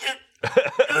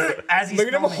as he's Look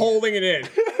at him filming it. holding it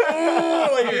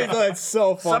in. That's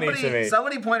so funny to me.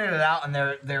 Somebody pointed it out,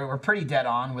 and they were pretty dead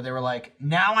on. Where they were like,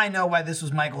 "Now I know why this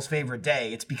was Michael's favorite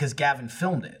day. It's because Gavin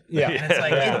filmed it." Yeah. and it's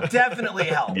like it definitely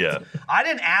helped. Yeah. I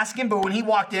didn't ask him, but when he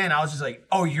walked in, I was just like,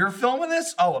 "Oh, you're filming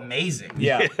this? Oh, amazing!"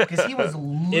 Yeah. because he was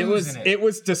losing it. It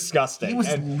was disgusting. He was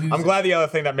And losing I'm glad the other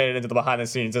thing that made it into the behind the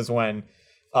scenes is when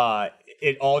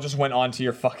it all just went onto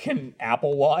your fucking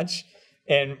Apple Watch,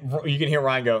 and you can hear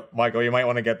Ryan go, "Michael, you might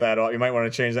want to get that off. You might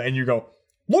want to change that." And you go,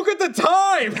 "Look at the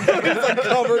time!" It's like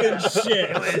covered in shit.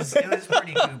 It was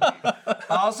pretty goofy.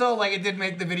 Also, like it did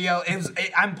make the video.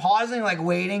 I'm pausing, like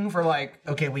waiting for like,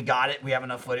 okay, we got it. We have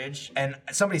enough footage, and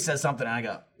somebody says something, and I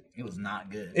go, it was not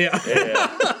good. Yeah.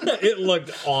 It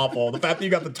looked awful. The fact that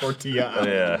you got the tortilla out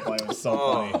Yeah. of the play was so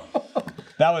funny.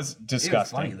 That was It was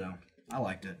disgusting. funny though. I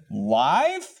liked it.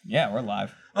 Live? Yeah, we're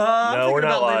live. I'm we're thinking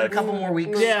not about waiting live. a couple more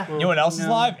weeks. Yeah. You know what else is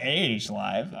live? AH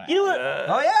live. You know what?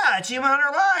 Oh yeah, Achievement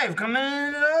Hunter Live coming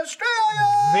to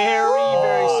Australia.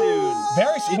 Very soon.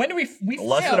 Very soon. When do we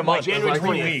Less than a month. January like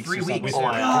 28th. 3 or something. weeks. Oh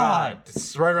my God.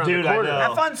 It's right around Dude, the I corner. know.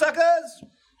 Have fun, suckers.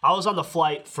 I was on the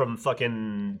flight from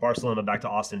fucking Barcelona back to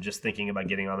Austin just thinking about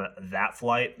getting on that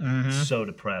flight. So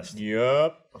depressed.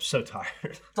 Yep. I'm so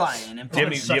tired. Flying and Do you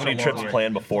have any, Such a trips long year.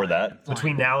 planned before that?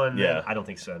 Between now and Yeah. then, I don't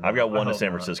think so. no. I've got I one to hope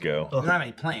San not. Francisco. You don't have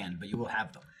any planned, but you will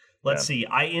have them. Let's see.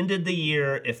 I ended the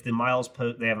year, if the miles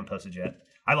they haven't posted yet.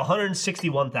 I have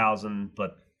 161,000,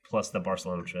 but plus the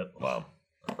Barcelona trip. Wow.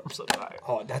 I'm so tired.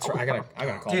 Oh, that's right. I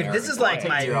gotta call. Dude, this is like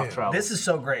take a year off travel. this is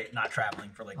so great. Not traveling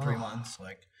for like 3 months.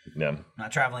 Like Yeah.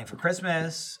 not traveling for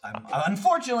Christmas. I'm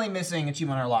unfortunately missing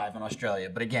Achievement Hunter Live in Australia.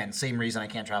 But again, same reason I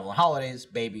can't travel on holidays,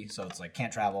 baby. So it's like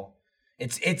can't travel.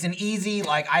 It's an easy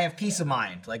like I have peace of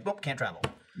mind. Like nope, can't travel.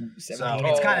 So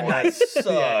it's kind of nice.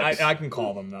 Yeah, I can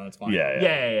call them though. It's fine. Yeah.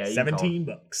 Yeah. you can call it.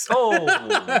 $17.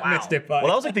 Oh, Missed it by. Well,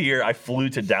 that was like the year I flew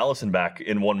to Dallas and back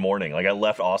in one morning. Like I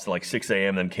left Austin like 6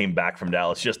 a.m. then came back from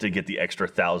Dallas just to get the extra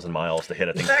 1,000 miles to hit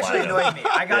a thing. It's actually platinum. annoyed me.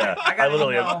 I got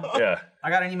literally an email. yeah. I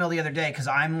got an email the other day because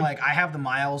I'm like I have the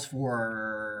miles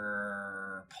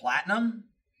for platinum.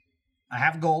 I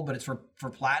have gold, but it's for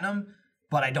platinum.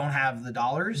 But I don't have the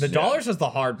dollars. The dollars is the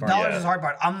hard part. Dollars Yeah. is the hard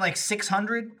part. I'm like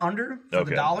 600 under for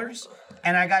Okay. the dollars.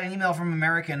 And I got an email from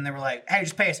American. And they were like, "Hey,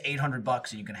 just pay us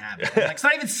 $800 and you can have it." I'm like, it's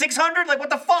not even 600. Like, what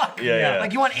the fuck? Yeah.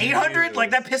 Like, you want 800?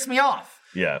 Like, that pissed me off.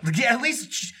 Yeah. Like, at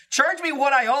least charge me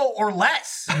what I owe or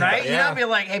less, right? You Yeah. know, be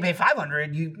like, "Hey, pay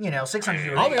 500. You know,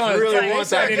 600." I'll be honest. really I want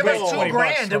said that Give gold. us $20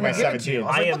 $2,000 and we give it to you. I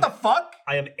was like, I what the fuck?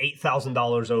 I am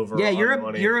 $8,000 over. Yeah, on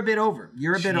money. you're a bit over.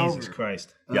 You're a bit Jesus over.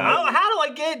 Christ. Yeah. How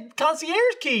do I get concierge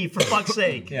key for fuck's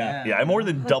sake? Yeah. Yeah, I more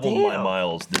than doubled my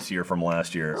miles this year from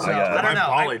last year. So, I don't know.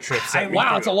 Bali trip set me Wow,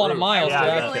 through it's a the lot of roof. miles.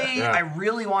 Yeah. Jack. I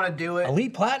really want to do it,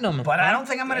 Elite Platinum. but I don't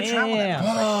think I'm going to travel that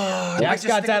much. Jack's just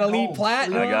got stick that with Elite gold.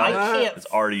 Platinum. I got I it. can't-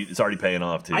 It's already paying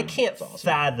off too. I can't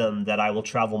fathom that I will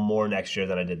travel more next year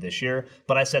than I did this year.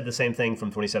 But I said the same thing from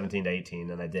 2017 to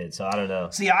 18, and I did. So I don't know.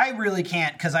 See, I really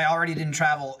can't because I already didn't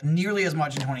travel nearly as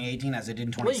much in 2018 as I did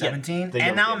in 2017, the and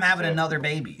young now I'm kids, having so- another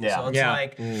baby. Yeah. So it's Yeah.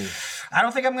 like, I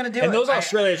don't think I'm gonna do it. And those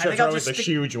Australia I trips think are I'll always just the stick-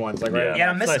 huge ones. Like, Yeah. right? Yeah,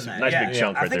 I'm missing Nice- that. nice yeah. big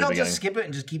chunk I right think there I'll at the just skip it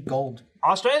and just keep gold.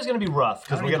 Australia's going to be rough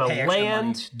because I we're don't going need to to pay extra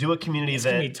land, do a community gonna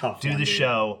event, be tough do one, the dude.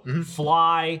 show,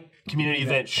 fly, community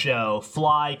event show,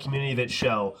 fly, community event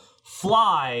show,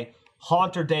 fly,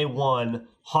 Haunter Day 1,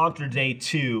 Haunter Day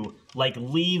 2, like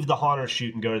leave the Haunter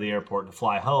shoot and go to the airport and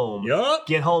fly home. Yup.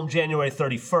 Get home January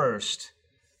 31st,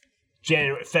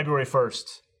 February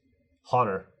 1st,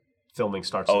 Haunter. filming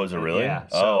starts. Oh, is it really? Yeah.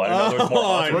 Oh, I didn't know there was more.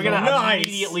 Oh, We're gonna Nice.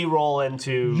 immediately roll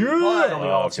into But- filming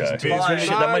all of season 2. But- Shit,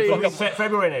 that might fuck up.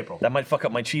 February and April. That might fuck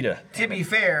up my cheetah. To be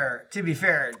fair, I'll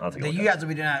take a that look you at guys will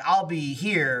be doing that. I'll be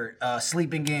here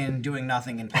sleeping in, doing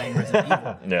nothing, and playing Resident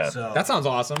Evil. Yeah. So That sounds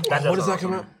awesome. What does that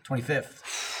come out?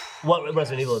 25th. What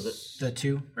Resident Evil is it? The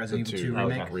 2, Resident Evil 2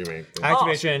 remake. remake.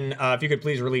 Activision, if you could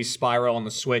please release Spiral on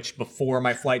the Switch before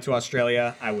my flight to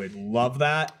Australia, I would love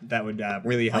that. That would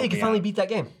really help Oh, you can me finally out. beat that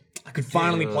game. I could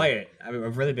finally play it.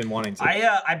 I've really been wanting to.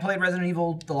 I played Resident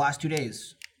Evil the last 2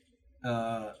 days,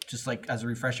 just like as a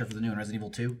refresher for the new one, Resident Evil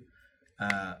 2.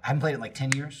 I haven't played it in like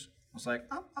 10 years. I was like,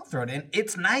 I'll throw it in.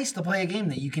 It's nice to play a game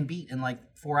that you can beat in like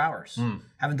 4 hours.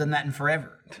 Haven't done that in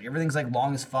forever. Everything's like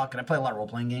long as fuck, and I play a lot of role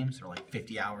playing games. They're like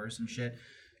 50 hours and shit.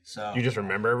 So You just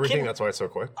remember everything? That's why it's so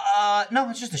quick? no,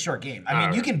 it's just a short game. I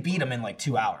mean, you can beat them in like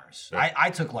 2 hours. I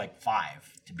took like 5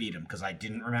 to beat them because I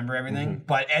didn't remember everything.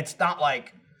 But it's not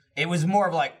like. It was more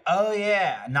of like, oh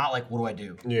yeah, not like, what do I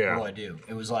do? Yeah. What do I do?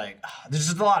 It was like, there's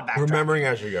just a lot of backtracking. Remembering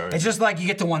as you go. It's just like you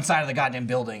get to one side of the goddamn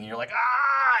building and you're like,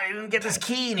 I didn't get this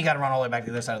key, and you got to run all the way back to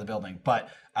the other side of the building. But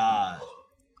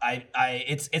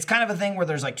it's kind of a thing where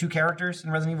there's like 2 characters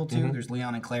in Resident Evil 2. There's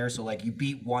Leon and Claire, so like you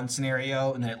beat one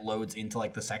scenario and then it loads into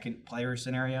like the second player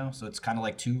scenario. So it's kind of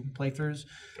like 2 playthroughs.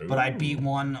 But I beat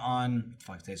one on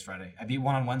today's Friday. I beat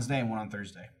one on Wednesday and one on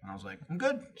Thursday. And I was like, I'm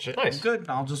good. Nice. I'm good.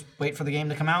 I'll just wait for the game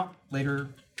to come out later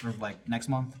or like next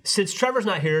month. Since Trevor's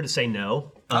not here to say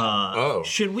no,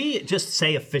 should we just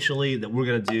say officially that we're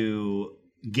gonna do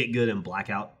Get Good and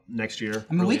Blackout next year?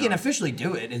 I mean, we can officially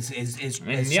do it. Is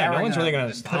yeah, Sarah no one's really gonna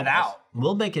put stop it us. out?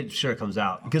 We'll make it sure it comes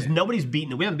out because nobody's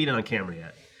beaten it. We haven't beaten it on camera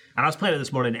yet. And I was playing it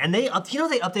this morning, and they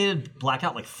updated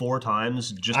Blackout like 4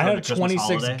 times just I on had the a Christmas 26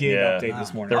 holiday. gig Yeah. update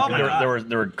this morning. Oh my God.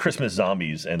 There were Christmas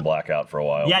zombies in Blackout for a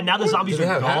while. Yeah, now the zombies do they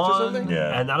are have hats or gone, something?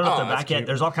 Yeah. and I don't know if Oh, they're that's back yet. cute.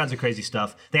 There's all kinds of crazy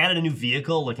stuff. They added a new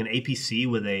vehicle, like an APC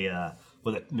with a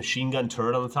machine gun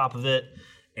turret on the top of it,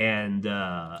 and Is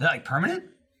that like permanent?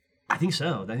 I think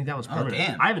so. I think that was permanent.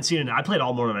 damn. I haven't seen it. I played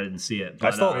all morning. I didn't see it.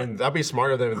 But, I mean, that'd be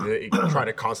smarter than they try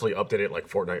to constantly update it like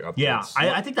Fortnite updates. yeah,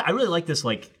 I think that I really like this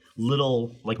like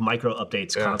little like micro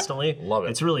updates constantly. Love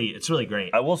it. It's really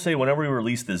great. I will say, whenever we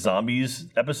released the zombies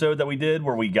episode that we did,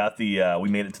 where we got we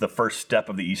made it to the first step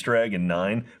of the Easter egg in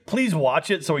 9. Please watch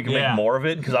it so we can Yeah. make more of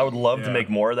it, because I would love to make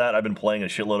more of that. I've been playing a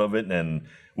shitload of it, and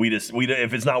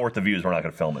if it's not worth the views, we're not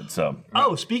going to film it. So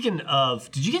Oh, speaking of,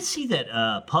 did you guys see that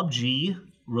PUBG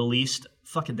released?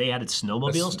 They added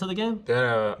snowmobiles to the game. they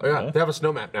have a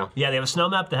snow map now. Yeah, they have a snow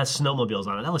map that has snowmobiles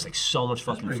on it. That looks like so much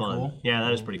fucking pretty fun. cool. Yeah,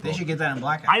 that is pretty cool. They should get that in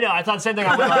Blackout. I know. I thought the same thing.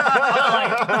 I was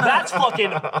like, that's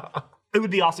fucking. It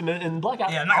would be awesome in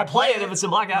Blackout. Yeah, I'm not I'll gonna play play it it. if it's in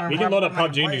Blackout. We can load up I'm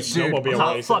not PUBG and do playing. snowmobile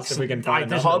Dude, races if we can find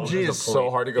there's them. no- PUBG is so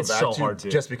hard to go It's back so to hard to.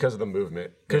 just because of the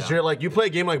movement. Because you're like, you play a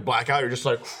game like Blackout, you're just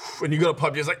like, when you go to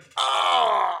PUBG, it's like,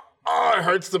 it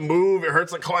hurts to move, it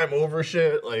hurts to climb over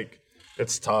shit. Like,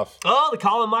 it's tough. Oh, the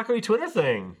Colin Mockery Twitter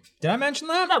thing. Did I mention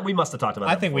that? Yeah, we must have talked about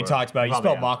that I think we before. talked about it. You Probably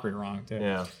spelled have. mockery wrong, too.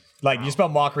 Yeah. Like, you spell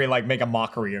mockery like make a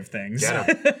mockery of things.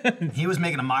 He was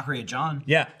making a mockery of John.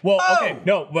 Yeah. Well, okay.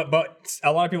 No, but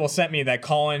a lot of people sent me that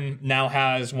Colin now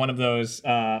has one of those.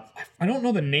 I don't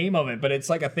know the name of it, but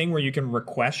it's like a thing where you can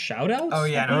request shout outs. Oh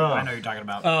yeah, I know what you're talking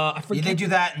about. I forget. They do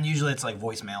that, and usually it's like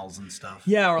voicemails and stuff.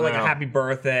 Yeah, or like Yeah. a happy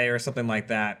birthday or something like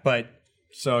that. But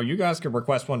so you guys could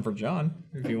request one for John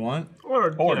if you want.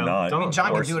 Or not. don't- I mean,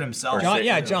 John Or- can do it himself. John,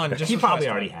 yeah, John. Just He probably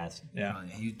request already one. has. Yeah.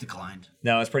 He declined.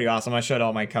 No, it's pretty awesome. I showed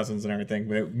all my cousins and everything.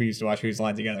 We used to watch Who's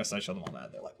Line together, so I showed them all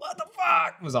that. They're like, "What the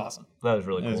fuck?" It was awesome. That was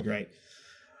really It cool. was great.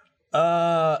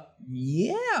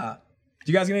 Yeah.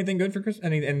 Do you guys get anything good for Christmas?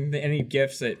 Any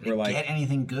gifts that were like Get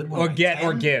anything good? When or I'm get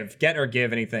 10? or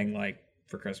give anything like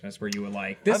for Christmas where you were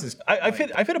like, this is I've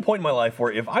hit a point in my life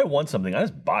where if I want something, I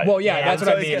just buy it. well, yeah, Yeah, that's so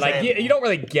what I it's mean. just Like like- you don't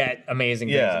really get amazing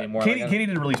things Yeah, anymore. Katie, Like, Katie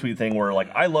did a really sweet thing where like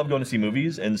I love going to see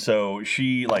movies, and so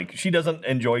she doesn't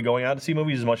enjoy going out to see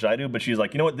movies as much as I do, but she's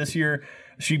like, you know what, this year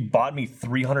she bought me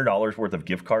 $300 worth of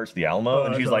gift cards to the Alamo,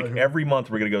 and she's like, every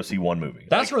month we're gonna go see one movie.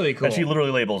 That's really cool. And she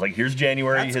literally labels like, here's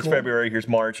January, That's here's cool. February, here's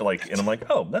March, like, and I'm like,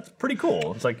 oh, that's pretty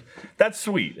cool. It's like that's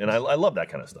sweet, and I love that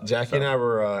kind of stuff. Jackie and I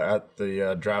were at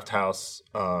the draft house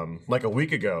like a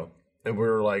week ago. And we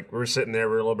were sitting there,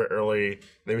 we were a little bit early.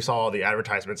 Then we saw all the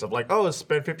advertisements of like, oh,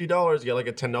 spend $50, you get like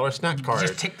a $10 snack card.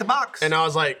 Just tick the box. And I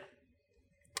was like,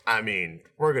 I mean,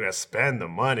 we're gonna spend the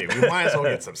money. We might as well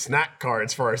get some snack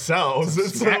cards for ourselves.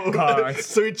 snack cards.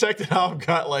 So we checked it out,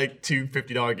 got like two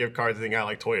 $50 gift cards, and then got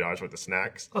like $20 worth of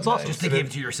snacks. That's awesome. just to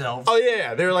give to yourselves. Oh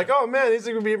yeah, they were like, "Oh man, these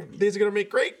are gonna make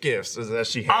great gifts." As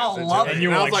she hands I'll it to love me. it. And you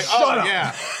were I like, was like, "Shut "Oh up."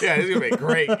 yeah, these are gonna make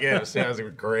great gifts." Yeah, these are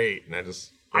great, and I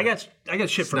just I got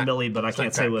shit from Millie, but I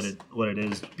can't say packs. what it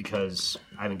is because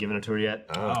I haven't given it to her yet.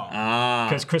 Oh.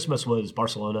 Because Christmas was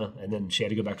Barcelona, and then she had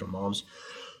to go back to her mom's.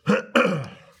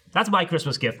 That's my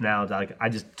Christmas gift now. Like, I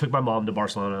just took my mom to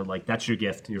Barcelona. Like, that's your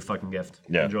gift, your fucking gift.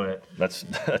 Yeah. Enjoy it. I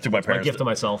took my parents. gift to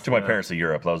myself. Took my Yeah. parents to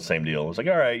Europe. That was the same deal. It was like,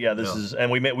 all right, yeah, this is,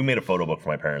 and we made a photo book for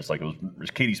my parents. Like, it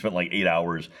was Katie spent like 8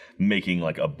 hours making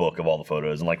like a book of all the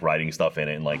photos and like writing stuff in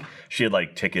it, and like she had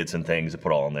like tickets and things to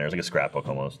put all in there. It's like a scrapbook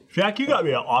almost. Jack, you got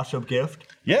me an awesome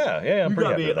gift. Yeah, I'm pretty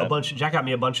happy with that. Jack got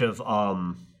me a bunch of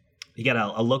he got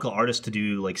a local artist to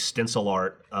do like stencil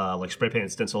art, like spray painted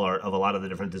stencil art of a lot of the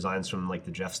different designs from like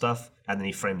the Jeff stuff, and then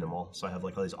he framed them all. So I have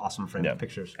like all these awesome framed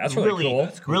pictures. That's really cool.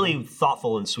 Really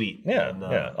thoughtful and sweet. Yeah, and,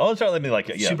 yeah. Oh, it's let me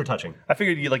like super touching. I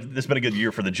figured this has been a good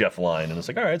year for the Jeff line, and it's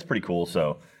like, all right, it's pretty cool.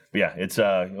 So, but yeah, it's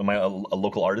a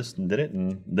local artist and did it,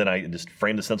 and then I just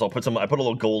framed the stencil. I put a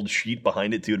little gold sheet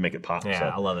behind it too to make it pop. Yeah, so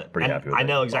I love it. Pretty And happy with it. I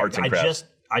know Arts exactly. and crafts.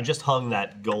 I just hung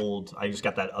that gold. I just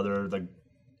got that other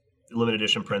limited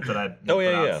edition print that I Oh,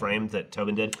 yeah, put out yeah. framed that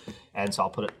Tobin did, and so I'll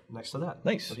put it next to that.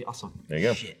 Nice. That'd be awesome. There you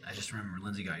go. Shit, I just remember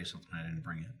Lindsay got you something. I didn't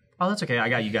bring it. Oh, that's okay. I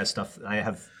got you guys stuff. I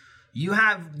have You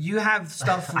have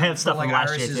stuff. I have stuff for, like from last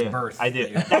Iris's year too. birth. I do.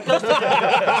 That's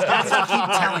what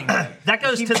keep telling me. That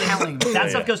goes Keep to telling me. that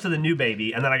stuff goes to the new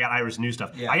baby, and then I got Iris new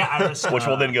stuff. Yeah. I got Iris, Which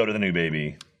will then go to the new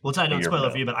baby. Well, I don't year spoil from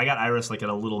it for you, but I got Iris like in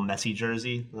a little messy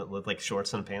jersey with like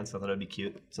shorts and pants. I thought it'd be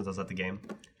cute since I was at the game.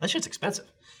 That shit's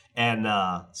expensive, and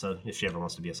so if she ever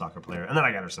wants to be a soccer player, and then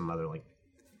I got her some other like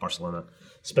Barcelona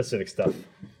specific stuff.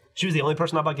 She was the only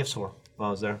person I bought gifts for while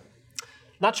I was there.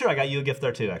 Not sure. I got you a gift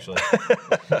there too, actually.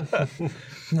 That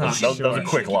was a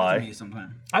quick lie.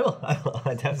 I will.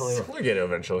 I definitely will. We'll get it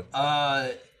eventually.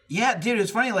 Yeah, dude,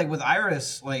 it's funny. Like with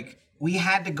Iris, like we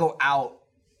had to go out,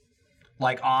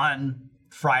 like on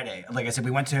Friday. Like I said,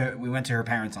 we went to her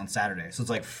parents on Saturday, so it's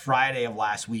like Friday of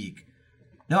last week.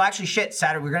 No, actually, shit.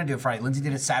 Saturday. We were gonna do it Friday. Lindsay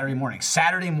did it Saturday morning.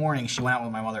 Saturday morning, she went out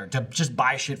with my mother to just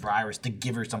buy shit for Iris to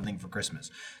give her something for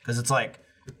Christmas, because it's like.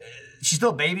 She's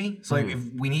still a baby, so like if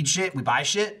we need shit, we buy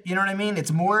shit. You know what I mean?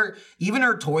 It's more, even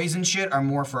her toys and shit are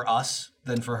more for us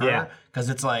than for her. Yeah. Because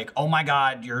it's like, oh my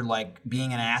God, you're like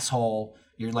being an asshole.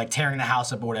 You're like tearing the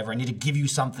house up or whatever. I need to give you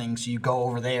something, so you go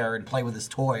over there and play with this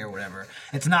toy or whatever.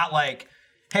 It's not like,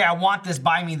 hey, I want this,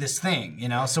 buy me this thing, you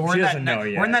know? So we're in doesn't know we're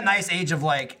yet. in that nice age of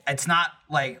like, it's not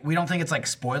like, we don't think it's like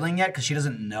spoiling yet because she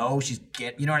doesn't know.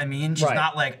 You know what I mean? She's Right.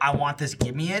 not like, I want this,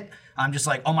 give me it. I'm just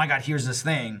like, oh my God, here's this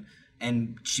thing.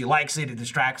 And she likes it, it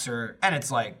distracts her, and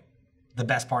it's like the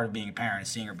best part of being a parent is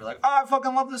seeing her be like, oh, I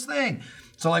fucking love this thing.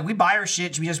 So like we buy her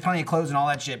shit, she has plenty of clothes and all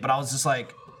that shit, but I was just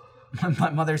like,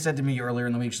 my mother said to me earlier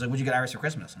in the week, she's like, what'd you get Iris for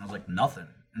Christmas? And I was like, nothing.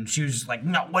 And she was just like,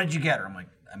 no, what did you get her? I'm like,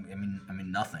 I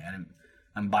mean nothing. I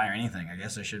didn't buy her anything. I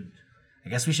guess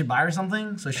we should buy her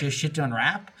something so she has shit to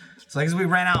unwrap. So like we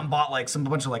ran out and bought like a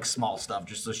bunch of like small stuff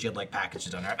just so she had like packages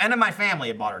to unwrap. And then my family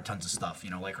had bought her tons of stuff, you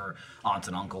know, like her aunts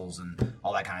and uncles and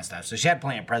all that kind of stuff. So she had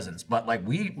plenty of presents. But like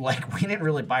we didn't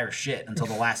really buy her shit until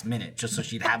the last minute just so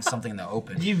she'd have something to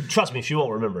open. You trust me, she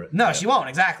won't remember it. No, she won't,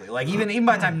 exactly. Like even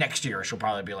by the time next year, she'll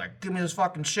probably be like, give me this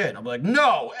fucking shit. And I'll be like,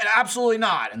 no, absolutely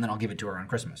not. And then I'll give it to her on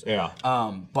Christmas. Yeah.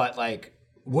 But like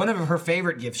one of her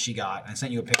favorite gifts she got, I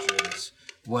sent you a picture of this,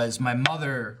 was my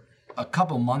mother a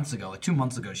couple months ago, like 2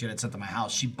 months ago, she had it sent to my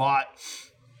house. She bought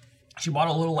a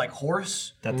little like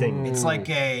horse. That thing. It's like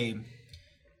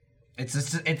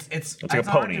it's like a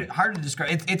pony. Hard to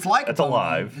describe. It's like It's a pony.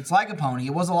 alive. It's like a pony.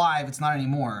 It was alive. It's not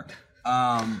anymore.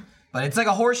 But it's like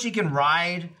a horse she can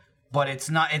ride. But it's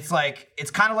not. It's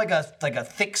kind of like a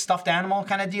thick stuffed animal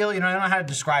kind of deal. You know, I don't know how to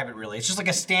describe it really. It's just like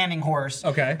a standing horse.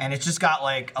 Okay. And it's just got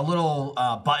like a little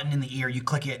button in the ear. You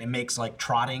click it and it makes like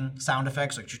trotting sound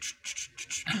effects, like.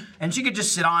 And she could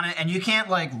just sit on it, and you can't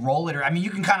like roll it, or I mean, you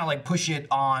can kind of like push it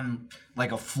on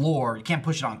like a floor. You can't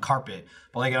push it on carpet,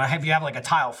 but like if you have like a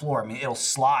tile floor, I mean, it'll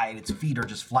slide. Its feet are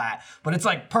just flat, but it's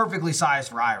like perfectly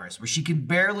sized for Iris, where she can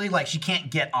barely she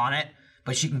can't get on it,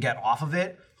 but she can get off of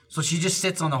it. So she just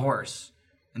sits on the horse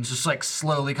and just like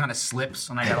slowly kind of slips,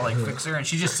 and I gotta like fix her, and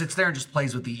she just sits there and just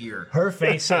plays with the ear. Her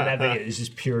face in that thing is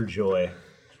just pure joy.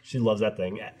 She loves that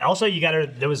thing. Also, you got her.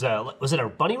 There was it a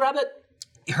bunny rabbit?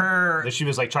 Her That she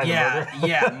was like trying to murder.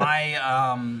 Yeah, my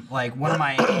like one of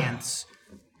my aunts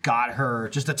got her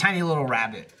just a tiny little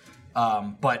rabbit,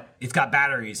 but it's got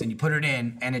batteries, and you put it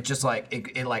in, and it just like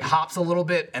it like hops a little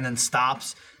bit and then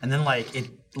stops, and then like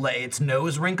its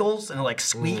nose wrinkles and it like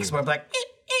squeaks, but like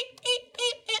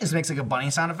it makes like a bunny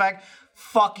sound effect.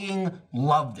 fucking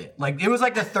loved it. Like, it was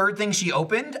like the third thing she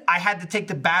opened. I had to take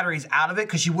the batteries out of it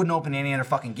because she wouldn't open any other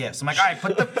fucking gifts. I'm like, all right,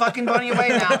 put the fucking bunny away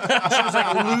now. She was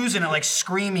like losing it, like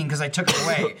screaming because I took it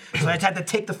away. So I had to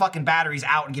take the fucking batteries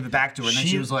out and give it back to her. And then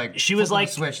she was like,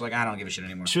 switch, like, I don't give a shit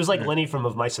anymore. She was like Lenny from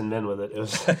Of Mice and Men with it. It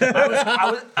was.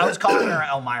 I was calling her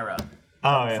Elmira.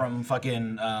 Oh, yeah. From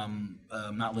fucking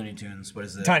not Looney Tunes. What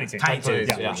is it? Tiny Toons. Tiny Toons.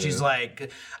 Yeah. She's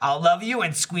like, I'll love you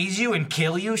and squeeze you and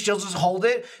kill you. She'll just hold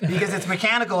it because it's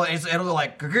mechanical. It'll go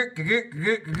like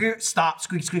stop,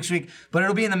 squeak, squeak, squeak. But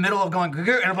it'll be in the middle of going and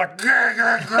it'll be like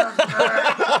and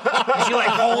she like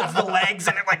holds the legs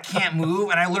and it like can't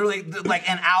move. And I literally like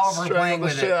an hour of her playing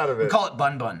with it. We call it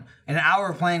Bun Bun. In an hour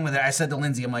of playing with it, I said to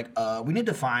Lindsay, I'm like, we need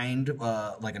to find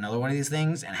like another one of these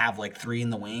things and have like 3 in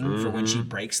the wing for when she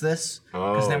breaks this.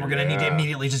 Because then we're going to need to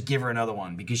immediately just give her another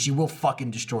one because she will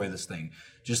fucking destroy this thing.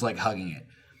 Just like hugging it.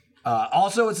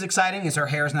 Also, what's exciting is her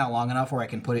hair is now long enough where I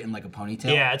can put it in like a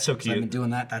ponytail. Yeah, it's so cute. I've been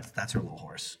doing that. That's her little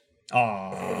horse. Oh,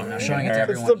 I'm now showing it to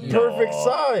It's everyone. the perfect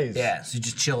size. Yeah, so she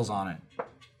just chills on it.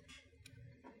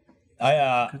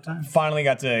 I finally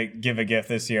got to give a gift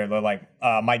this year. Like,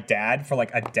 my dad for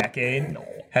like a decade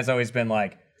has always been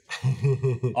like,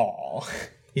 "Aw."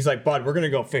 He's like, "Bud, we're gonna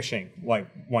go fishing like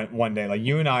one day. Like,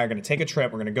 you and I are gonna take a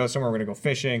trip. We're gonna go somewhere. We're gonna go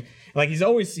fishing." Like, he's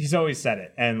always said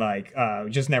it, and like,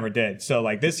 just never did. So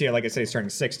like this year, like I say, he's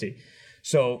turning 60.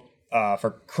 So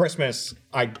for Christmas,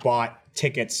 I bought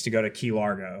tickets to go to Key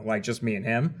Largo, like just me and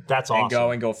him. That's and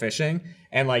awesome. go fishing.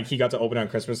 And like he got to open it on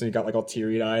Christmas and he got like all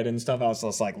teary-eyed and stuff. I was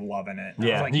just like loving it. Yeah.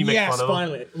 I was like, Do you make yes, fun of him?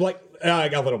 finally. Like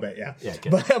a little bit, yeah. Yeah,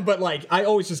 good. But like I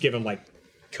always just give him like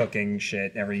cooking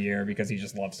shit every year because he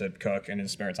just loves to cook in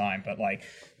his spare time. But like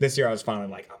this year I was finally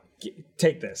like,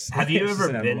 take this. Have you It's ever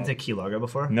just an been envelope. to Key Largo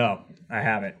before? No, I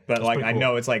haven't. But like pretty I cool.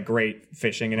 know it's like great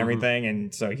fishing and everything.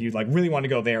 And so he like really wanted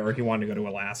to go there or he wanted to go to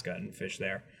Alaska and fish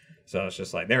there. So it's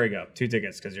just like, there we go. 2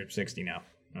 tickets because you're 60 now.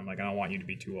 I'm like, I don't want you to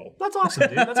be too old. That's awesome,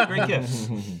 dude. That's a great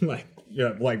gift. Like,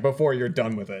 yeah, like before you're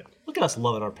done with it. Look at us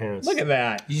loving our parents. Look at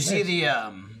that. Did you see the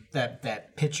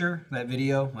that picture, that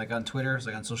video, like on Twitter, it's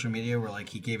like on social media, where like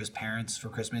he gave his parents for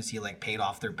Christmas, he like paid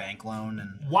off their bank loan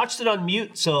and Watched it on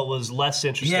mute, so it was less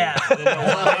interesting. yeah.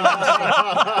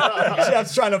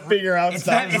 Jeff's trying to figure out It's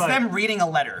stuff. them reading a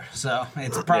letter, so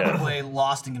it's probably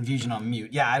lost in confusion on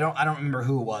mute. Yeah, I don't remember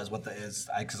who it was, what that is,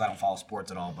 because I don't follow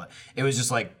sports at all. But it was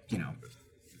just like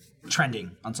trending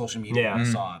on social media Yeah. when I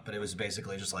saw it. But it was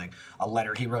basically just like a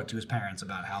letter he wrote to his parents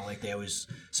about how like they always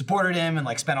supported him and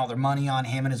like spent all their money on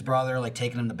him and his brother, like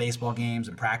taking him to baseball games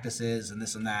and practices and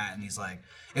this and that. And he's like,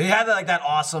 he had like that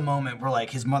awesome moment where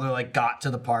like his mother like got to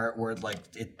the part where like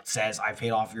it says, "I paid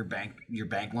off your bank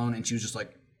loan," and she was just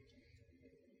like.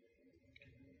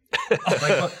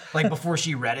 like before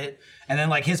she read it, and then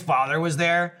like his father was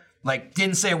there, like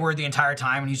didn't say a word the entire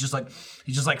time, and he's just like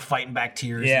fighting back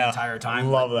tears the entire time.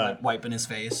 Love like, that. like, wiping his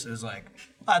face. It was like,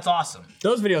 that's awesome.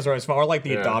 Those videos are always fun. Or like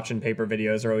the adoption paper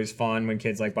videos are always fun when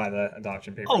kids like buy the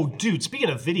adoption paper. Oh, dude, speaking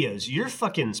of videos, your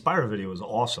fucking Spyro video was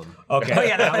awesome. Okay. Oh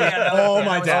yeah, that all yeah,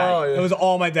 my that was- dad. It was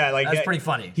all my dad. Like That's pretty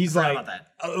funny. He's Forgot like,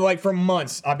 about like for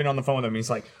months I've been on the phone with him. He's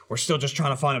like, we're still just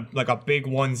trying to find a big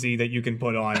onesie that you can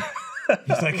put on.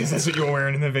 He's like, because that's what you were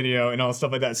wearing in the video and all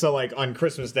stuff like that. So like on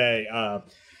Christmas Day,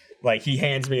 like he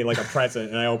hands me like a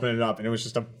present and I open it up and it was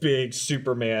just a big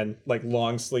Superman like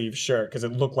long sleeve shirt because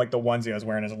it looked like the onesie I was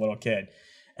wearing as a little kid.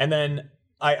 And then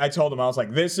I told him, I was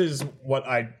like, this is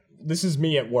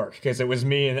me at work, because it was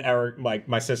me and Eric, like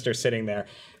my sister sitting there,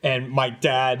 and my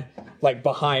dad like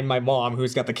behind my mom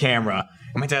who's got the camera,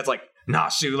 and my dad's like, "Nah,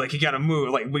 Sue, like you gotta move.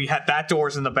 Like we had that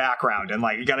door's in the background, and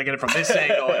like you gotta get it from this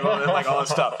angle, and like all this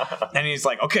stuff." And he's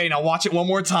like, "Okay, now watch it one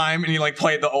more time." And he like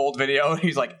played the old video, and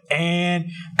he's like, "And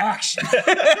action."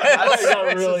 I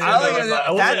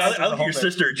think your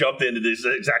sister jumped into this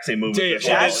exact same movement. Dude, as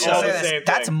yeah, well. that's all the same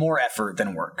That's thing. more effort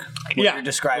than work. What Yeah. you're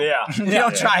describing. Yeah. You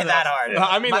don't try that hard.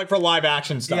 I mean, like for live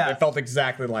action stuff, Yeah. it felt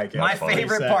exactly like it. My Funny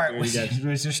favorite set, part you was guys-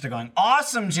 was just going,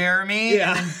 "Awesome, Jeremy,"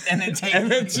 Yeah. and then take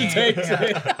and then she takes yeah.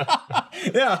 it.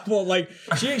 Yeah, well, like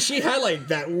she had like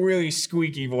that really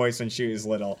squeaky voice when she was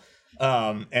little,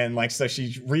 and like so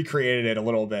she recreated it a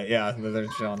little bit. Yeah, they're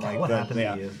showing like What happened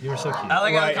yeah. to you? You were so cute. I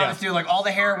like how Right, it comes through, like all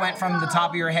the hair went from the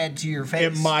top of your head to your face.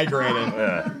 It migrated.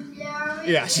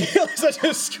 Yeah, she has such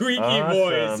a squeaky Awesome,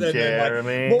 voice. And then,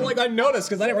 Jeremy. like, well, like I noticed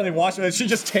because I didn't really watch it. She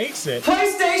just takes it.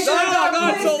 PlayStation!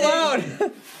 No, it's so loud.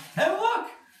 And look!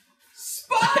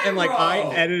 Spyro! And like I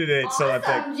edited it so that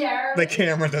Awesome, Jeremy. the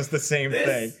camera does the same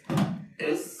thing.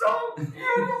 It's so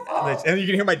beautiful! And you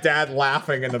can hear my dad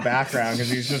laughing in the background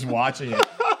because he's just watching it.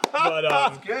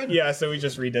 But yeah, so we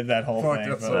just redid that whole thing. that's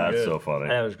but- so That's good. so funny.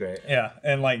 That was great. yeah,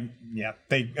 and like, yeah,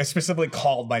 they specifically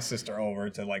called my sister over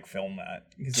to like film that.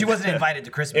 She wasn't invited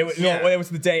to Christmas. It was, no, it was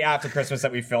the day after Christmas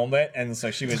that we filmed it, and so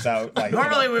she was out like.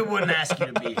 Normally we wouldn't ask you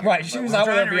to be here. Right, she but was we're out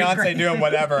with her trying to fiance recreate- doing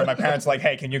whatever, and my parents were like,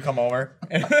 "Hey, can you come over?"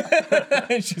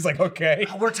 And she's like, "Okay."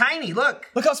 We're tiny. Look.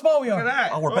 Look how small we Look at are.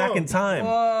 that. Oh, we're back in time.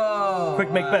 Whoa.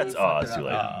 Quick make bets. Oh, it's too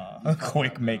late.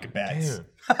 Quick make bets.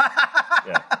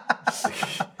 Yeah.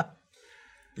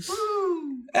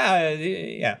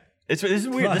 Yeah. This is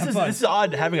weird. Fun, This is fun. this is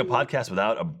odd having a podcast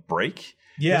without a break.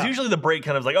 Yeah. Because usually the break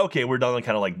kind of like, okay, we're done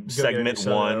kind of like segment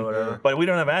soda or one, whatever. but we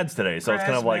don't have ads today, so it's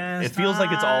kind of like Christmas it feels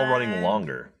like it's all running time.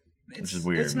 longer, which is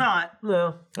weird. It's not.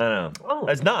 No, I know. Oh.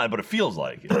 It's not, but it feels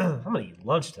like it. I'm gonna eat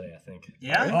lunch today. I think.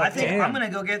 Yeah, I think damn. I'm gonna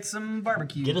go get some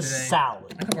barbecue. Get a today.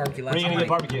 salad. Barbecue Where are you gonna get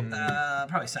barbecue?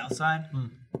 Probably South Side.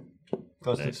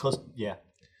 Close, Nice. close. Yeah.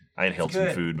 I inhaled some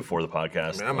good. food before the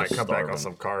podcast. Man, I might was cut back on starving.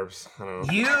 some carbs. I don't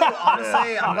know. You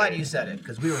honestly, I'm glad you said it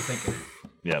because we were thinking.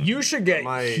 Yeah. You should get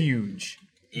My- huge.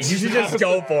 You should just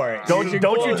go for it. don't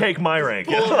you take my rank.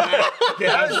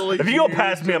 If you go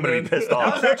past me, I'm gonna be pissed That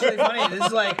off. was actually funny. This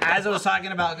is like as I was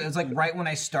talking about. It was like right when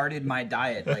I started my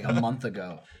diet, like a month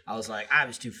ago. I was like,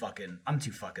 I'm too fucking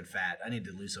fat. I need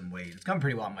to lose some weight. It's coming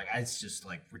pretty well. I'm like, it's just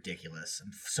like ridiculous.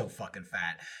 I'm so fucking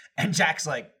fat. And Jack's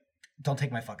like, don't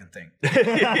take my fucking thing.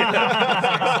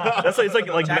 That's like, it's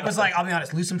like Jack was like, I'll be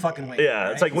honest, lose some fucking weight. Yeah,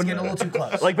 right? it's like He's when- getting a little too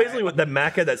close. like basically with the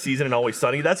Maca that season in Always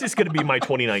Sunny. That's just gonna be my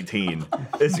 2019.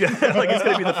 It's like it's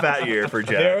gonna be the fat year for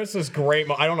Jack. There was this great.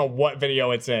 I don't know what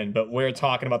video it's in, but we're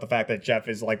talking about the fact that Jeff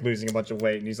is like losing a bunch of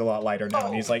weight and he's a lot lighter now.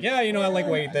 And he's like, yeah, I like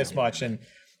weight this much, and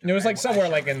it was like somewhere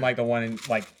like in like the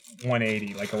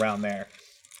 180, like around there.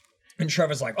 And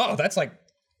Trevor's like, oh, that's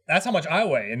how much I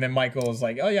weigh. And then Michael was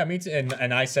like, oh yeah, me too.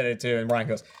 And I said it too. And Ryan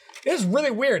goes, it's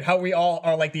really weird how we all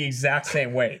are like the exact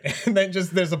same weight. And then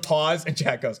just there's a pause, and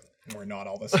Jack goes, we're not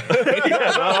all the same.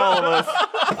 Not all of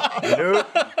us. Nope.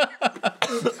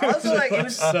 Also, like, it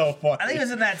was So funny. I think it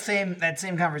was in that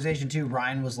same conversation too.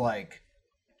 Ryan was like,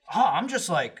 "Oh, I'm just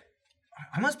like,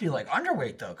 I must be like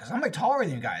underweight though, because I'm like taller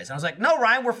than you guys." And I was like, "No,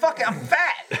 Ryan, I'm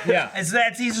fat." Yeah. And so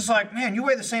he's just like, "Man, you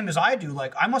weigh the same as I do.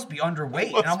 Like, I must be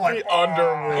underweight." And I'm like,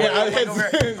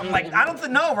 underweight. I'm like, I don't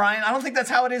think no, Ryan. I don't think that's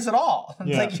how it is at all.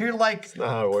 It's like you're like Not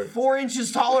how it works. 4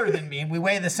 inches taller than me, and we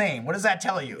weigh the same. What does that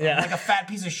tell you? Yeah. I'm like a fat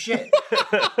piece of shit.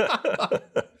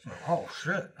 Oh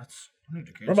shit, that's. I need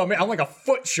to What about me? I'm like a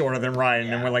foot shorter than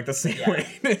Ryan, and we're like the same weight.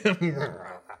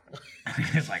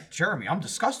 He's like, Jeremy, I'm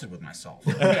disgusted with myself.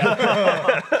 And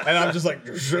I'm just like,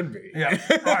 you should be. Yeah.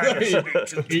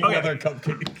 Eat another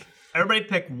cupcake. Everybody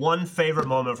pick one favorite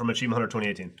moment from Achievement Hunter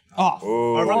 2018. Oh,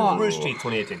 Or from Rooster Teeth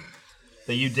 2018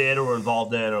 that you did or were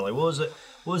involved in, or like what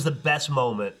was the best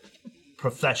moment I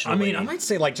professionally? mean, I might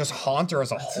say like just Haunter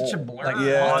as a whole. Such a blur. Like,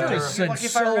 Yeah. Haunter is Like,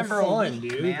 if I so remember a fun,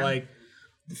 week, dude. man. Like,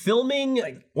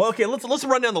 filming. Well, okay, let's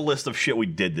run down the list of shit we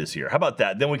did this year. How about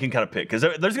that? Then we can kind of pick because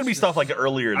there's gonna be stuff like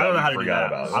earlier I don't know that how we to do forgot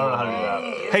that. about. I don't know how to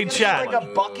do that. Hey, chat. Like a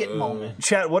bucket moment.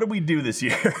 Chat, what did we do this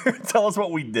year? Tell us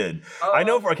what we did. I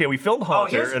know we filmed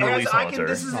Haunter and released Haunter.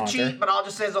 This is a cheat, but I'll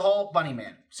just say as a whole, Bunny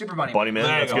Man. Super Bunny Man. Bunny Man,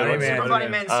 that's a good. Bunny one. Man. Super Bunny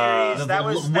Man series. That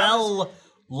was well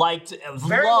liked,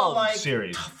 very well loved liked.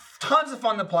 series. Tons of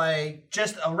fun to play.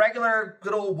 Just a regular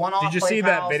good old one-off. did you play see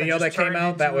that pals video that just came turned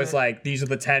out? That into was it. like, these are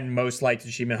the 10 most liked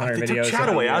Achievement Hunter They videos. took chat of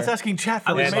the away. I year. was asking chat for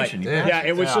And, like, information. yeah,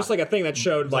 it was just like a thing that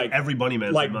showed like every Bunny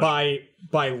Man. like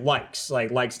by likes,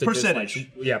 like likes to Percentage.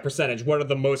 dislikes. Yeah, percentage. What are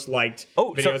the most liked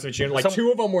Oh, so- videos of Achievement? Like some-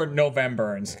 2 of them were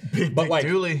Novemberns, but like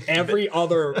Dooley. every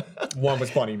other one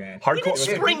was Bunny Man. Hardcore.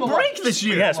 Spring break this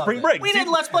year. Yeah, spring break. We did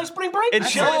Let's Play Spring Break. And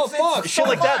shit, shit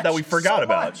like that we forgot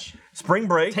about. Spring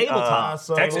break, Tabletop.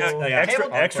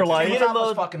 extra life, Tabletop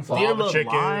was fucking fun. Theater Mode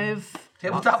Chicken. Live.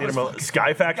 Tabletop was Theater fun. Mode,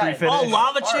 Sky Factory Guys, finish. Oh,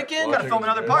 Lava Part. Chicken. We gotta film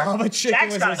another part. Lava Chicken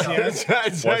Jack's was gotta this go. year.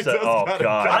 What's that? Oh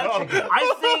god,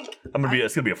 I think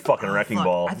it's gonna be a fucking wrecking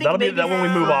ball. I think That'll be maybe- that when we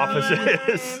move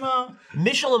offices.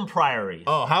 Michelin Priory.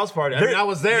 Oh, house party. I mean, I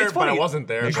was there, it's but I funny. wasn't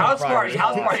there. House party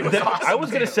was awesome. I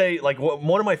was gonna say like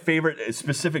one of my favorite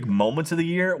specific moments of the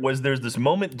year was there's this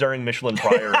moment during Michelin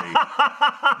Priory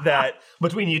that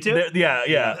Between you two?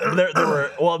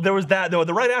 there was that though.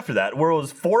 The right after that, where it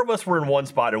was 4 of us were in one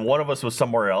spot and 1 of us was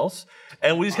somewhere else,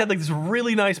 and we just had like this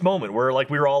really nice moment where like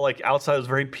we were all like outside. It was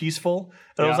very peaceful,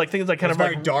 and it was like things like kind It's of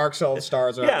very like dark, so all the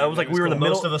stars are. yeah. It was like we were in the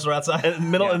middle. Most of us were outside. in the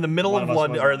middle One of of us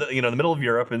London, was. or the middle of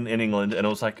Europe in England, and it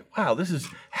was like, wow, this is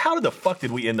how the fuck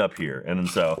did we end up here? And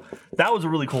so that was a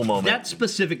really cool moment. That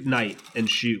specific night and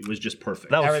shoot was just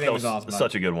perfect. that Everything that was awesome.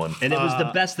 such a good one. And it was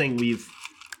the best thing we've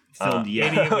filmed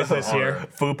yet. Idiot was this year.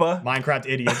 FUPA. Minecraft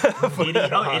Idiot.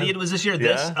 Idiot was this year.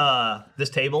 This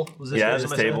table was this year. Yeah,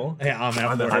 this table. Yeah,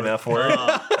 I'm F word.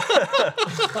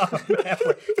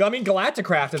 I mean,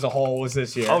 Galacticraft as a whole was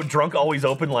this year. Oh, Drunk Always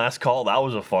Open last call. That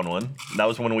was a fun one. That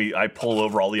was when I pulled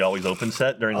over all the Always Open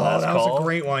set during the last that call. was a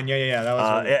great one. Yeah. That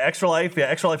was Extra Life. Yeah,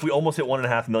 Extra Life. We almost hit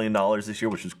 $1.5 million this year,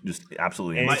 which is just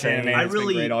absolutely insane. Man, I it's been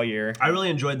really- great all year. I really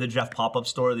enjoyed the Jeff pop-up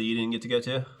store that you didn't get to go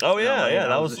to. Oh yeah, Yeah,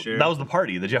 that was this year. the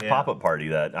party, the Jeff pop-up party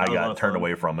that I was a lot got of turned fun.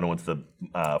 away from and went to the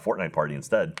Fortnite party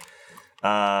instead.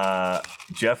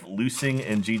 Jeff Loosing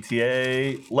and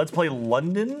GTA. Let's Play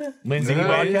London. Lindsay Nice.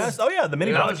 wins. Podcast. Oh yeah, the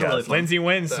mini that was podcast. really fun. Lindsay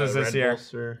wins was this Red year.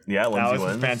 Bull, Yeah, That Lindsay was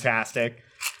wins. fantastic.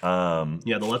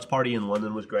 Yeah, the Let's Party in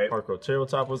London was great. Parkour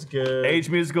Tabletop was good. Age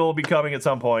Musical will be coming at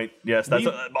some point. Yes, that's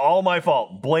all my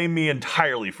fault. Blame me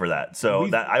entirely for that. So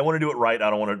that I want to do it right. I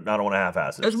don't want to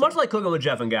half-ass it. It's much like cooking with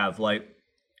Jeff and Gav. Like,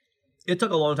 it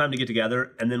took a long time to get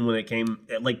together, and then when it came,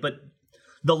 but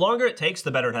the longer it takes, the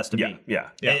better it has to be. Yeah.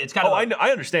 It's kind of. I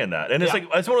understand that, and it's Yeah. like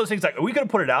it's one of those things. Like we could have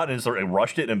put it out and sort of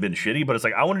rushed it and been shitty, but it's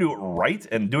like I want to do it right,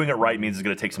 and doing it right means it's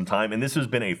going to take some time. And this has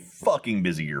been a fucking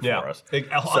busy year Yeah. for us.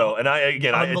 So, and it's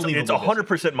unbelievable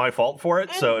 100% my fault for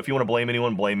it. So if you want to blame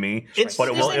anyone, blame me. It's but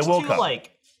it will too, come.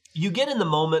 like, you get in the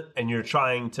moment and you're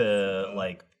trying to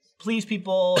like please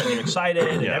people and you're excited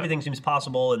and everything seems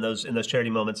possible in those charity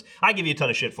moments. I give you a ton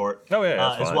of shit for it. Oh, yeah,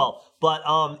 that's as fine. well. But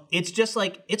it's just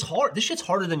like it's hard. This shit's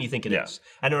harder than you think it is,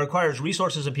 and it requires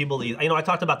resources of people. That I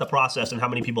talked about the process and how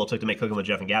many people it took to make Cooking with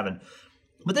Jeff and Gavin,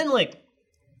 but then like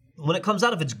when it comes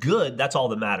out, if it's good, that's all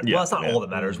that matters. Yeah, Well, it's not yeah. all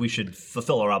that matters. We should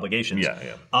fulfill our obligations. Yeah.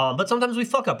 But sometimes we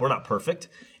fuck up. We're not perfect.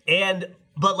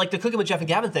 But like the Cooking with Jeff and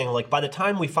Gavin thing, like by the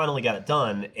time we finally got it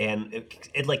done, and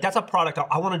it like that's a product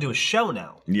I want to do a show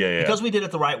now. Yeah. Because we did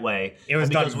it the right way. It was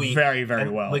and done because very, very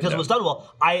well. Because it was done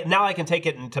well. I can take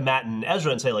it to Matt and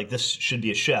Ezra and say like this should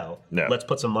be a show. Yeah. Let's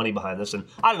put some money behind this. And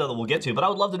I don't know that we'll get to, but I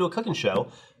would love to do a cooking show.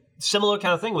 Similar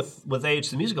kind of thing with AH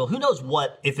the Musical. Who knows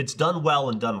what, if it's done well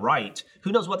and done right,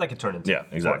 who knows what that could turn into. Yeah,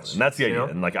 exactly. for us, And that's the idea. know?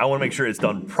 And like I want to make sure it's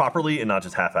done properly and not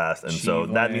just half-assed. And so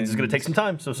that means it's going to take some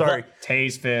time. So sorry.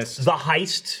 Tase Fist. The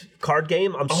Heist card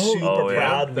game. I'm super oh, yeah.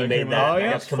 proud we made that. Oh,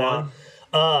 yeah, That's come out.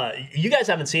 You guys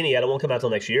haven't seen it yet. It won't come out till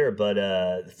next year.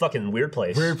 But fucking Weird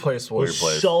Place. Weird Place was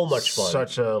so much fun.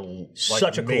 Such a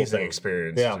Such a cool amazing thing.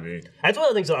 experience Yeah. to be. That's one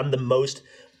of the things that I'm the most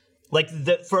like.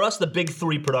 For us, the big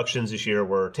three productions this year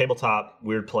were Tabletop,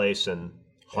 Weird Place, and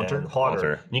Haunter.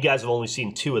 Haunter. And you guys have only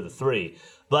seen 2 of the 3,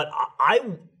 but I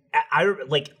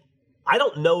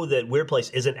don't know that Weird Place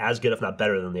isn't as good, if not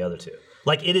better, than the other 2.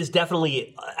 Like it is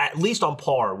definitely at least on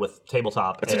par with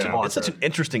Tabletop and Haunter. It's such an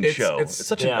interesting It's- show. it's It's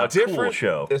such yeah. a cool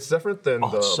show. It's different than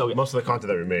so- most of the content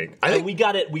that we make. I think we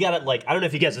got it. Like I don't know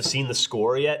if you guys have seen the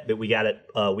score yet, but we got it.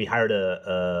 We hired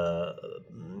a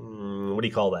what do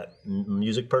you call that?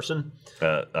 Music person?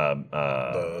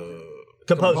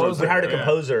 Composer. We hired a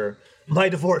composer. My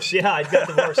divorce. Yeah, I got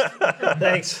divorced.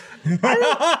 Thanks.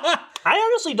 I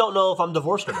honestly don't know if I'm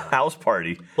divorced or not. House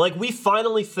party. Like we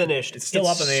finally finished. It's still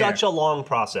up in the such air. a long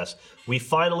process. We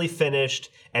finally finished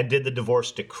and did the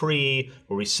divorce decree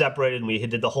where we separated and we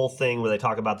did the whole thing where they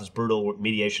talk about this brutal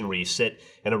mediation where you sit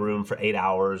in a room for 8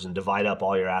 hours and divide up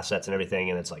all your assets and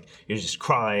everything, and it's like you're just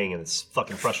crying and it's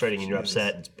fucking frustrating and you're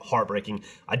upset and it's heartbreaking.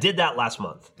 I did that last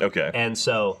month. Okay. And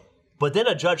so, but then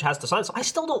a judge has to sign. So I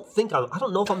still don't think I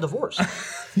don't know if I'm divorced.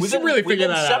 We've should really we've figure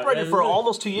been that out. separated for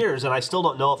almost 2 years, and I still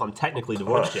don't know if I'm technically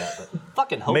divorced yet. But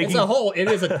fucking hope Making- It's a whole. It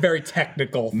is a very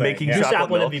technical thing. Making yeah. chocolate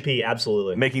Chaplin milk. MVP,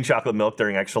 absolutely. Making chocolate milk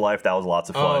during Extra Life, that was lots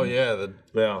of fun. Oh yeah,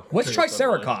 Yeah, What's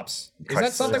Triceratops? Is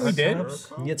that something we did?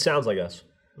 it sounds like us.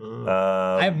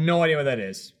 I have no idea what that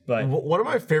is. But One of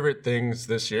my favorite things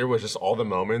this year was just all the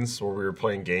moments where we were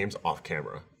playing games off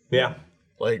camera. Yeah,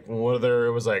 Like whether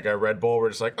it was like a Red Bull, we're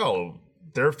just like, oh,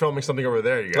 they're filming something over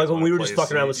there. You guys like when wanna we were play just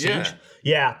fucking around with Siege. Yeah.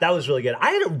 Yeah, that was really good.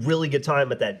 I had a really good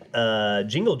time at that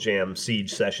Jingle Jam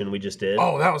Siege session we just did.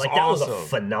 Oh, that was that was a awesome.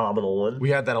 phenomenal one. We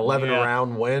had that 11 Yeah.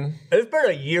 round win. It's been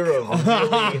a year of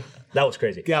really. That was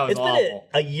crazy. That was It's been awful.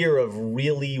 a year of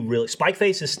really. Spike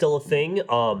Face is still a thing.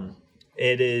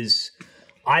 It is.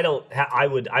 I don't. I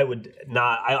would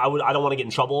not. I don't want to get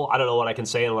in trouble. I don't know what I can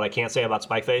say and what I can't say about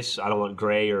Spike Face. I don't want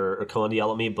Gray or Cohen to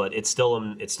yell at me, but it's still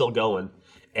going,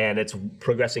 and it's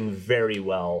progressing very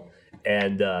well.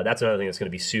 And that's another thing that's going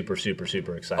to be super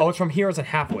exciting. oh, it's from Heroes and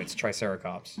Halfwits.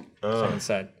 Triceratops. Someone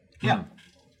said. Yeah.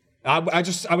 I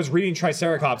was reading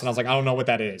Triceratops and I was like, I don't know what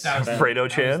that is. Fredo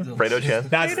Chan.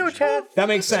 That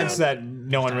makes sense that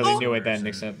no one really knew it then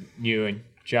except you and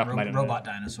Jeff might have Robot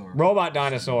Dinosaur. Robot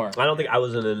Dinosaur. I don't think I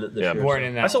was in it this year. Weren't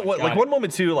in that. I saw one. Got like it. one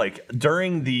moment too, like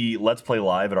during the Let's Play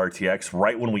Live at RTX,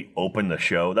 right when we open the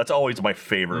show. That's always my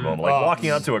favorite moment. Like walking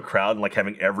out to a crowd and like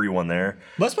having everyone there.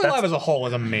 Let's Play Live as a whole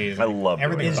is amazing. I love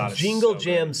doing everything it. about it. Jingle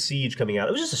Jam Siege coming out.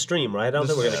 It was just a stream, right? I don't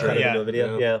think we're going to cut it into a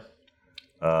video. Yeah.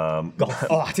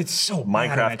 Oh, I did so bad in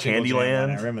Minecraft that Jingle Jam one.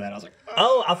 Candyland. I remember that. I was like,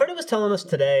 Oh, Alfredo was telling us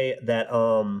today that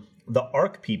the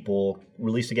Ark people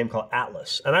released a game called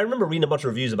Atlas. And I remember reading a bunch of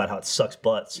reviews about how it sucks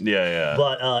butts. Yeah.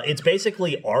 But it's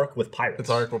basically Ark with pirates. It's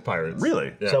Ark with pirates.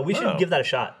 Really? Yeah. So we should give that a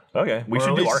shot. Okay, we Or should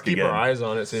at do least Ark keep again. our eyes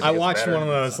on it. See if it I gets watched better. one of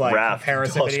those like Raft.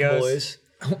 comparison Tusk videos. Boys.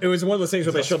 It was one of those things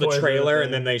where they show the Boys trailer and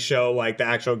and then they show like the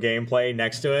actual gameplay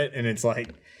next to it, and it's like,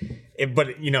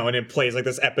 but you know, and it plays like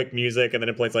this epic music, and then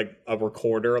it plays like a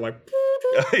recorder, like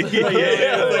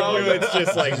it's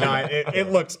just like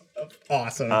it looks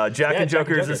awesome. Jack and Jack and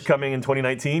Jokers is Jokers. coming in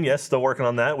 2019. Yes, still working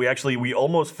on that. We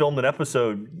almost filmed an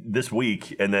episode this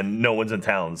week, and then no one's in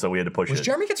town, so we had to push Was it.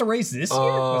 Jeremy gets a raise this year?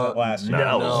 Was it last year?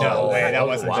 No. Way, that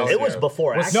wasn't Wow. this It was year.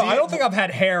 before. Was- actually. No, I don't think I've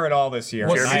had hair at all this year.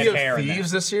 Was I had Sea of hair in that.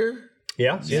 Thieves this year?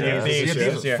 Yeah. Sea of Sea Thieves of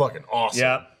Thieves this year. is fucking awesome.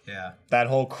 Yep. Yeah. That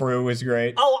whole crew was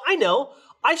great. Oh, I know.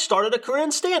 I started a career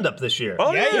in stand-up this year.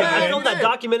 Oh, yeah. I filmed that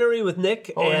documentary with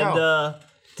Nick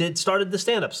and started the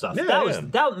stand-up stuff. Yeah, that yeah.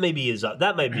 that maybe is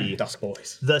that might be Dusk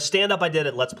Boys. the stand-up I did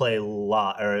at Let's Play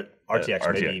or RTX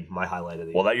RTX. maybe my highlight of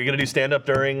the year. Well, you're gonna do stand up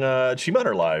during Achievement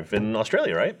Hunter Live in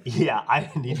Australia, right? Yeah, I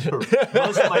need to.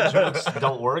 Most of my jokes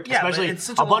don't work, Yeah, but especially it's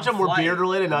such a a bunch of them long were flight. beard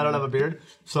related, and I don't have a beard.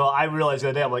 So I realized the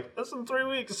other day, I'm like, that's in 3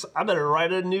 weeks. I better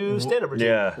write a new stand-up routine.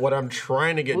 Yeah. What I'm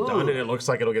trying to get done, and it looks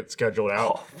like it'll get scheduled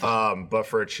out, but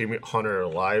for Achievement Hunter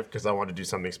Live, because I want to do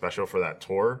something special for that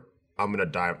tour, I'm gonna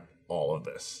dye all of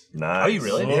this. Nice. Are you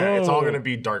really? Yeah, it's all gonna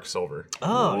be dark silver.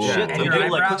 Oh shit! And You your do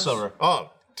like eyebrows? Quicksilver.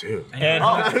 Oh, dude. And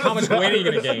how much weight are you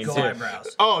gonna gain Go too?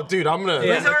 eyebrows. Oh, dude, I'm gonna.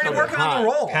 He's already working on the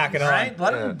roll. Pack it on. right?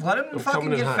 Let him I'm fucking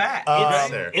coming in get hot.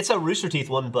 fat. It's a Rooster Teeth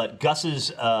one, but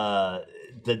Gus's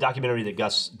the documentary that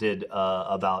Gus did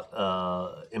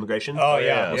about immigration. Oh,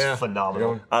 yeah. was Yeah.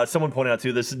 phenomenal. Someone pointed out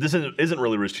too. This isn't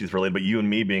really Rooster Teeth related, but you and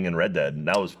me being in Red Dead,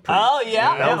 that was pretty. Oh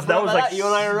yeah, that was like you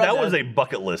and I are that was a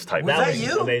bucket list type. Was thing. that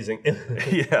you? amazing.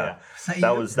 Yeah.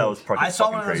 That was fucking I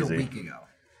saw one of crazy. those a week ago.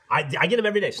 I get them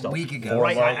every day still. A week ago.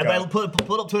 Right, Oh, if I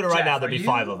put up Twitter right Jeff, now, there'd are be you-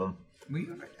 5 of them. Were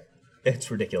you- It's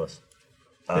ridiculous.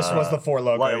 This was the 4 A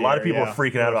logo. lot of people yeah. are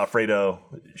freaking out about Fredo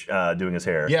doing his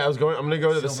hair. Yeah, I'm gonna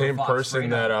go to the Silver same Fox person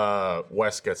Fredo. that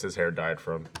Wes gets his hair dyed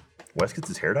from. Wes gets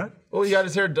his hair dyed? Well, he got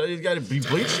his hair dyed. He's got to be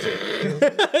bleached.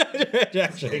 It.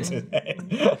 Jack shakes his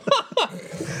head.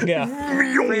 Yeah.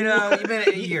 Fredo, you've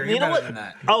been a year. You're You know better what? than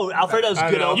that. Oh, Alfredo's I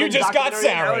Good know. Omen. You just got documentary.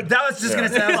 Sarah. That was just gonna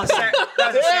say that was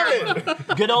a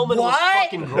Sarah. Good Omen was What?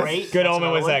 fucking great. Good That's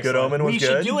Omen was what excellent. Good Omen was We good.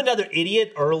 should do another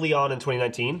idiot early on in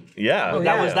 2019. Yeah.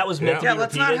 That was meant Yeah, to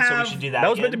let's be not repeated, so we have- should do that. That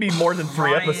was meant to again. be more than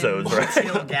 3 episodes,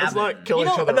 right? Let's not kill You each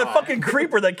know- other. And that off. fucking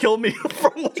creeper that killed me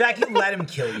from Jack, you let him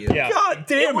kill you. Yeah. God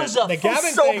damn It was a The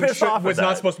Gavin so thing pissed off was at not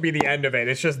that. supposed to be the end of it.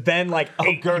 It's just then like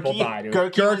 8 people Gurky? died.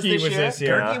 Gurky was this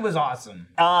year? year. Turkey was awesome.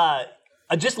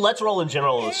 Just Let's Roll in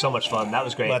general was so much fun. That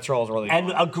was great. Let's Roll is really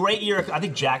And fun. a great year. I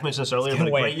think Jack mentioned this earlier, but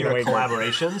a Wait, great year wait, of wait.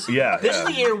 collaborations. Yeah, This yeah. is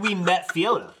the year we met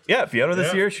Fiona. Yeah, Fiona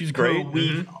this year, she's great.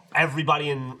 Who everybody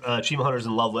in Achievement Hunter is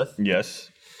in love with. Yes.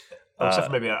 Except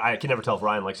for maybe I can never tell if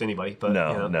Ryan likes anybody. But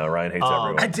No, you know. no, Ryan hates I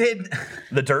everyone. did.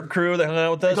 The Derp crew that hung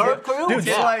out with us. Derp crew? Dude,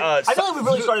 Yeah. like- I feel like we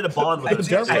really started to bond with those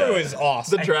Derp guys. Crew is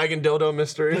awesome. The dragon dildo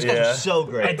mystery. Those guys Yeah. are so I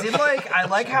great. did like. I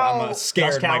like how. I'm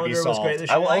scared Gus might be Calendar was solved. great this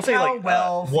I year. will like say, how like,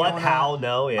 well. What, Fiona- how,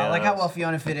 no, yeah. I like how well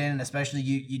Fiona fit in, and especially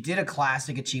you did a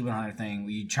classic Achievement Hunter thing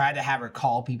where you tried to have her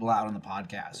call people out on the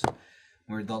podcast.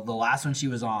 Where the last one she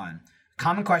was on,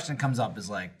 common question that comes up is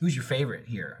like, who's your favorite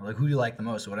here? Like, who do you like the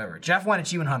most or whatever? Jeff went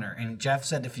Achievement Hunter, and Jeff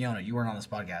said to Fiona, you weren't on this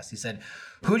podcast, he said,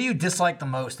 who do you dislike the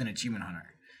most in Achievement Hunter?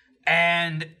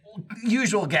 And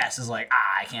usual guess is like,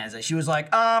 I can't say. She was like,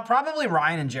 probably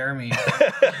Ryan and Jeremy.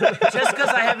 Just because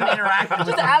I haven't interacted with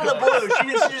Just them. out of the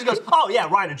blue, she just goes, oh yeah,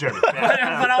 Ryan and Jeremy. But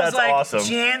I was That's like, awesome.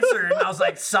 she answered, and I was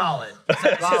like, solid. So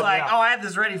she's like, oh, I have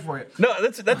this ready for you. No,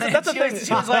 that's the she, thing. was,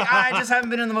 she was like, I just haven't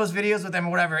been in the most videos with them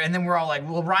or whatever. And then we're all like,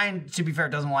 well, Ryan, to be fair,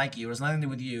 doesn't like you. It has nothing to do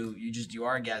with you. You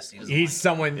are a guest. He doesn't He's like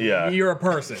someone. Yeah. You're a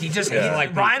person. you. He just Yeah.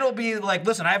 like Ryan will be like,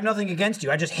 listen, I have nothing against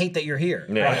you. I just hate that you're here.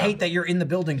 Yeah. I hate that you're in the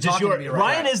building Just talking to me right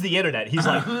Ryan now. is the internet. He's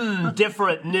like,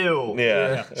 different, new.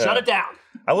 Yeah. Shut it down.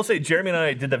 I will say, Jeremy and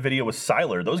I did that video with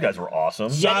Siler. Those guys were awesome.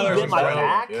 Yeti bit my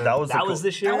back. Yeah. That was That was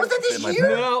this year. Was that this my year?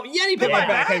 No, Yeti bit my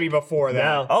back maybe before that.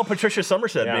 No. Oh, Patricia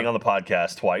Somerset Yeah. being on the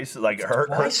podcast twice. Like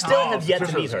her I still have yet to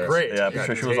meet Patricia's her. great. yeah,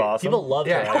 Patricia was awesome. People love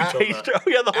her. Yeah, I still not. Oh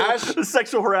yeah, the whole Ash- the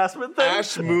sexual harassment thing.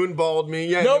 Ash moonballed me.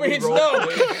 Yeah, No he means rolled no.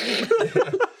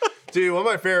 me. Dude, one of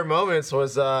my favorite moments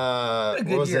was what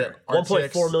was year. it?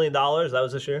 $1.4 million. That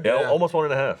was this year. Yeah, Yeah. almost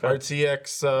 1.5.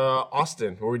 RTX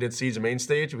Austin, where we did Siege main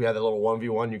stage. We had that little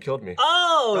 1v1. You killed me.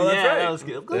 Oh, that's yeah, right. that was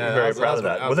good. Yeah, Very that was- proud of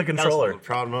that was- that. With a controller.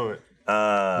 Proud moment.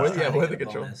 Uh, With the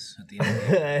controller. Bonus at the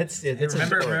end. it's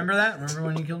Remember that? Remember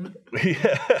when you killed me?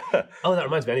 yeah. Oh, that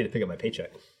reminds me. I need to pick up my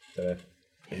paycheck. I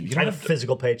have a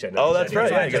physical paycheck. Oh, that's right.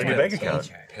 Yeah, you got a new bank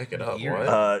account. Pick it up. Year.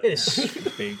 What? It is.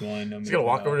 Big one. He's gonna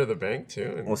walk over to the bank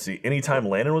too. and- Let's see. Anytime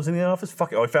Landon was in the office,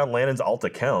 fuck. Oh, I found Landon's alt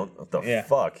account. What the Yeah.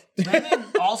 fuck? Landon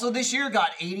also this year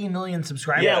got 80 million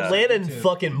subscribers. Yeah, Yeah. Landon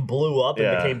fucking blew up and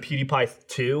Yeah. became PewDiePie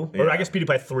 2. Or Yeah. I guess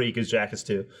PewDiePie 3 because Jack is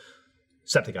 2.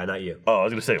 Septiceye, not you. Oh, I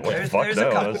was gonna say, what the There's- fuck? there's no,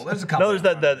 a couple. There's a couple. No, there's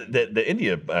the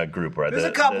India group, right? There's the,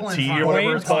 a couple the in T front. or whatever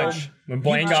Blaine it's called. Punch. When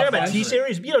Blaine Sure got about punched.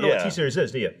 T-Series? You don't know Yeah. what T-Series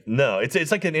is, do you? No,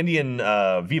 it's like an Indian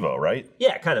Vivo, right?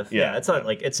 Yeah, kind of. Yeah. Yeah, it's not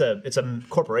like it's a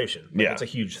corporation. Like, Yeah. it's a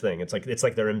huge thing. It's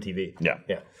like their MTV. Yeah.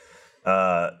 Yeah.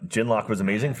 Jinlock was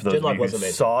amazing for those Jinlock of you was who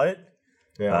amazing. saw it.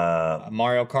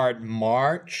 Mario Kart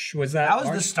March was that? That was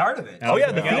March? the start of it. Oh yeah,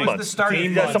 the That theme was month. the start of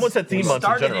it. Yeah, someone said theme We months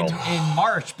in started general. in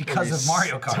March because of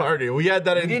Mario Kart. Started. We had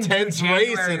that didn't do intense January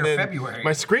race, and or then February.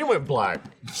 my screen went black.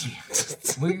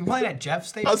 Were you playing at Jeff's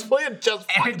station? I was playing just.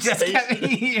 and it just kept,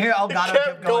 Elgato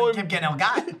kept going, kept getting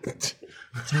Elgato.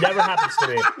 Never happens to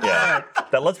me. Yeah,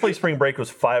 that Let's Play Spring Break was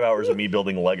 5 hours of me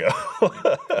building Lego.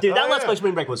 Dude, that Let's Play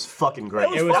Spring Break was fucking great.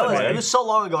 It was fun, man. It was so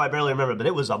long ago I barely remember, but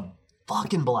it was a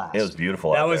fucking blast. It was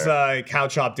beautiful. That out was there. Cow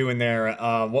Chop doing their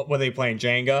what were they playing,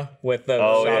 Jenga with the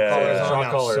Oh, shock yeah, collars yeah. on? Shock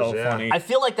That was collars, so yeah. funny. I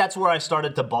feel like that's where I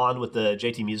started to bond with the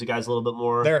JT Music guys a little bit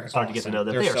more. They're started to get to awesome. know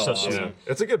them. They're They are so so awesome. sweet.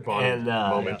 It's a good bond And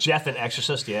moment. Jeff and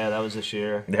Exorcist, yeah, that was this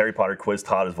year. the Harry Potter quiz.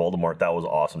 Todd as Voldemort. That was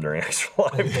awesome during Extra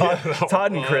Life.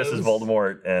 Todd and Chris as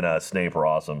Voldemort and Snape were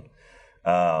awesome.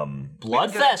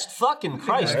 Bloodfest, fucking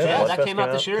Christ, yeah, that Bloodfest came out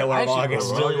came this out. year. Killer I of actually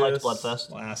August. really liked August.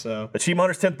 Bloodfest. Lasso.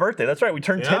 Achievement Hunter's 10th birthday. That's right. We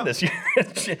turned 10 this year.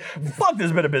 Fuck, this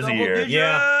has been a busy year.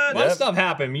 Yeah, a lot Yep. of stuff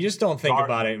happened. You just don't think Dark.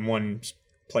 about it in one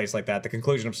place like that. The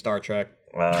conclusion of Star Trek.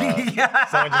 Yeah,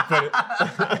 Someone just put it.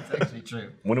 that's actually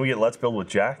true. When do we get Let's Build with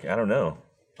Jack? I don't know.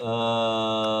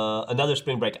 Another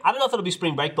spring break. I don't know if it'll be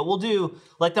spring break, but we'll do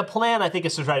like the plan. I think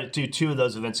is to try to do 2 of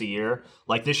those events a year.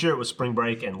 Like this year, it was spring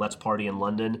break and Let's Party in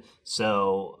London.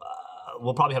 So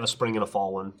we'll probably have a spring and a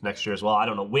fall one next year as well. I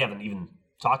don't know. We haven't even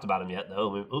talked about them yet, though.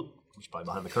 We're probably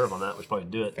behind the curve on that. We should probably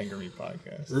do it. Finger Me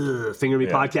podcast. Finger Me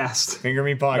podcast. Finger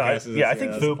Me podcast. Yeah, I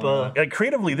think that's fun. Like,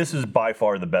 creatively, this is by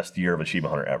far the best year of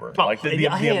Achievement Hunter ever. Oh, Like the in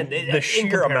sheer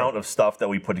comparison. amount of stuff that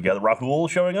we put together. Rahul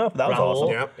showing up, that was Rahul. awesome.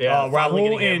 Yep. Yeah, finally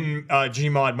Rahul getting him. in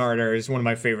Gmod Murder is one of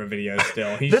my favorite videos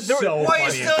still. He's so Why are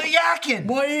you funny. still yakking?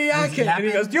 Why are you yakking? And he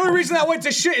yapping? goes, the only reason that went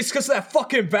to shit is because of that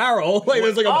fucking barrel. Like,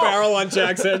 there's like a barrel on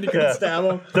Jack's head. You couldn't stab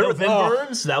him. November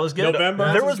Burns, that was good. November.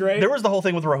 There This was is great. there was the whole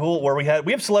thing with Rahul where we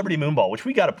have Celebrity Moonball, which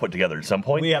we got to put together at some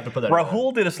point. We have to put that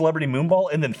Rahul did a Celebrity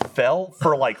Moonball and then fell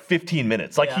for like 15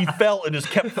 minutes. Like he fell and just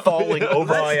kept falling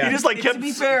over. Oh, yeah. He just like To kept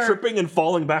be fair, tripping and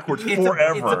falling backwards It's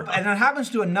forever. and it happens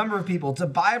to a number of people. It's a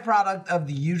byproduct of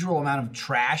the usual amount of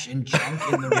trash and junk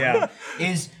in the room. Yeah.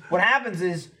 Is what happens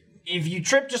is if you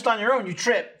trip just on your own, you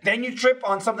trip. Then you trip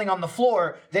on something on the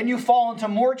floor. Then you fall into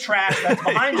more trash that's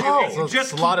behind you. And So you it's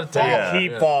just a lot keep of falling. yeah.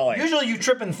 Keep falling. Usually you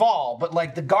trip and fall, but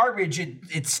like the garbage,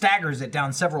 it staggers it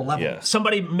down several levels. Yeah.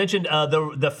 Somebody mentioned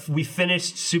we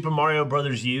finished Super Mario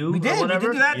Brothers U. We did. Or We whatever.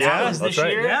 did do that. Yeah, Yeah, that was that's this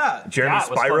right. year. Yeah. Jeremy Yeah, it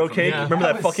was fun Spyro for cake. me. Remember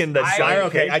That that was- fucking that I- giant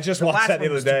Okay, cake? I just The watched last that the one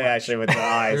other was too day much. actually with the Your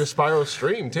eyes. Spyro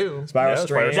stream too. Spyro Yeah,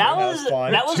 Stream. Spyro That Stream.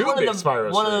 was Two one big of the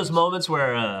Spyro one of those streams. moments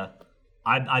where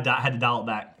I had to dial it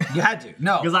back You had to.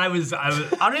 No. because I was I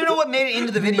don't even know what made it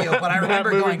into the video, but I remember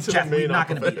moving going, to the Jeff, we're main not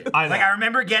going to beat it. I know. Like, I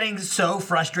remember getting so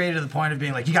frustrated to the point of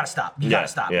being like, you got to stop. You got to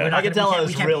stop. yeah. We're not I could gonna- tell we I can't-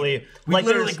 was we can't really- beat it. We like,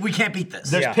 literally, there's- we can't beat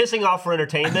this. there's Yeah. pissing off for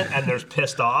entertainment and there's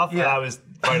pissed off. Yeah. And I was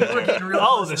right We're getting real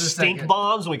oh, close the to this stink second.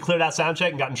 bombs when we cleared out sound check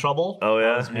and got in trouble. Oh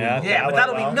yeah. Yeah, but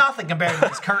that'll be nothing compared to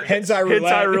this current. Hentai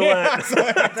roulette.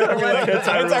 Hentai roulette.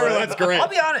 Hentai roulette's great. I'll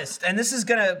be honest, and this is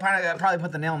gonna probably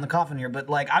put the nail in the coffin here, but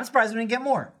like, I'm surprised we didn't get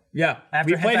more. Yeah.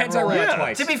 After We played Hentai Roulette Yeah.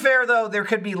 twice. To be fair, though, there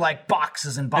could be like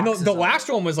boxes and And boxes. the of last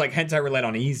one was like Hentai Roulette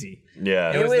on easy.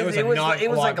 Yeah. It was- there was it was not it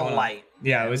was a lot like a going on. light.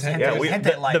 Yeah, it was. Yeah, we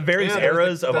Hente light. the various Yeah, there eras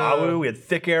was of the- AWU. We had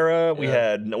thick era.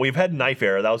 We've had knife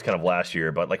era. That was kind of last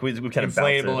year, but like we kind of bounced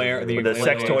Inflatable it. era, the the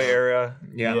sex inflatable toy era. era.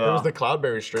 Yeah. There was the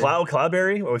Cloudberry stream.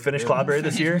 Cloudberry. We finished Cloudberry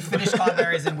this year. We finished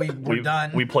Cloudberries and we're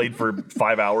done. We played for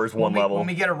 5 hours, one level. When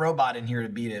we get a robot in here to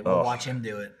beat it, we'll watch him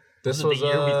do it. This Was it the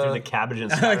year we threw the cabbage in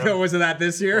Skyrim? Was it that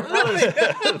this year?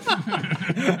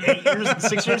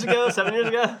 6 years ago, 7 years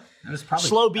ago. It was probably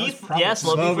Slow that was beef, probably- yeah,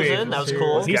 slow beef was in. That was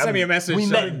cool. He sent me a message. We on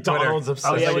met Twitter. Donald's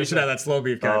obsessed. Oh yeah, we we should have that slow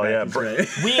beef guy. Oh, back. yeah, He's bro.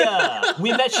 great.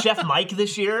 We met Chef Mike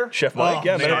this year. Chef Mike,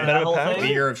 yeah, man. met That him whole at PAX. thing?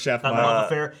 The year of Chef That Mike. love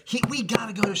affair. We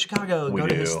gotta go to Chicago and We go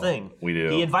to his do. thing. We do.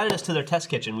 He invited us to their test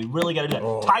kitchen. We really gotta do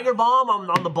that. Tiger Bomb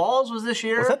on the balls was this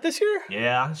year. Was that this year?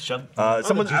 Yeah. Someone. I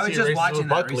was just watching that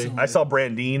Buckley. recently. I saw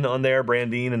Brandine on there.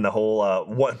 Brandine and the whole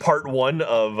part one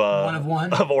of of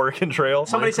one. of Oregon Trail.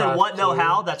 Somebody said Minecraft what? No, too.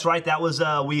 how? That's right. That was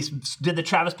we did the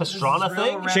Travis Pastrana real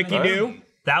thing. random. Chicky Doo.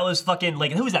 That was fucking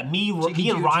like who was that? Me Chicky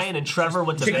and Doo Ryan and Trevor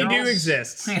went to Chicky Doo Vegas.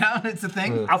 exists. You know, it's a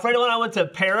thing. Alfredo and I went to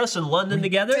Paris and London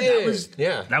together. That was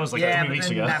Yeah. like Yeah, 3 but weeks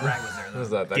then ago. Matt Bragg was there. What Though. was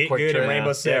that? That Get quick good trip. at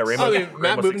Rainbow Six. Yeah, Rainbow. Oh, Rainbow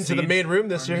Matt moved into Six the Siege. main room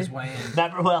this year. His way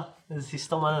in. Well, he's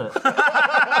still not in it.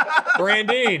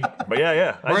 Brandine. But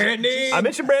yeah. Brandine. I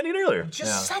mentioned Brandine earlier.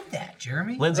 Just said that,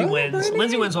 Jeremy. Lindsay wins.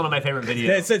 Lindsay wins one of my favorite videos.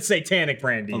 That said satanic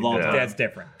Brandine. Of all time. That's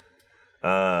different.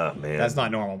 Man. That's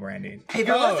not normal Brandine. Hey, if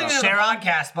you're listening to the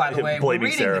podcast, by the way, we're Blaming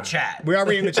reading Sarah. the chat. We are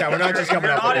reading the chat. We're not just coming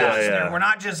You're up not with out it. there. yeah. We're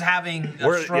not just having a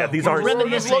We're- stroke. yeah, these We're aren't-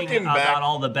 Reminiscing looking back about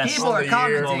all the best People are the year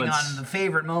commenting moments. on the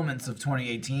favorite moments of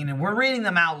 2018, and we're reading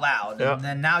them out loud. Yeah. And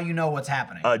then now you know what's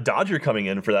happening. Dodger coming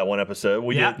in for that one episode.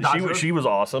 Yeah, Dodger. She was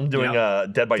awesome doing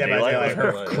Dead by Dead by Daylight. Daylight,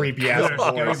 her Daylight. creepy ass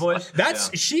Scary voice. voice.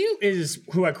 That's she is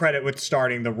who I credit with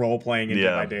starting the role playing in Yeah.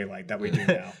 Dead by Daylight that we do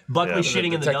now Buckley Yeah. shitting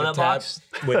in the Detective donut box.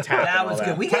 with Tap. that and was all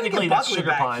good. We gotta Technically, get that's Buckley Sugar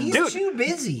back. Pine. He's Dude, too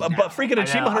busy. But now. freaking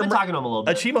I know. I've been talking to him a little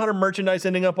bit. Achievement Hunter merchandise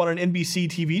ending up on an NBC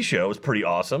TV show is pretty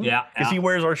awesome. Yeah, Because yeah. he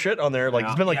wears our shit on there. Like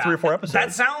it's been like Yeah, 3 or 4 That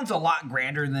episodes. sounds a lot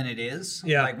grander than it is.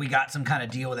 Yeah. Like we got some kind of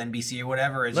deal with NBC or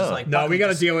whatever. It's No. just like No, we Buckley got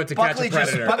to just- deal with To Catch a Buckley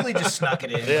Predator. Buckley just snuck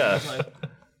it in. Yeah. It's like,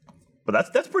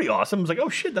 But that's pretty awesome. It's like, oh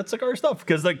shit, that's like our stuff.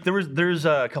 Because like there's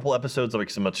a couple episodes of like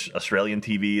some much Australian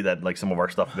TV that like some of our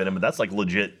stuff have been in, but that's like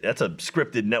legit. That's a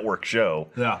scripted network show.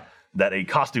 Yeah. That a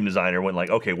costume designer went like,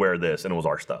 okay, wear this, and it was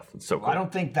our stuff. It's so cool. I don't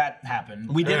think that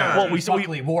happened. We did our- Well,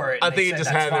 Buckley wore it. I and think they it said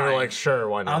just that's had. They were fine. like, sure,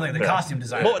 why I not? don't think the costume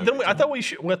designer. Well, then I thought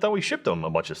we shipped them a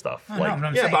bunch of stuff. No, Like, but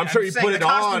I'm Yeah, saying, but I'm sure you saying put the it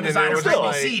costume on and designer it was for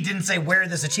like- NBC didn't say wear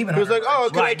this achievement. He was like, Hunter. oh,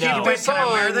 can I Right, keep no. this Can I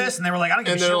wear on? this? And they were like, I don't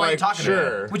give a And shit they're what you're like, talking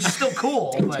sure. about. Which is still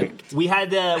cool. But We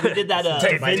had we did that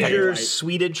Take my Avengers take.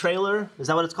 Sweden trailer. Is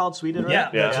that what it's called? Sweden, right? Yeah.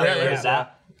 Yeah. we Yeah. did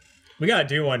that. We got to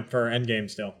do one for Endgame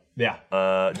still. Yeah.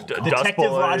 Dust Detective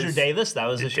Boys, Roger Davis. That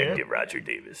was this year. Detective Roger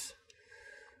Davis.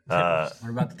 what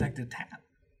about Detective Tap?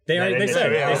 They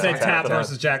said yeah, they said yeah. Tap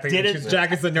versus Jack. Did it-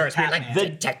 Jack is the nurse. We're like, The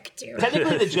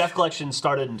Technically, the Jeff collection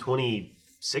started in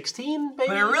 2016, maybe.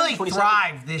 But it really 2017?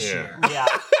 thrived this year. Yeah.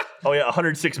 Oh yeah,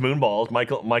 106 moonballs. Mike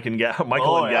and Gavin yeah.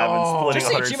 splitting just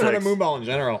say Achievement 106. Hunter Moonball in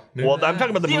general. Well, I'm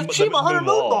talking about the, The moon, Achievement Hunter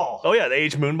Moonball. Oh yeah, the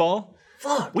Age Moonball.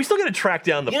 Fuck. We still got to track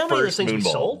down the You know how many of those first things we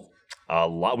Moonball. sold? A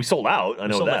lot. We sold out. I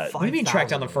know sold like that. five. What do you mean track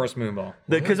down the first Moonball?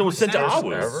 Because it was sent to First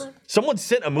Awu. ever? Someone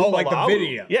sent a moonball. Oh, like to the Awu.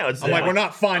 video. Yeah, it's I'm like, we're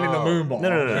not finding the Moonball.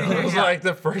 No. It was like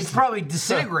the first. Probably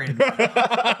disintegrated.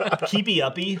 Keepy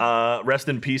uppy. Rest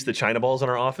in peace, the China balls in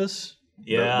our office.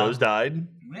 Yeah. Those died.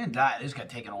 We didn't die. They just got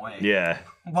taken away. Yeah.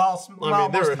 Well, I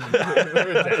mean, they most were, of them died. they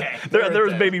were dead. Okay. There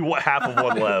was maybe half of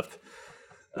one left.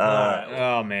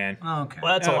 Oh man. Okay.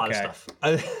 Well, that's a lot of Okay. stuff.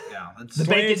 Yeah, that's The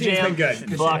bacon 2018's jam. been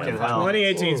good. Fucking hell.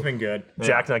 2018's been good.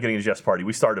 Jack not getting a Jeff's party.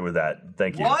 We started with that.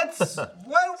 Thank you. what?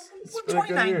 What? been a good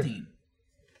year. 2019.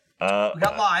 We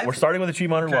got live. We're starting with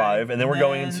Achievement Hunter Okay. Live, and then we're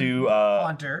going into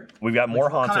Hunter. We've got more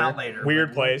Which will come out Haunter. later.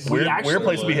 Weird place. Weird, actually weird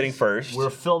place to be hitting first. We're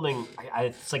filming.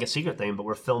 It's like a secret thing, but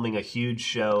we're filming a huge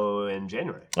show in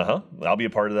January. I'll be a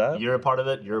part of that. You're a part of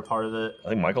it. You're a part of it. I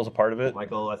think Michael's a part of it.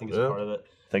 Michael, I think, is a Yeah. part of it.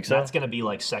 Think so? That's gonna be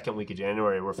like second week of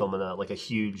January. We're filming a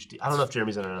huge. I don't know if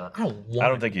Jeremy's in it or not. I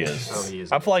don't think he is. Oh, he is.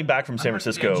 I'm flying back from San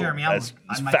Francisco Jeremy, as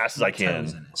might fast as I put toes in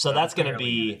can. it. So that's gonna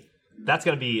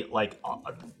be like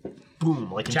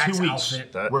boom, like in Jack's 2 weeks.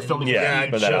 outfit. We're filming Yeah, a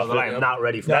huge but that show outfit, that I am not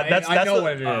ready for. I know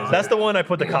what it is. That's the one I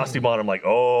put the costume on. I'm like,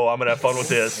 oh, I'm gonna have fun with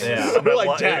this. Yeah. I'm gonna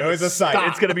like, Jack, It was a sight.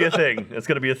 It's gonna be a thing. It's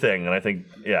gonna be a thing, and I think,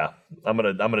 yeah, I'm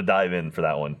gonna dive in for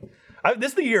that one.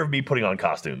 This is the year of me putting on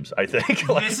costumes. I think.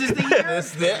 Like, This is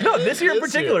the year? no, this year in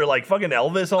particular, like fucking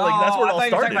Elvis. All like that's where it I all thought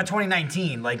you were talking started. about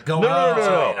 2019, like going No. into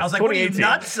it. I was like, what are you 2018.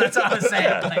 nuts? That's what I was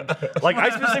saying. Like, Like I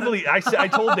specifically, I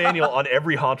told Daniel on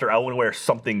every Haunter I want to wear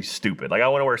something stupid. Like I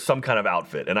want to wear some kind of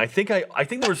outfit, and I think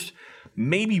there was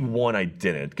Maybe one I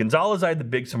didn't. Gonzalez, I had the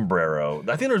big sombrero.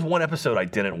 I think there was one episode I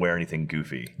didn't wear anything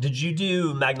goofy. Did you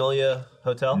do Magnolia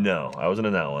Hotel? No, I wasn't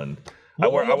in that one.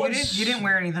 You didn't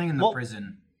wear anything in the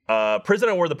prison. Prison,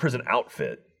 I wore the prison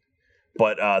outfit.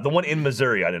 But the one in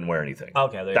Missouri, I didn't wear anything.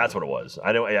 Okay, that's what it was.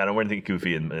 I don't wear anything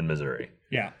goofy in Missouri.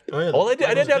 Yeah. Oh, yeah, Well, I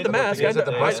did have the mask. I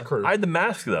I had the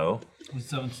mask though.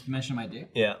 So mention my dick.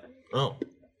 Yeah. Oh.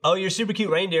 Oh, your super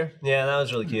cute reindeer. Yeah, that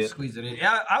was really cute. Squeeze it in.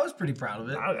 Yeah, I was pretty proud of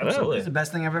it. Absolutely. It's the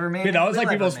best thing I've ever made. Yeah, that was like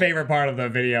Will people's ever make. favorite part of the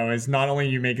video is not only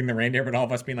you making the reindeer, but all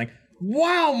of us being like,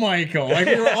 "Wow, Michael!" Like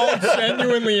we were all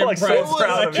genuinely Like, so impressed.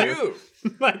 proud of you.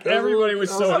 Like everybody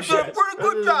was so You did a impressed. pretty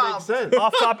good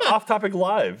job. Off topic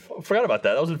live. I forgot about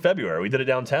that. That was in February. We did it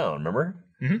downtown. Remember?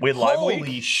 We had live Holy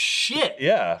week. shit!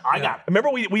 Yeah. I got. Remember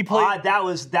we played. That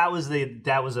was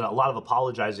a lot of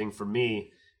apologizing for me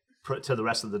to the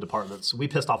rest of the departments. We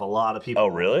pissed off a lot of people. Oh,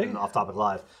 really? in Off Topic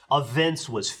Live. Vince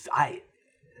was I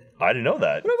didn't know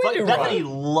that. Bethany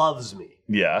loves me.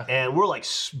 Yeah. And we're like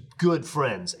good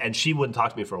friends, and she wouldn't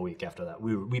talk to me for a week after that.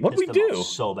 We What'd pissed we them do? off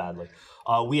so badly.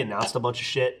 We announced a bunch of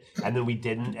shit, and then we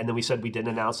didn't, and then we said we didn't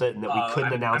announce it, and that we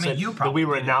couldn't announce it. you That probably we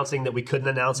were did it. announcing that we couldn't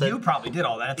announce it. You probably did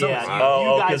all that. It's yeah, always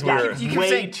you. you guys 'cause we were- got You keep way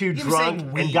saying- too you keep drunk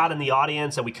saying we. and got in the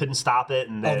audience, and we couldn't stop it.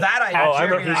 And that I- Pat Oh, I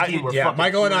Jerry remember- and his team were Yeah, fucking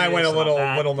Michael and I went a furious little about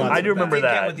that. little nuts. I do remember Didn't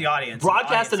get that. with the audience.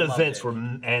 Broadcast The and audience loved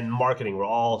events it. and marketing were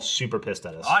all super pissed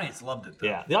at us. The audience loved it. Though.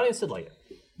 Yeah, the audience did like it.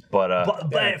 But But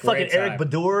fucking great Eric time.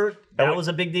 Badur, that was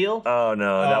a big deal. oh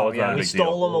no, that was yeah. not a We big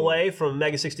stole deal. him away from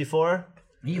Mega 64.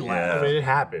 He Yeah. laughed. I mean, it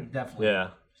happened. Definitely. Yeah.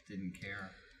 Didn't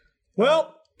care.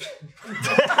 Well, What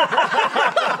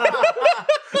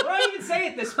do I even say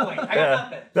at this point? I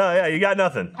got nothing. No, yeah, you got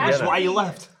nothing. You got That's nothing. why you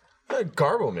left.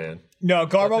 Garbo Man. no,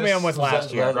 Garbo Man was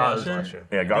last year. Last year.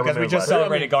 Yeah, Garbo Because we Man just was last-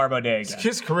 celebrated Garbo Day again.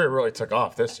 His career really took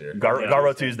off this year.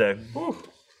 Garbo Tuesday.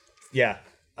 Yeah.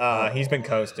 He's been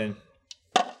coasting.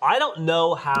 I don't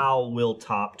know how we'll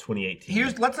top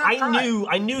 2018. Let's not I try. knew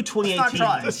Let's not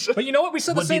try. 2018 But you know what? We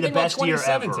said the would be same the thing about best year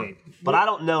 2017. ever. But I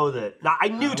don't know that. Now, I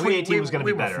knew 2018 was going to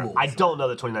we be were better. fools. I don't know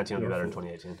that 2019 would be better than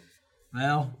 2018.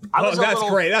 Well, I Oh, was a that's little-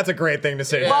 great. That's a great thing to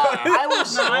say. Well, I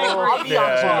was. I'll be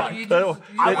honest with you.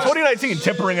 2019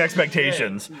 tempering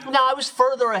expectations. No, I was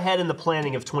further ahead in the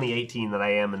planning of 2018 than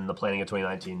I am in the planning of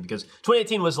 2019 because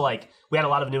 2018 was like we had a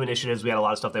lot of new initiatives, we had a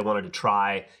lot of stuff they wanted to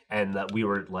try, and that we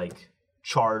were like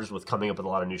charged with coming up with a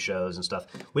lot of new shows and stuff.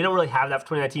 We don't really have that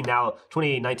for 2019. Now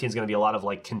 2019 is going to be a lot of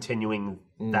like continuing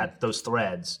those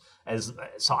threads.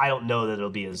 So I don't know that it'll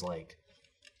be as like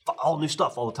all new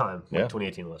stuff all the time like Yeah.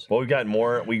 2018 was. Well, we got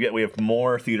more. We have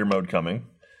more theater mode coming.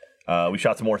 We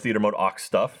shot some more theater mode Ox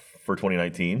stuff for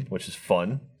 2019, which is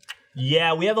fun.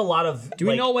 Yeah, we have a lot of. Do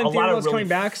we know when theater mode's coming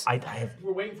back? I have.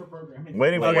 We're waiting for programming.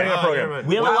 Waiting for program.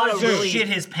 We have a lot I of was really. shit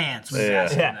his pants. When he Yeah.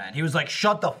 asked him that. He was like,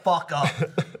 "Shut the fuck up!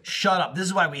 Shut up! This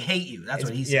is why we hate you." That's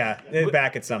what he said. Yeah, it's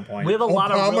back at some point. We have a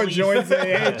lot of Obama really- joins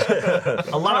the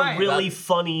A lot Right. of really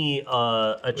funny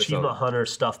Achievement Hunter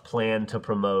stuff planned to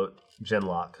promote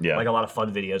Genlock. Yeah. Like a lot of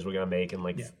fun videos we're gonna make and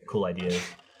like cool ideas.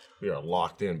 We are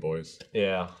locked in, boys.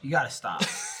 Yeah. You gotta stop.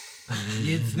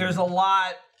 There's a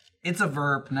lot. It's a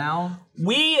verb now.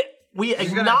 We gonna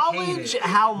hate acknowledge it.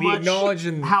 how We much acknowledge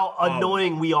and- how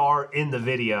annoying we are in the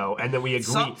video, and then we agree.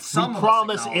 Some we of us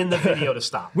promise acknowledge. in the video to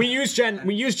stop. We use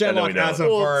Genlock don't. as a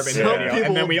Well, verb in the some video, and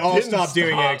people then we all didn't stop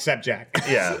doing it stop. except Jack.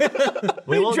 Yeah.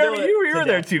 We won't do Jeremy, it you were to in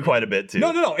there death. too quite a bit too.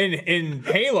 No. In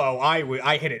Halo,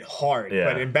 I hit it hard, Yeah.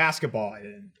 but in basketball, I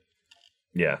didn't.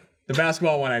 Yeah. The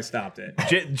basketball one, I stopped it.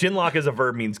 Genlock as a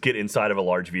verb means get inside of a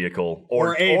large vehicle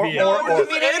Or a vehicle. Or do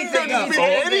anything else.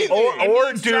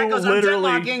 or do Jack goes, "I'm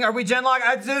literally. genlocking." Are we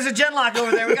genlock? There's a genlock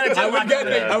over there. We got a I genlock would get over the,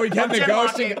 there. I would get I'm the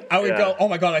ghost. genlocking. And I would go, oh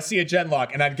my god, I see a Genlock,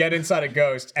 and I'd get inside a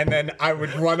ghost, and then I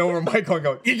would run over Michael and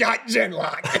go, you got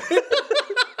Genlock.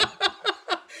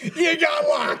 You got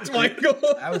locked, Michael.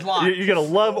 I was locked. You're gonna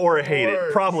love or hate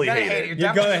it. Probably You're gonna hate hate it. it.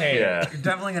 You're gonna hate it. Yeah. You're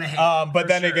definitely gonna hate it. But for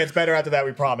then sure. it gets better after that,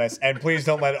 we promise. And please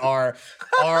don't let our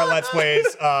Let's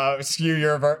Plays skew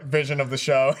your vision of the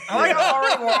show. We're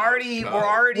already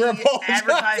apologizing.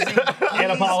 advertising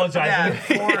And apologizing.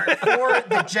 for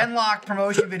the Genlock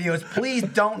promotion videos. Please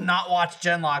don't not watch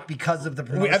Genlock because of the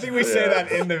promotion. I think we say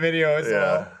that in the video as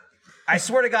well. I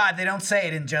swear to God, they don't say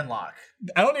it in Genlock.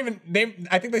 I don't even.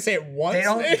 I think they say it once. They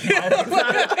don't. It's not a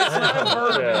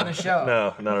verb Yeah. in the show.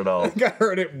 No, not at all. I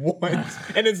heard it once,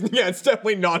 and it's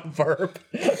definitely non-verb.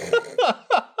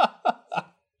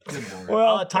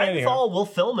 Well, Titanfall, we'll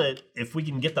film it if we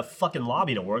can get the fucking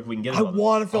lobby to work. We can get it. I on.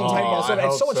 want to film Titanfall so I bad.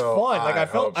 It's so hope much so. fun. Like I I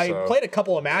felt, hope I so. played a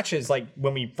couple of matches like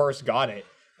when we first got it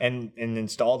and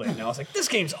installed it, and I was like, this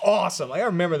game's awesome. Like I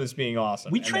remember this being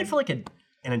awesome. We And tried then- for like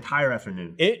an entire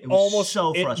afternoon. It was almost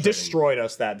so it frustrating. destroyed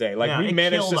us that day. Like Yeah, we it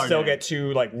managed killed to our still day. get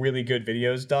 2 like really good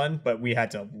videos done, but we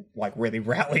had to like really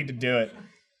rally to do it.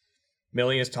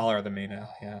 Millie is taller than me now.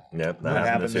 Yeah. Yep, What that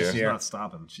happened this this year. She's year? not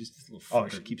stopping. She's this little Oh,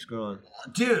 fucker. Keeps growing.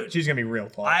 Dude, She's gonna be real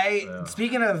tall.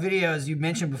 speaking of videos, you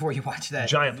mentioned before you watched that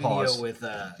Giant video pause. with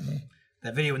that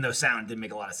video with no sound didn't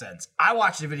make a lot of sense. I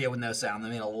watched a video with no sound that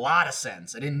made a lot of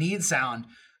sense. I didn't need sound.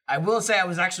 I will say I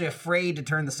was actually afraid to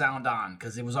turn the sound on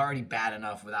because it was already bad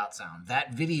enough without sound.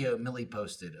 That video Millie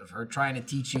posted of her trying to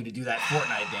teach you to do that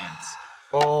Fortnite dance.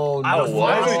 Oh, I was, no.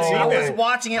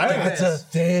 watching it like this.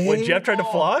 When Jeff tried to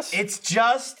floss? It's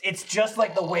just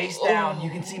like the waist down. You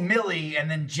can see Millie and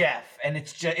then Jeff, and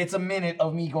it's a minute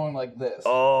of me going like this.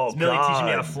 Oh, Is Millie teaching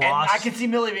me how to And floss? I can see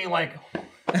Millie being like,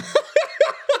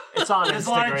 It's on there's Instagram. a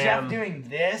lot of Jeff doing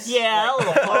this. Yeah,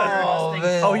 like, a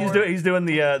little Oh, he's doing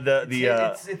the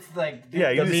it's like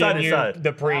yeah, the he's me side and to you, side.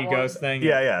 the pre-ghost thing.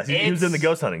 Yeah. He was in the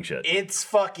ghost hunting shit. it's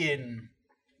fucking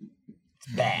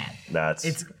bad. That's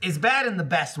It's bad in the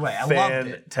best way. I loved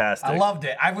it. fantastic. I loved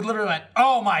it. I would literally went,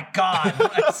 oh my god, when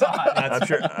I saw it. I'm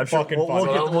sure. fucking we'll fun.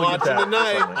 get, I'm we'll get watching that.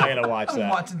 tonight. I gotta watch I'm that.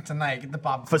 watching tonight. Get the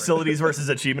pop. Facilities versus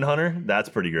Achievement Hunter. That's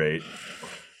pretty great.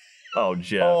 Oh,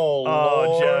 Jeff. Oh,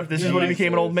 Lord Jeff. This is when he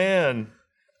became an old man.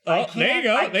 Oh, there you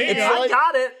go. There you go. I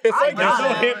got it. It's like There's no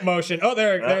there's hip motion. Oh,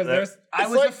 there's. I It's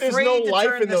was like there's afraid no to life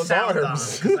turn in the those sound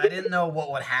arms. because I didn't know what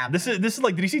would happen. This is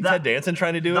like. Did you see Ted Danson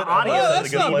trying to do The it? audio Oh, that's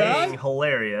is a good not place. bad. being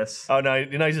hilarious. Oh no,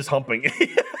 he's just humping.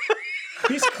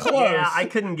 He's close. Yeah, I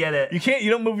couldn't get it. You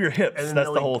don't move your hips. And then That's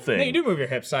the Millie- whole thing. Yeah, you do move your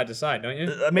hips side to side, don't you?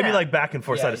 Maybe Yeah. like back and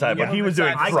forth, side to side, you but he move was it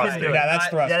doing side to thrusting. side. Yeah, that's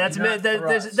thrust. Yeah, that's Not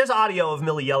thrust. there's audio of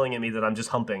Millie yelling at me that I'm just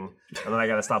humping, and then I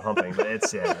gotta stop humping. But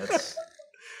it's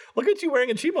Look at you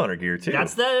wearing Achievement Hunter gear too.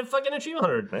 that's the fucking Achievement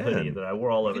Hunter hoodie that I wore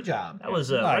all over. Good job. That was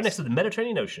Nice. right next to the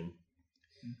Mediterranean Ocean.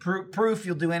 Proof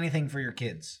you'll do anything for your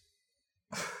kids.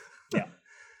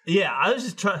 Yeah, I'm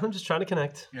just trying to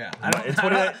connect. Yeah, I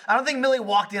don't think Millie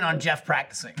walked in on Jeff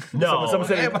practicing. No, Someone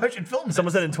said- Hey, I should film this.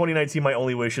 Someone said in 2019, my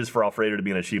only wish is for Alfredo to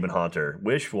be an Achievement Hunter.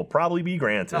 Wish will probably be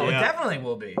granted. Oh, it Yeah. definitely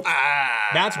will be.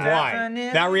 That's why.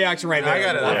 That reaction right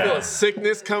there. I feel a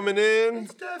sickness coming in.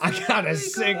 I got a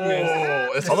sickness. Oh,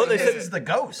 it's Although they This said is the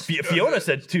ghost. Fiona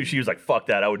said too, she was like, "Fuck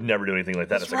that! I would never do anything like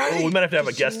that." It's like, right. oh, we might have to have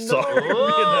a guest star.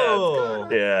 Oh.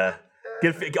 Yeah.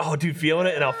 Dude, Fiona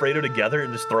and Alfredo together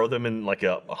and just throw them in like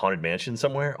a haunted mansion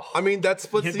somewhere. Oh, I mean, that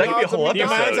splits the That could be a odds of whole me The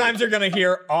amount of episode. times you're gonna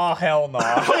hear, "Oh hell no,"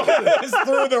 it's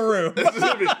through the roof.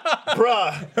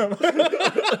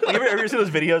 Bruh. you ever see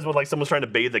those videos when like someone's trying to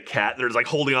bathe the cat and they're just like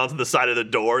holding on to the side of the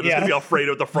door? There's Yeah. gonna be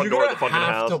Alfredo at the front You're door of gonna the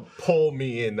fucking have house. to pull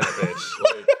me in that bitch.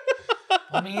 Like,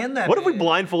 Put me in that. What if we bitch.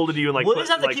 blindfolded you and like We'll put,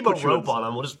 just have to like, keep a put you in- rope on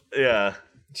him. We'll just Yeah.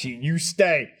 You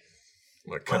stay. I'm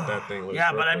gonna cut that thing loose. Yeah,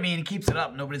 real but I quick. mean, he keeps it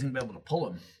up. Nobody's gonna be able to pull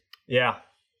him. yeah.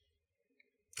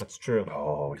 That's true.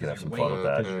 Oh, we can have some fun with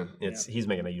that. He's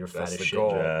making a you're fat That's as the shit.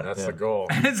 goal. Yeah. That's the goal.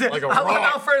 Is it? Like a I love rock.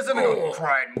 how first I'm gonna go,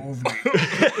 try and move me.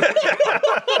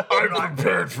 I'm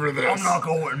prepared for this. I'm not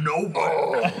going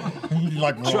nowhere.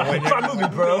 Like Try move me,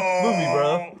 bro. Move me,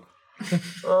 bro.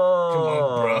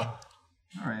 Bruh.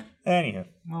 All right. Anyhow,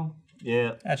 Well,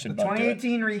 Yeah. that should about do it.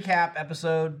 2018 recap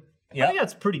episode. I think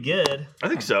that's pretty good. I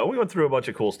think so. We went through a bunch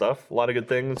of cool stuff. A lot of good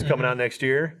things coming out next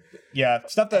year. Yeah,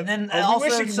 stuff that And then we also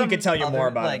wish we some could tell you other, more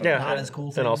about. like, it. Yeah. not as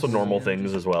cool And also things. normal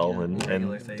things as well, and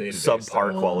regular things.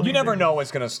 subpar quality. You never know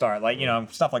what's gonna start. Like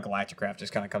stuff like Galacticraft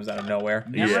just kind of comes out of nowhere.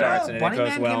 Never Yeah. Starts know. and Bunny it goes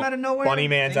Man well. came out of nowhere. Bunny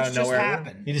Man's out of Things just nowhere.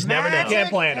 happen. You just never know. Magic Can't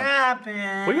plan 'em.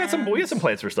 happen. We got some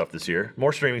plans for stuff this year.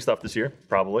 More streaming stuff this year,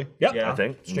 probably. Yep. Yeah. I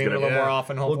think. Stream it a Gonna- little more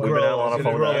often. We'll Hopefully. been grow, having a lot of it's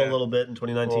fun gonna with grow that. a little bit in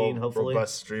 2019, hopefully.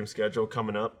 Robust stream schedule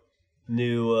coming up.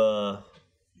 New,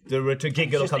 the Return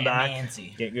Get Good will come back.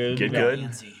 Nancy. Get good. Get good.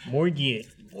 Nancy. More get.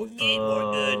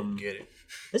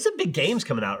 There's some big games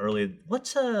coming out early.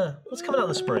 What's coming out in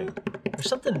the spring? There's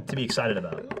something to be excited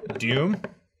about. Doom.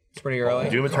 It's pretty early.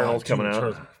 Doom Eternal's coming out.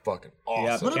 Eternal's fucking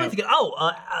awesome. What am I thinking?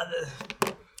 Oh,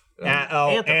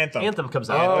 Anthem. Anthem comes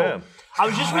out. Oh, yeah. I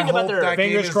was just reading about their. that game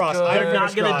Fingers is crossed. good. They're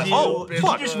not gonna do. Oh, did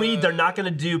fuck. you just read? They're not gonna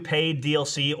do paid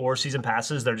DLC or season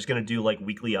passes. They're just gonna do like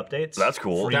weekly updates. That's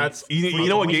cool. Free- You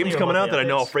know what weekly game's or coming out monthly that I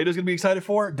know updates. Alfredo's gonna be excited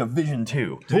for? Division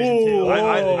 2. Ooh.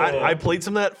 I played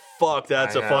some of that. Fuck,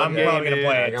 that's a fun I'm game. probably gonna dude.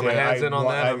 play I it. got my hands in on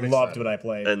that. I I'm loved excited. what I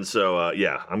played. And so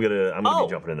yeah, I'm gonna Oh,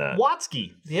 be jumping in that.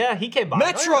 Watsky. Yeah, he came by.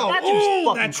 Metro. That dude's Ooh,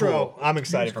 fucking Metro. cool. I'm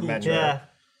excited for Metro. Yeah.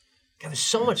 God, there's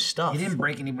so much stuff. You didn't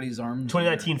break anybody's arms.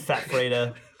 2019 Fat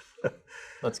Freda.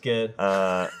 That's good.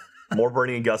 More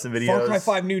Bernie and Gustin videos. Far Cry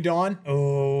 5 New Dawn.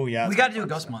 Oh yeah. We got to do a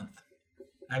Ghost month.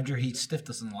 After he stiffed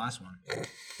us in the last one.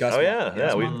 Gus Oh Month. yeah,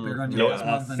 yeah. We were going to do it this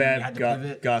month, and we had to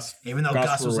pivot. Gus. Even though Gus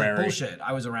Gus was like, Ferrari. bullshit.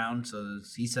 I was around, so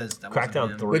he says that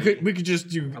Crackdown wasn't him. 3. We could just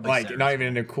do like Sarah. not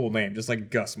even a cool name, just like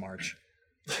Gus March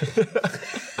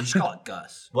You should call it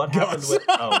Gus. What happened with?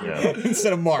 Oh, Yeah.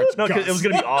 instead of March. No, 'cause Gus. it was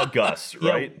gonna be August,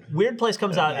 right? Yeah, Weird Place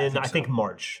comes out I in think I think so.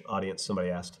 March. Audience, somebody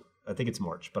asked. I think it's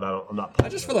March, but I'm not. I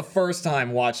just for the first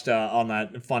time watched on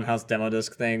that Funhouse demo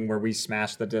disc thing where we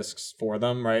smashed the discs for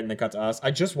them, right? And they cut to us.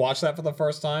 I just watched that for the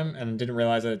first time and didn't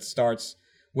realize that it starts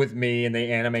with me and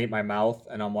they animate my mouth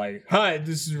and I'm like, hi,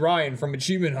 this is Ryan from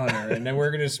Achievement Hunter and then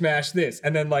we're gonna smash this.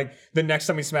 And then like the next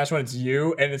time we smash one, it's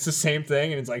you and it's the same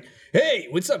thing and it's like, hey,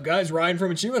 what's up guys? Ryan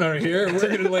from Achievement Hunter here.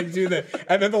 We're gonna like do that.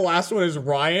 And then the last one is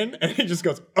Ryan and he just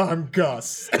goes, I'm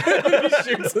Gus. And he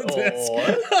shoots the disc.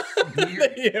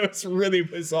 Yeah, it was really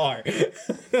bizarre.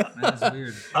 That is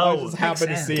weird. I just happened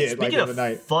to see it like Speaking the of other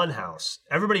night. Funhouse,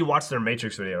 everybody watched their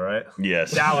Matrix video, right?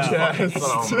 Yes. That was fucking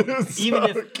phenomenal.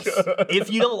 Even if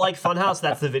you don't like Funhouse,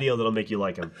 that's the video that'll make you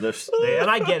like him. And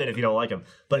I get it if you don't like him,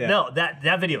 but no,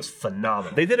 that video is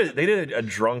phenomenal. They did a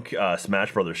drunk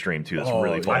Smash Brothers stream too. That's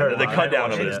really I funny. heard The about it. cut I down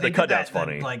of watched it. it. The They cut did down's that,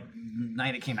 funny. Like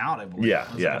night it came out, I believe. Yeah,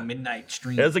 It was yeah. like a midnight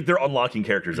stream. It's like they're unlocking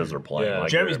characters as they're playing. Yeah. Like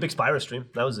Jeremy's they're- Big Spyro stream,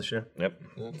 that was this year. Yep.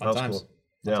 That was cool.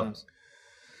 Yeah.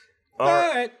 All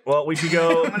right. Well, we should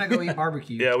go. I'm gonna go eat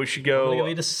barbecue. Yeah, we should I'm gonna go go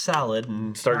eat a salad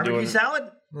and start Barbecue doing. salad?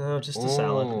 no, just a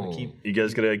salad. I'm gonna keep. You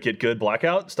guys gonna get good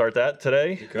blackout? Start that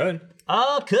today. Good.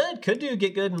 Could do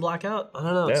get good and blackout. I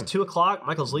don't know. Damn. It's 2:00.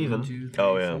 Michael's leaving. 2, 3,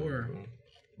 Oh, yeah. 4.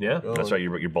 Yeah. That's right.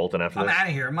 You're bolting after I'm this. out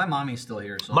of here. My mommy's still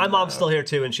here. So My mom's still here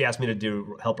too, and she asked me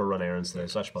to help her run errands today,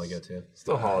 so I should probably go too.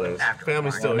 Still holidays.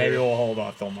 Family's still Maybe here. we'll hold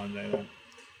off till Monday then.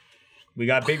 We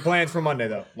got big plans for Monday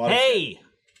though. A lot of Hey,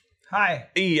 Hi.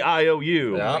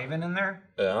 EIOU. Yeah. Raven in there?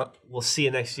 Yeah. we'll see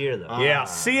you next year though. Yeah.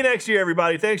 See you next year,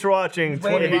 everybody. Thanks for watching.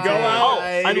 Wait, If you go out,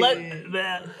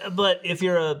 But if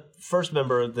you're a first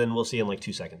member, then we'll see you in like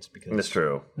 2 seconds because That's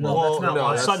true. No, Well, that's not no,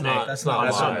 live. on Sunday. That's not on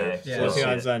live. Sunday. Yeah. we'll see you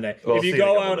on Sunday. We'll if see you you in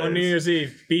a go couple out on days. New Year's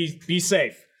Eve, be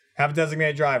safe. Have a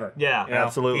designated driver. Yeah. You know,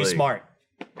 Absolutely. Be smart.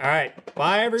 All right.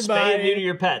 Bye everybody. Spay and neuter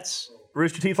your pets.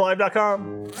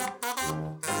 RoosterTeethLive.com.